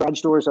front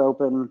garage doors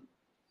open.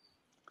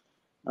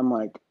 I'm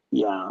like,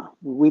 yeah,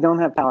 we don't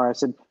have power.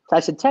 I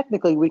said,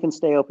 technically we can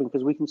stay open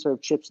because we can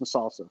serve chips and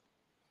salsa.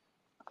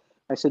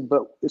 I said,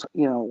 but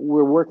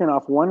we're working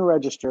off one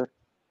register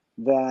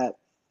that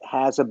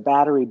has a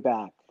battery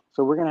back,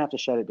 so we're gonna have to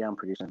shut it down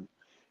pretty soon.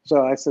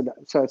 So I said,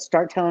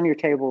 start telling your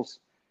tables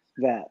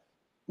that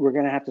we're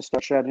gonna have to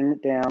start shutting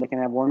it down. They can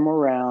have one more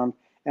round,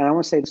 and I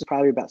want to say this is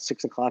probably about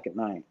 6 o'clock at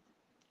night.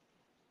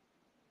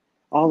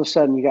 All of a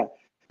sudden you got,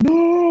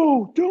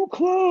 no, don't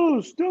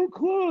close, and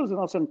all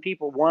of a sudden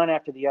people one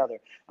after the other.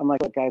 I'm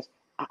like, look, guys,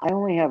 I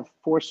only have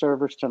 4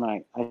 servers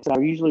tonight. I said, I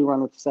usually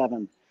run with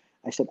 7.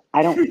 I said,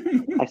 I have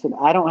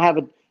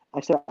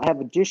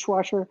a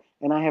dishwasher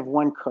and I have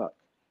 1 cook.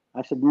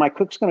 I said, my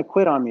cook's going to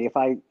quit on me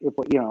and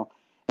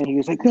he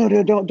was like,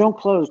 no, don't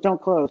close. And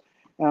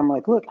I'm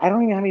like, look, I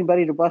don't even have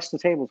anybody to bust the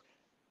tables.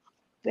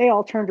 They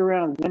all turned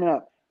around, went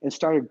up and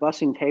started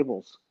bussing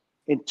tables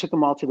and took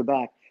them all to the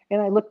back.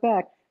 And I look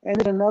back, and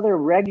there's another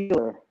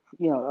regular,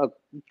 a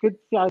good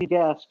value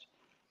guest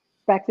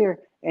back there.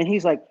 And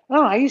he's like,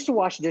 oh, I used to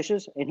wash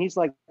dishes. And he's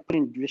like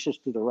putting dishes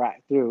through the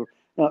rack, we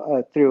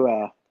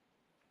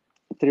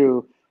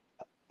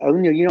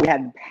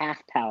had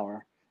half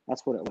power.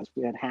 That's what it was.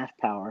 We had half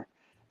power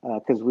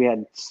because we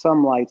had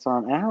some lights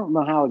on. And I don't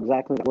know how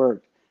exactly it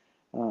worked,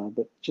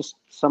 but just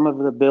some of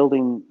the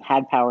building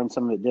had power and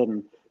some of it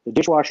didn't. The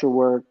dishwasher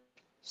worked.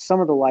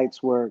 Some of the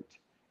lights worked.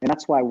 And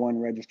that's why one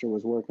register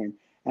was working.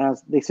 And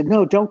they said,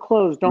 no, don't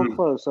close.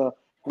 So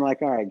I'm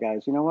like, all right,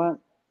 guys, you know what?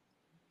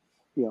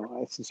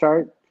 I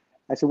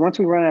said, once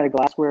we run out of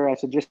glassware, I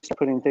said, just start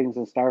putting things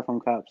in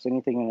styrofoam cups,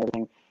 anything and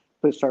everything.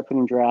 Start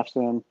putting drafts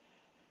in.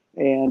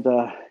 And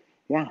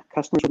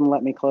customers wouldn't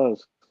let me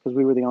close because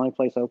we were the only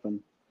place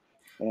open.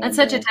 And, that's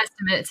such a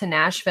testament to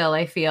Nashville,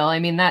 I feel. I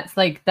mean, that's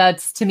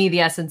to me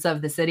the essence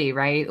of the city,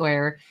 right?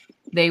 Where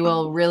they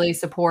will really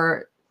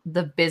support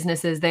the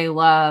businesses they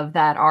love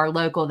that are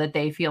local, that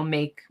they feel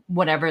make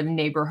whatever the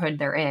neighborhood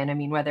they're in. I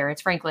mean, whether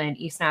it's Franklin,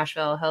 East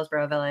Nashville,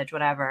 Hillsborough Village,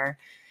 whatever.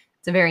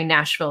 It's a very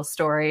Nashville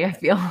story, I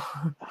feel.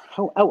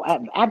 Oh,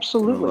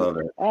 absolutely. I love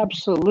it.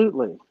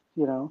 Absolutely.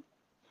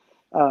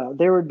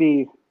 There would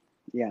be,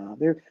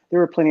 there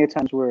were plenty of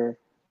times where,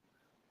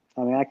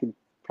 I could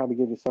probably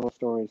give you several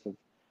stories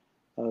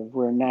of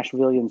where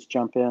Nashvillians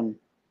jump in.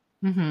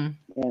 Mm-hmm.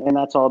 And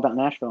that's all about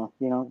Nashville.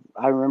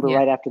 I remember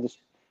right after this,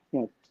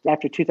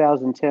 after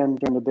 2010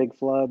 during the big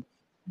flood,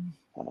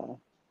 how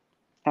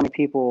many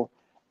people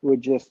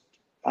would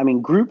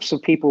groups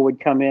of people would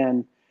come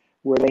in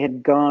where they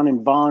had gone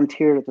and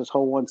volunteered at this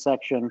whole one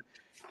section,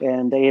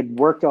 and they had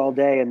worked all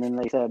day, and then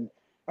they said,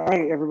 all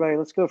right, everybody,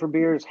 let's go for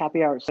beers,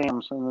 happy hour at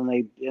Sam's. And then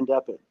they end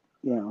up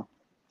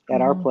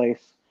at our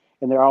place,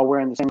 and they're all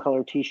wearing the same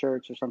color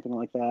T-shirts or something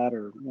like that,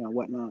 or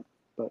whatnot.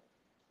 But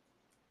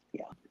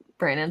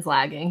Brandon's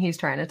lagging. He's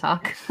trying to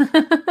talk.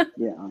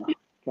 Yeah.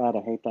 God,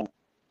 I hate that.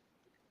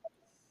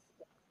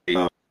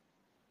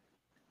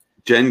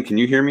 Jen, can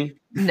you hear me?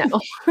 No.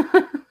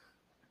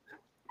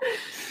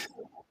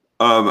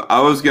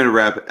 I was going to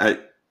wrap.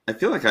 I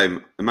feel like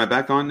am I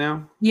back on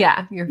now?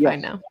 Yeah, you're Yes.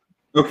 fine now.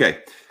 Okay.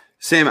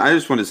 Sam, I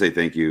just want to say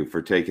thank you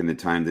for taking the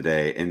time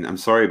today. And I'm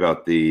sorry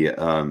about the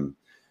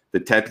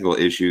technical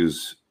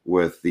issues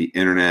with the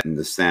internet and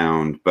the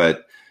sound,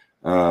 but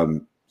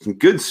some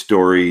good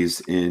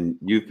stories. And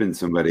you've been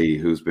somebody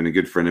who's been a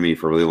good friend of me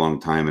for a really long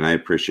time. And I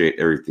appreciate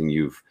everything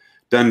you've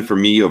done for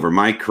me over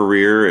my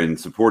career and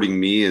supporting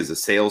me as a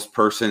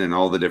salesperson and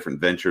all the different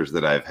ventures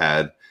that I've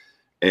had.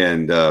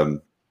 And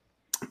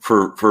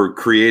for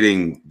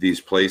creating these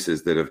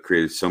places that have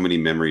created so many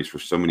memories for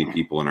so many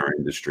people in our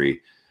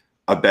industry.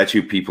 I bet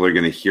you people are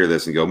going to hear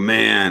this and go,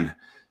 man,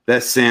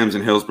 that Sam's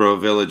in Hillsborough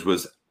Village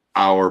was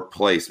our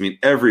place. I mean,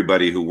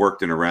 everybody who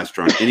worked in a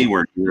restaurant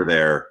anywhere near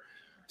there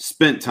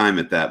spent time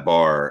at that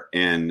bar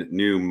and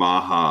knew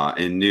Maha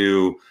and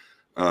knew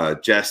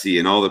Jesse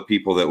and all the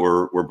people that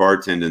were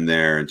bartending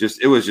there. And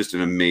it was just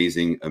an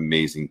amazing,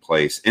 amazing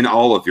place. And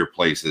all of your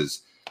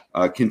places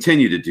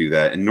continue to do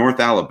that. In North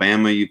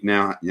Alabama, you've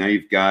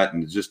got,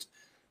 and just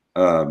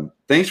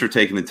thanks for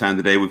taking the time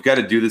today. We've got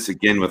to do this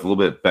again with a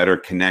little bit better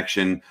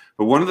connection.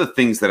 But one of the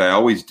things that I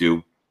always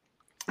do,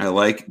 I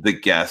like the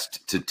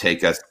guest to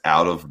take us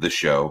out of the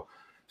show.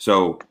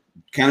 So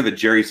kind of a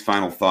Jerry's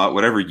final thought,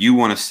 whatever you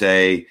want to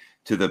say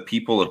to the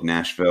people of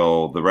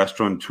Nashville, the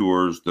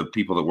restaurateurs, the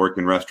people that work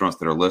in restaurants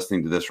that are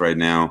listening to this right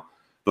now.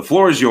 The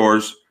floor is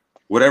yours.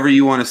 Whatever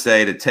you want to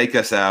say to take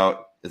us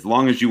out, as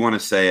long as you want to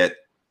say it,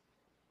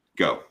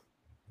 go.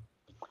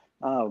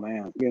 Oh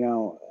man,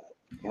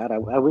 God, I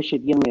wish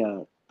you'd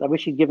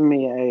given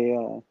me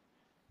a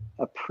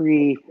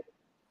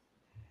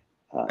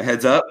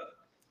heads up.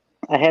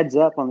 A heads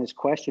up on this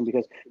question,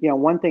 because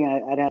one thing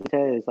I'd have to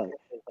tell you is, like,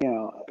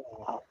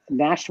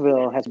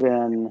 Nashville has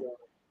been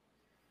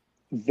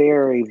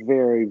very,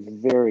 very,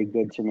 very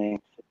good to me.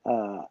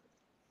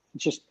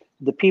 Just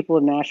the people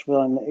of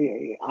Nashville,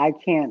 and I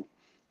can't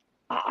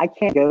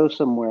go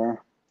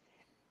somewhere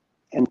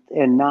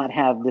and not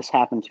have this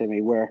happen to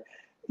me. Where,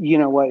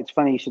 it's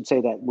funny you should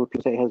say that. Where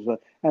people say Hillsborough,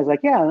 I was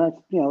like, yeah,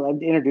 that's,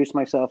 I'd introduce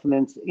myself, and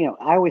then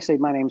I always say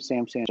my name's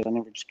Sam Sanchez. I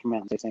never just come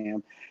out and say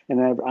Sam.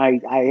 And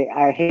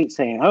I hate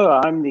saying, oh,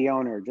 I'm the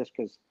owner, just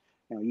because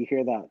you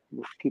hear that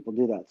people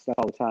do that stuff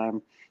all the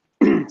time.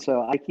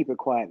 So I keep it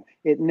quiet.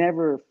 It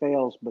never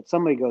fails, but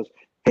somebody goes,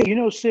 hey,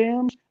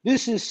 Sam's?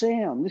 This is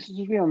Sam. This is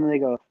Sam. And they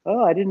go,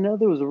 oh, I didn't know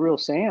there was a real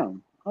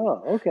Sam.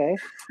 Oh, okay.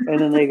 And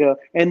then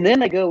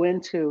they go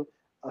into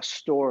a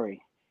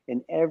story,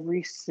 and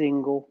every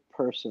single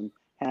person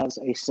has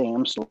a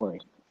Sam story.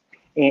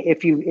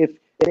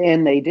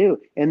 And they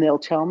do, and they'll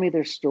tell me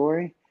their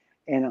story,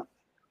 and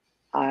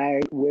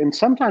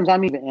sometimes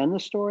I'm even in the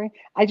story.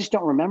 I just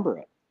don't remember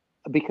it,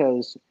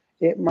 because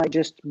it might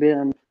just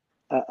been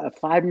a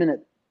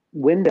 5-minute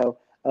window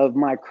of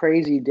my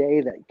crazy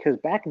day. Because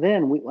back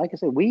then,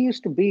 we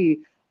used to be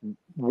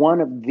one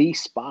of the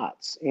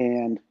spots,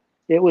 and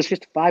it was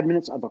just 5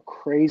 minutes of a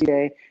crazy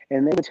day.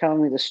 And they would tell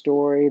me the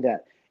story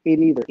that it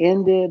either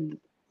ended,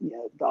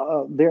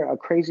 they're a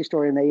crazy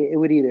story, and it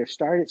would either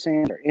start at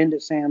Sam's or end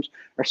at Sam's,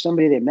 or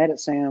somebody they met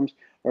at Sam's,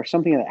 or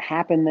something that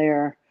happened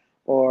there,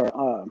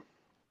 or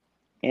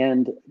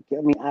and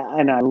I mean,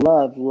 I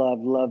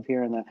love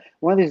hearing that.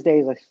 One of these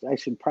days, I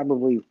should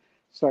probably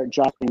start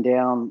jotting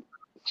down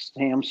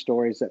Sam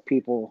stories that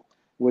people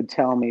would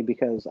tell me,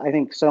 because I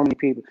think so many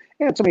people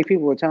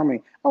would tell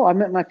me, oh, I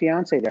met my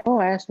fiance there. Oh,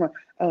 I asked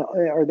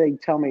or they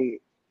tell me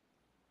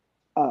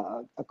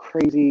a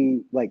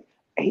crazy, like,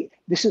 hey,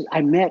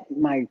 I met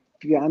my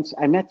fiance.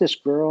 I met this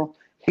girl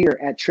here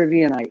at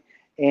trivia night,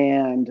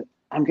 and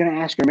I'm going to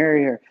ask her to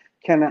marry her.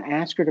 Can I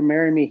ask her to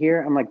marry me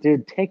here? I'm like,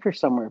 dude, take her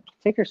somewhere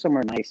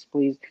nice,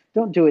 please.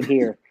 Don't do it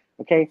here.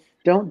 Okay.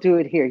 Don't do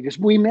it here. Because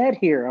we met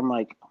here. I'm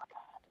like, oh my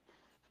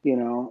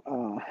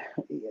God,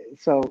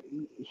 so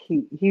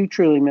he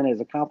truly meant it as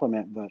a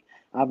compliment, but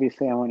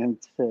obviously I want him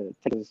to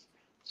take his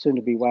soon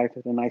to be wife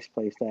at a nice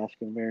place to ask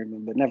him to marry me.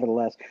 But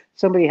nevertheless,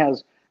 somebody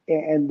has,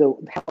 and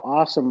how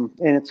awesome,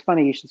 and it's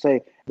funny you should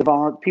say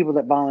the people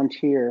that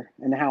volunteer,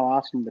 and how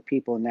awesome the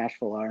people in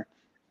Nashville are,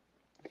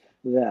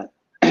 that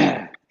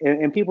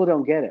and people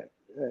don't get it.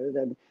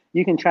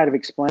 You can try to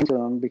explain to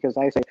them, because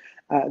I say,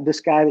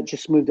 this guy that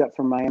just moved up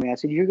from Miami, I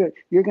said, you're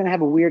going to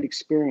have a weird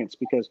experience,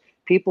 because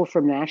people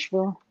from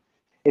Nashville,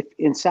 if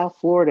in South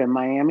Florida and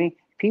Miami,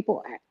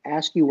 people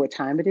ask you what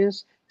time it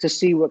is to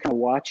see what kind of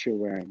watch you're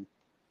wearing.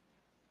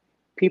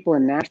 People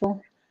in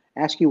Nashville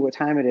ask you what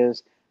time it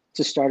is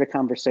to start a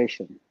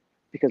conversation,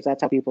 because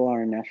that's how people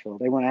are in Nashville.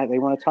 They want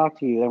to talk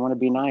to you. They want to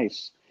be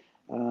nice.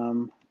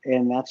 And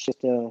that's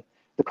just the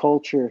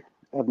culture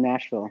of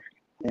Nashville.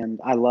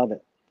 And I love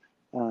it,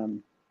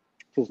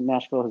 because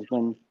Nashville has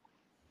been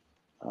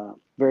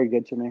very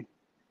good to me.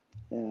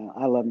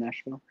 I love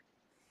Nashville.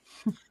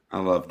 I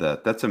love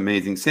that. That's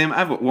amazing. Sam, I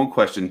have one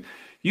question.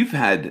 You've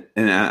had,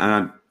 and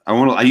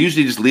I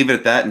usually just leave it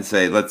at that and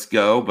say, let's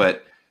go,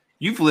 but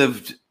you've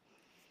lived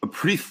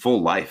pretty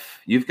full life.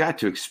 You've got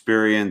to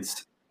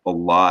experience a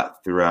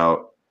lot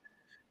throughout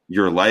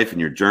your life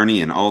and your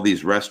journey and all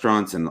these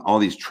restaurants and all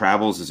these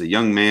travels as a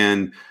young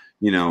man,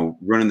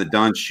 running the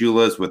Don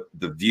Shula's with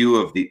the view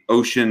of the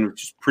ocean,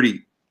 which is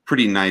pretty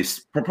nice.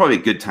 Probably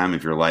a good time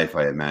of your life,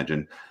 I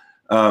imagine.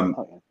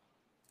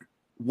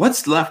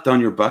 What's left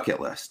on your bucket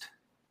list?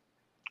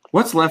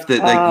 What's left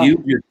that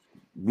you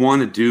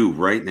want to do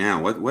right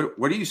now?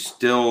 What are you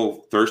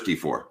still thirsty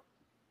for?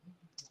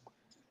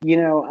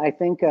 I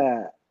think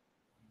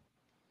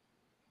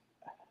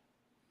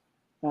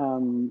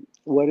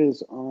what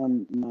is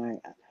on my,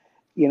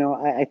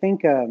 I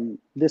think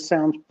this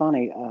sounds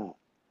funny,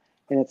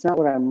 and it's not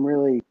what I'm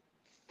really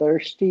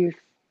thirsty.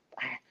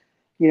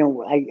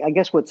 I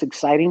guess what's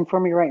exciting for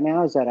me right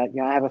now is that I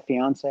have a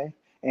fiance,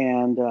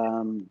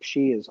 and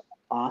she is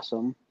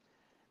awesome,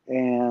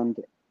 and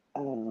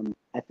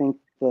I think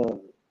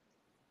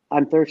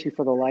I'm thirsty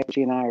for the life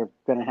she and I are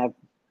going to have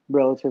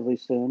relatively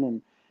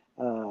soon,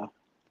 and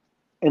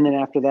then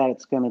after that,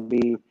 it's going to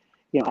be,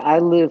 I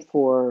live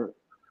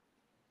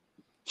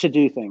to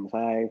do things.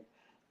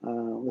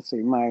 Let's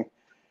see, my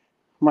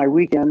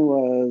weekend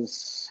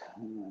was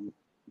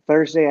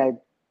Thursday. I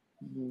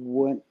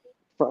went.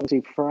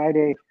 Thursday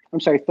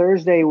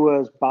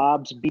was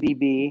Bob's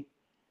BBB,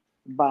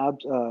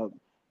 Bob's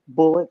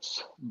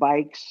Bullets,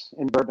 Bikes,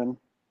 and Bourbon.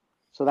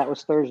 So that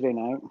was Thursday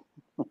night.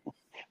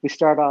 We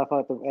start off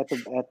at the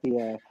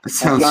that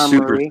sounds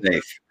super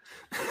safe.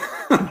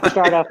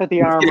 Start off at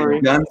the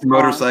Armory. Guns,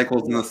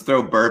 motorcycles, and let's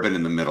throw bourbon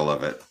in the middle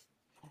of it.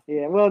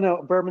 Yeah, well,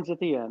 no, bourbon's at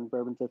the end.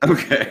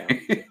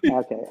 Okay.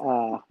 Okay.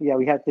 Yeah,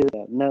 we had to do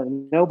that.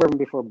 No bourbon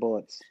before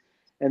Bullets,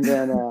 and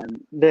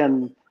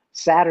then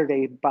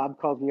Saturday, Bob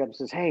calls me up and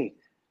says, "Hey,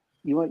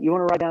 you want to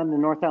ride down to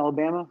North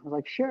Alabama?" I was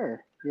like,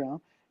 "Sure,"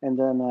 And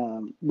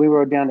then we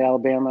rode down to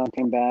Alabama and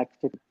came back,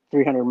 took a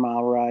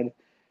 300-mile ride,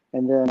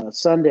 and then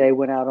Sunday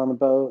went out on the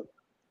boat,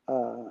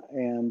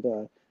 and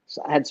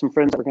so I had some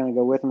friends that were going to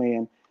go with me,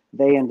 and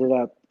they ended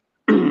up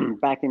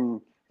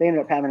having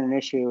an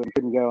issue and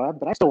couldn't go up,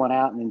 but I still went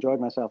out and enjoyed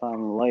myself out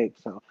on the lake.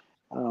 So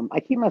I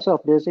keep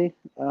myself busy.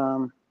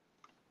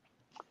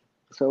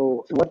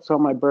 So what's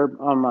on my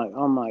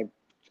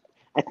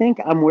I think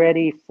I'm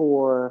ready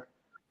for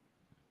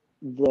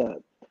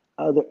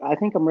I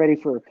think I'm ready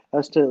for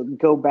us to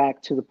go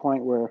back to the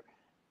point where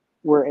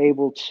we're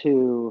able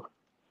to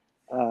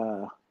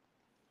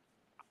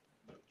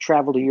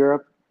travel to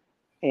Europe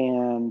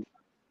and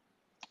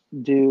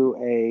do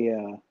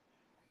a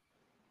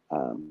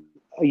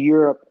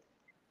Europe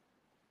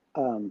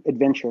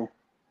adventure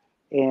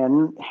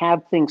and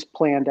have things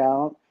planned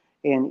out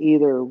and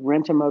either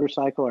rent a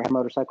motorcycle or have a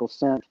motorcycle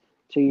sent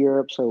to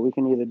Europe, so we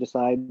can either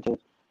decide to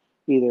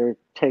either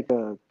take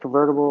a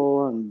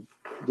convertible and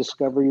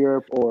discover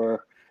Europe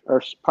or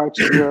parts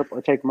of Europe,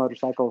 or take a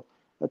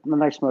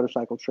nice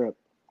motorcycle trip.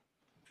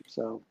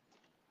 So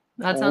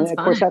that sounds fun.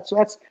 Of course, that's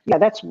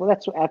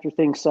after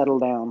things settle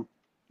down.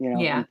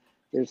 Yeah.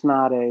 There's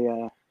not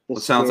a. It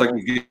sounds like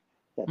you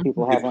that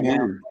people have on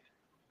hand.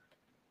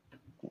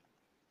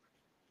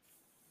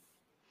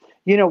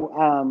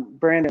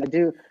 Brandon, I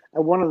do.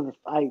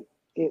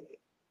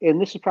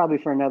 And this is probably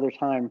for another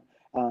time.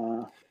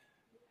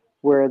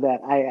 Where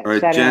that I. All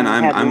right, Jen,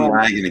 I'm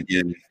lagging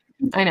again.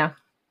 I know.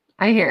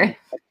 I hear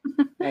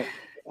it.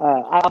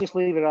 I'll just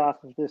leave it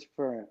off of this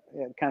for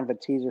kind of a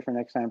teaser for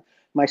next time.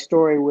 My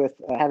story with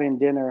having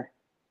dinner,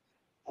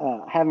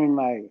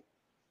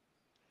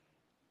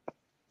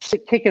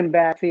 kicking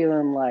back,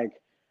 feeling like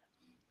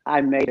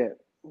I made it,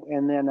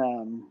 and then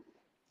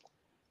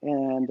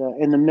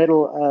in the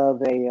middle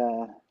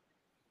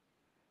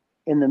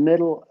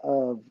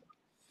of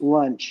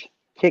lunch,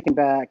 kicking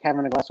back,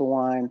 having a glass of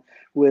wine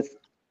with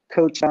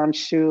Coach Don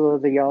Shula,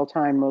 the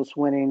all-time most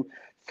winning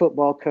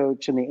football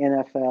coach in the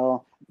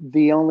NFL,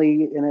 the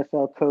only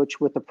NFL coach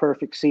with a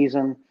perfect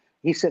season.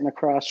 He's sitting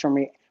across from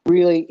me,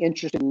 really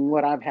interested in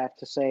what I have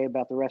to say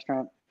about the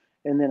restaurant.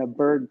 And then a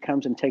bird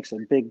comes and takes a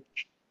big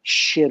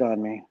shit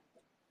on me.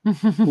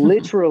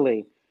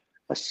 Literally,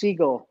 a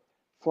seagull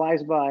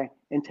flies by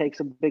and takes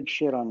a big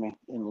shit on me.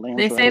 And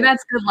they say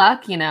that's good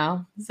luck,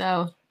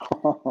 so.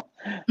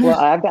 Well,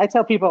 I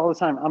tell people all the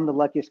time, I'm the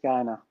luckiest guy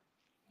I know.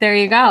 There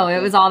you go.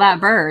 It was all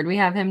that bird. We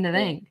have him to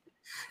thank.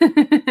 All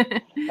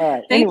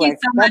right. Thank you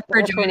so much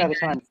for joining us.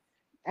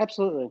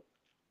 Absolutely.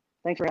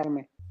 Thanks for having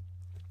me.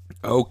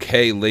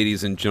 Okay,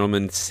 ladies and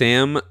gentlemen,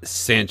 Sam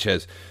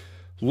Sanchez.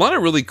 A lot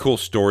of really cool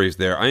stories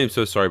there. I am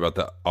so sorry about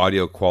the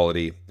audio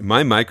quality.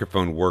 My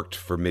microphone worked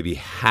for maybe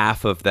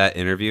half of that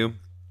interview.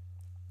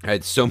 I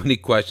had so many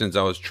questions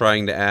I was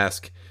trying to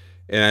ask,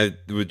 and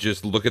I would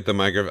just look at the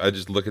microphone. I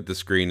just look at the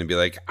screen and be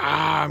like,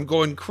 I'm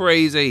going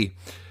crazy.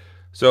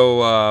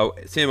 So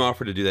Sam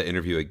offered to do that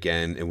interview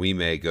again, and we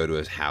may go to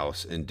his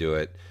house and do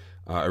it.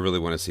 I really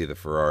want to see the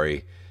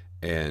Ferrari,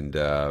 and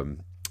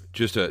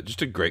just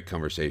a great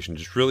conversation.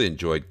 Just really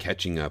enjoyed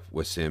catching up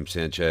with Sam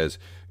Sanchez.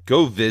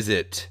 Go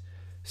visit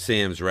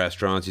Sam's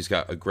restaurants. He's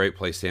got a great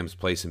place, Sam's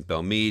Place in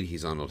Belmead.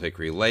 He's on Old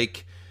Hickory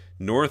Lake,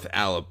 North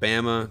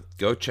Alabama.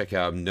 Go check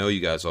out. I know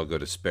you guys all go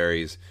to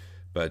Sperry's,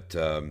 but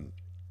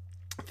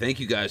Thank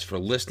you guys for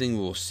listening.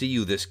 We'll see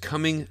you this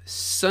coming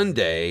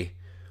Sunday.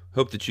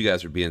 Hope that you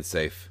guys are being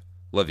safe.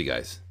 Love you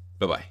guys.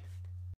 Bye-bye.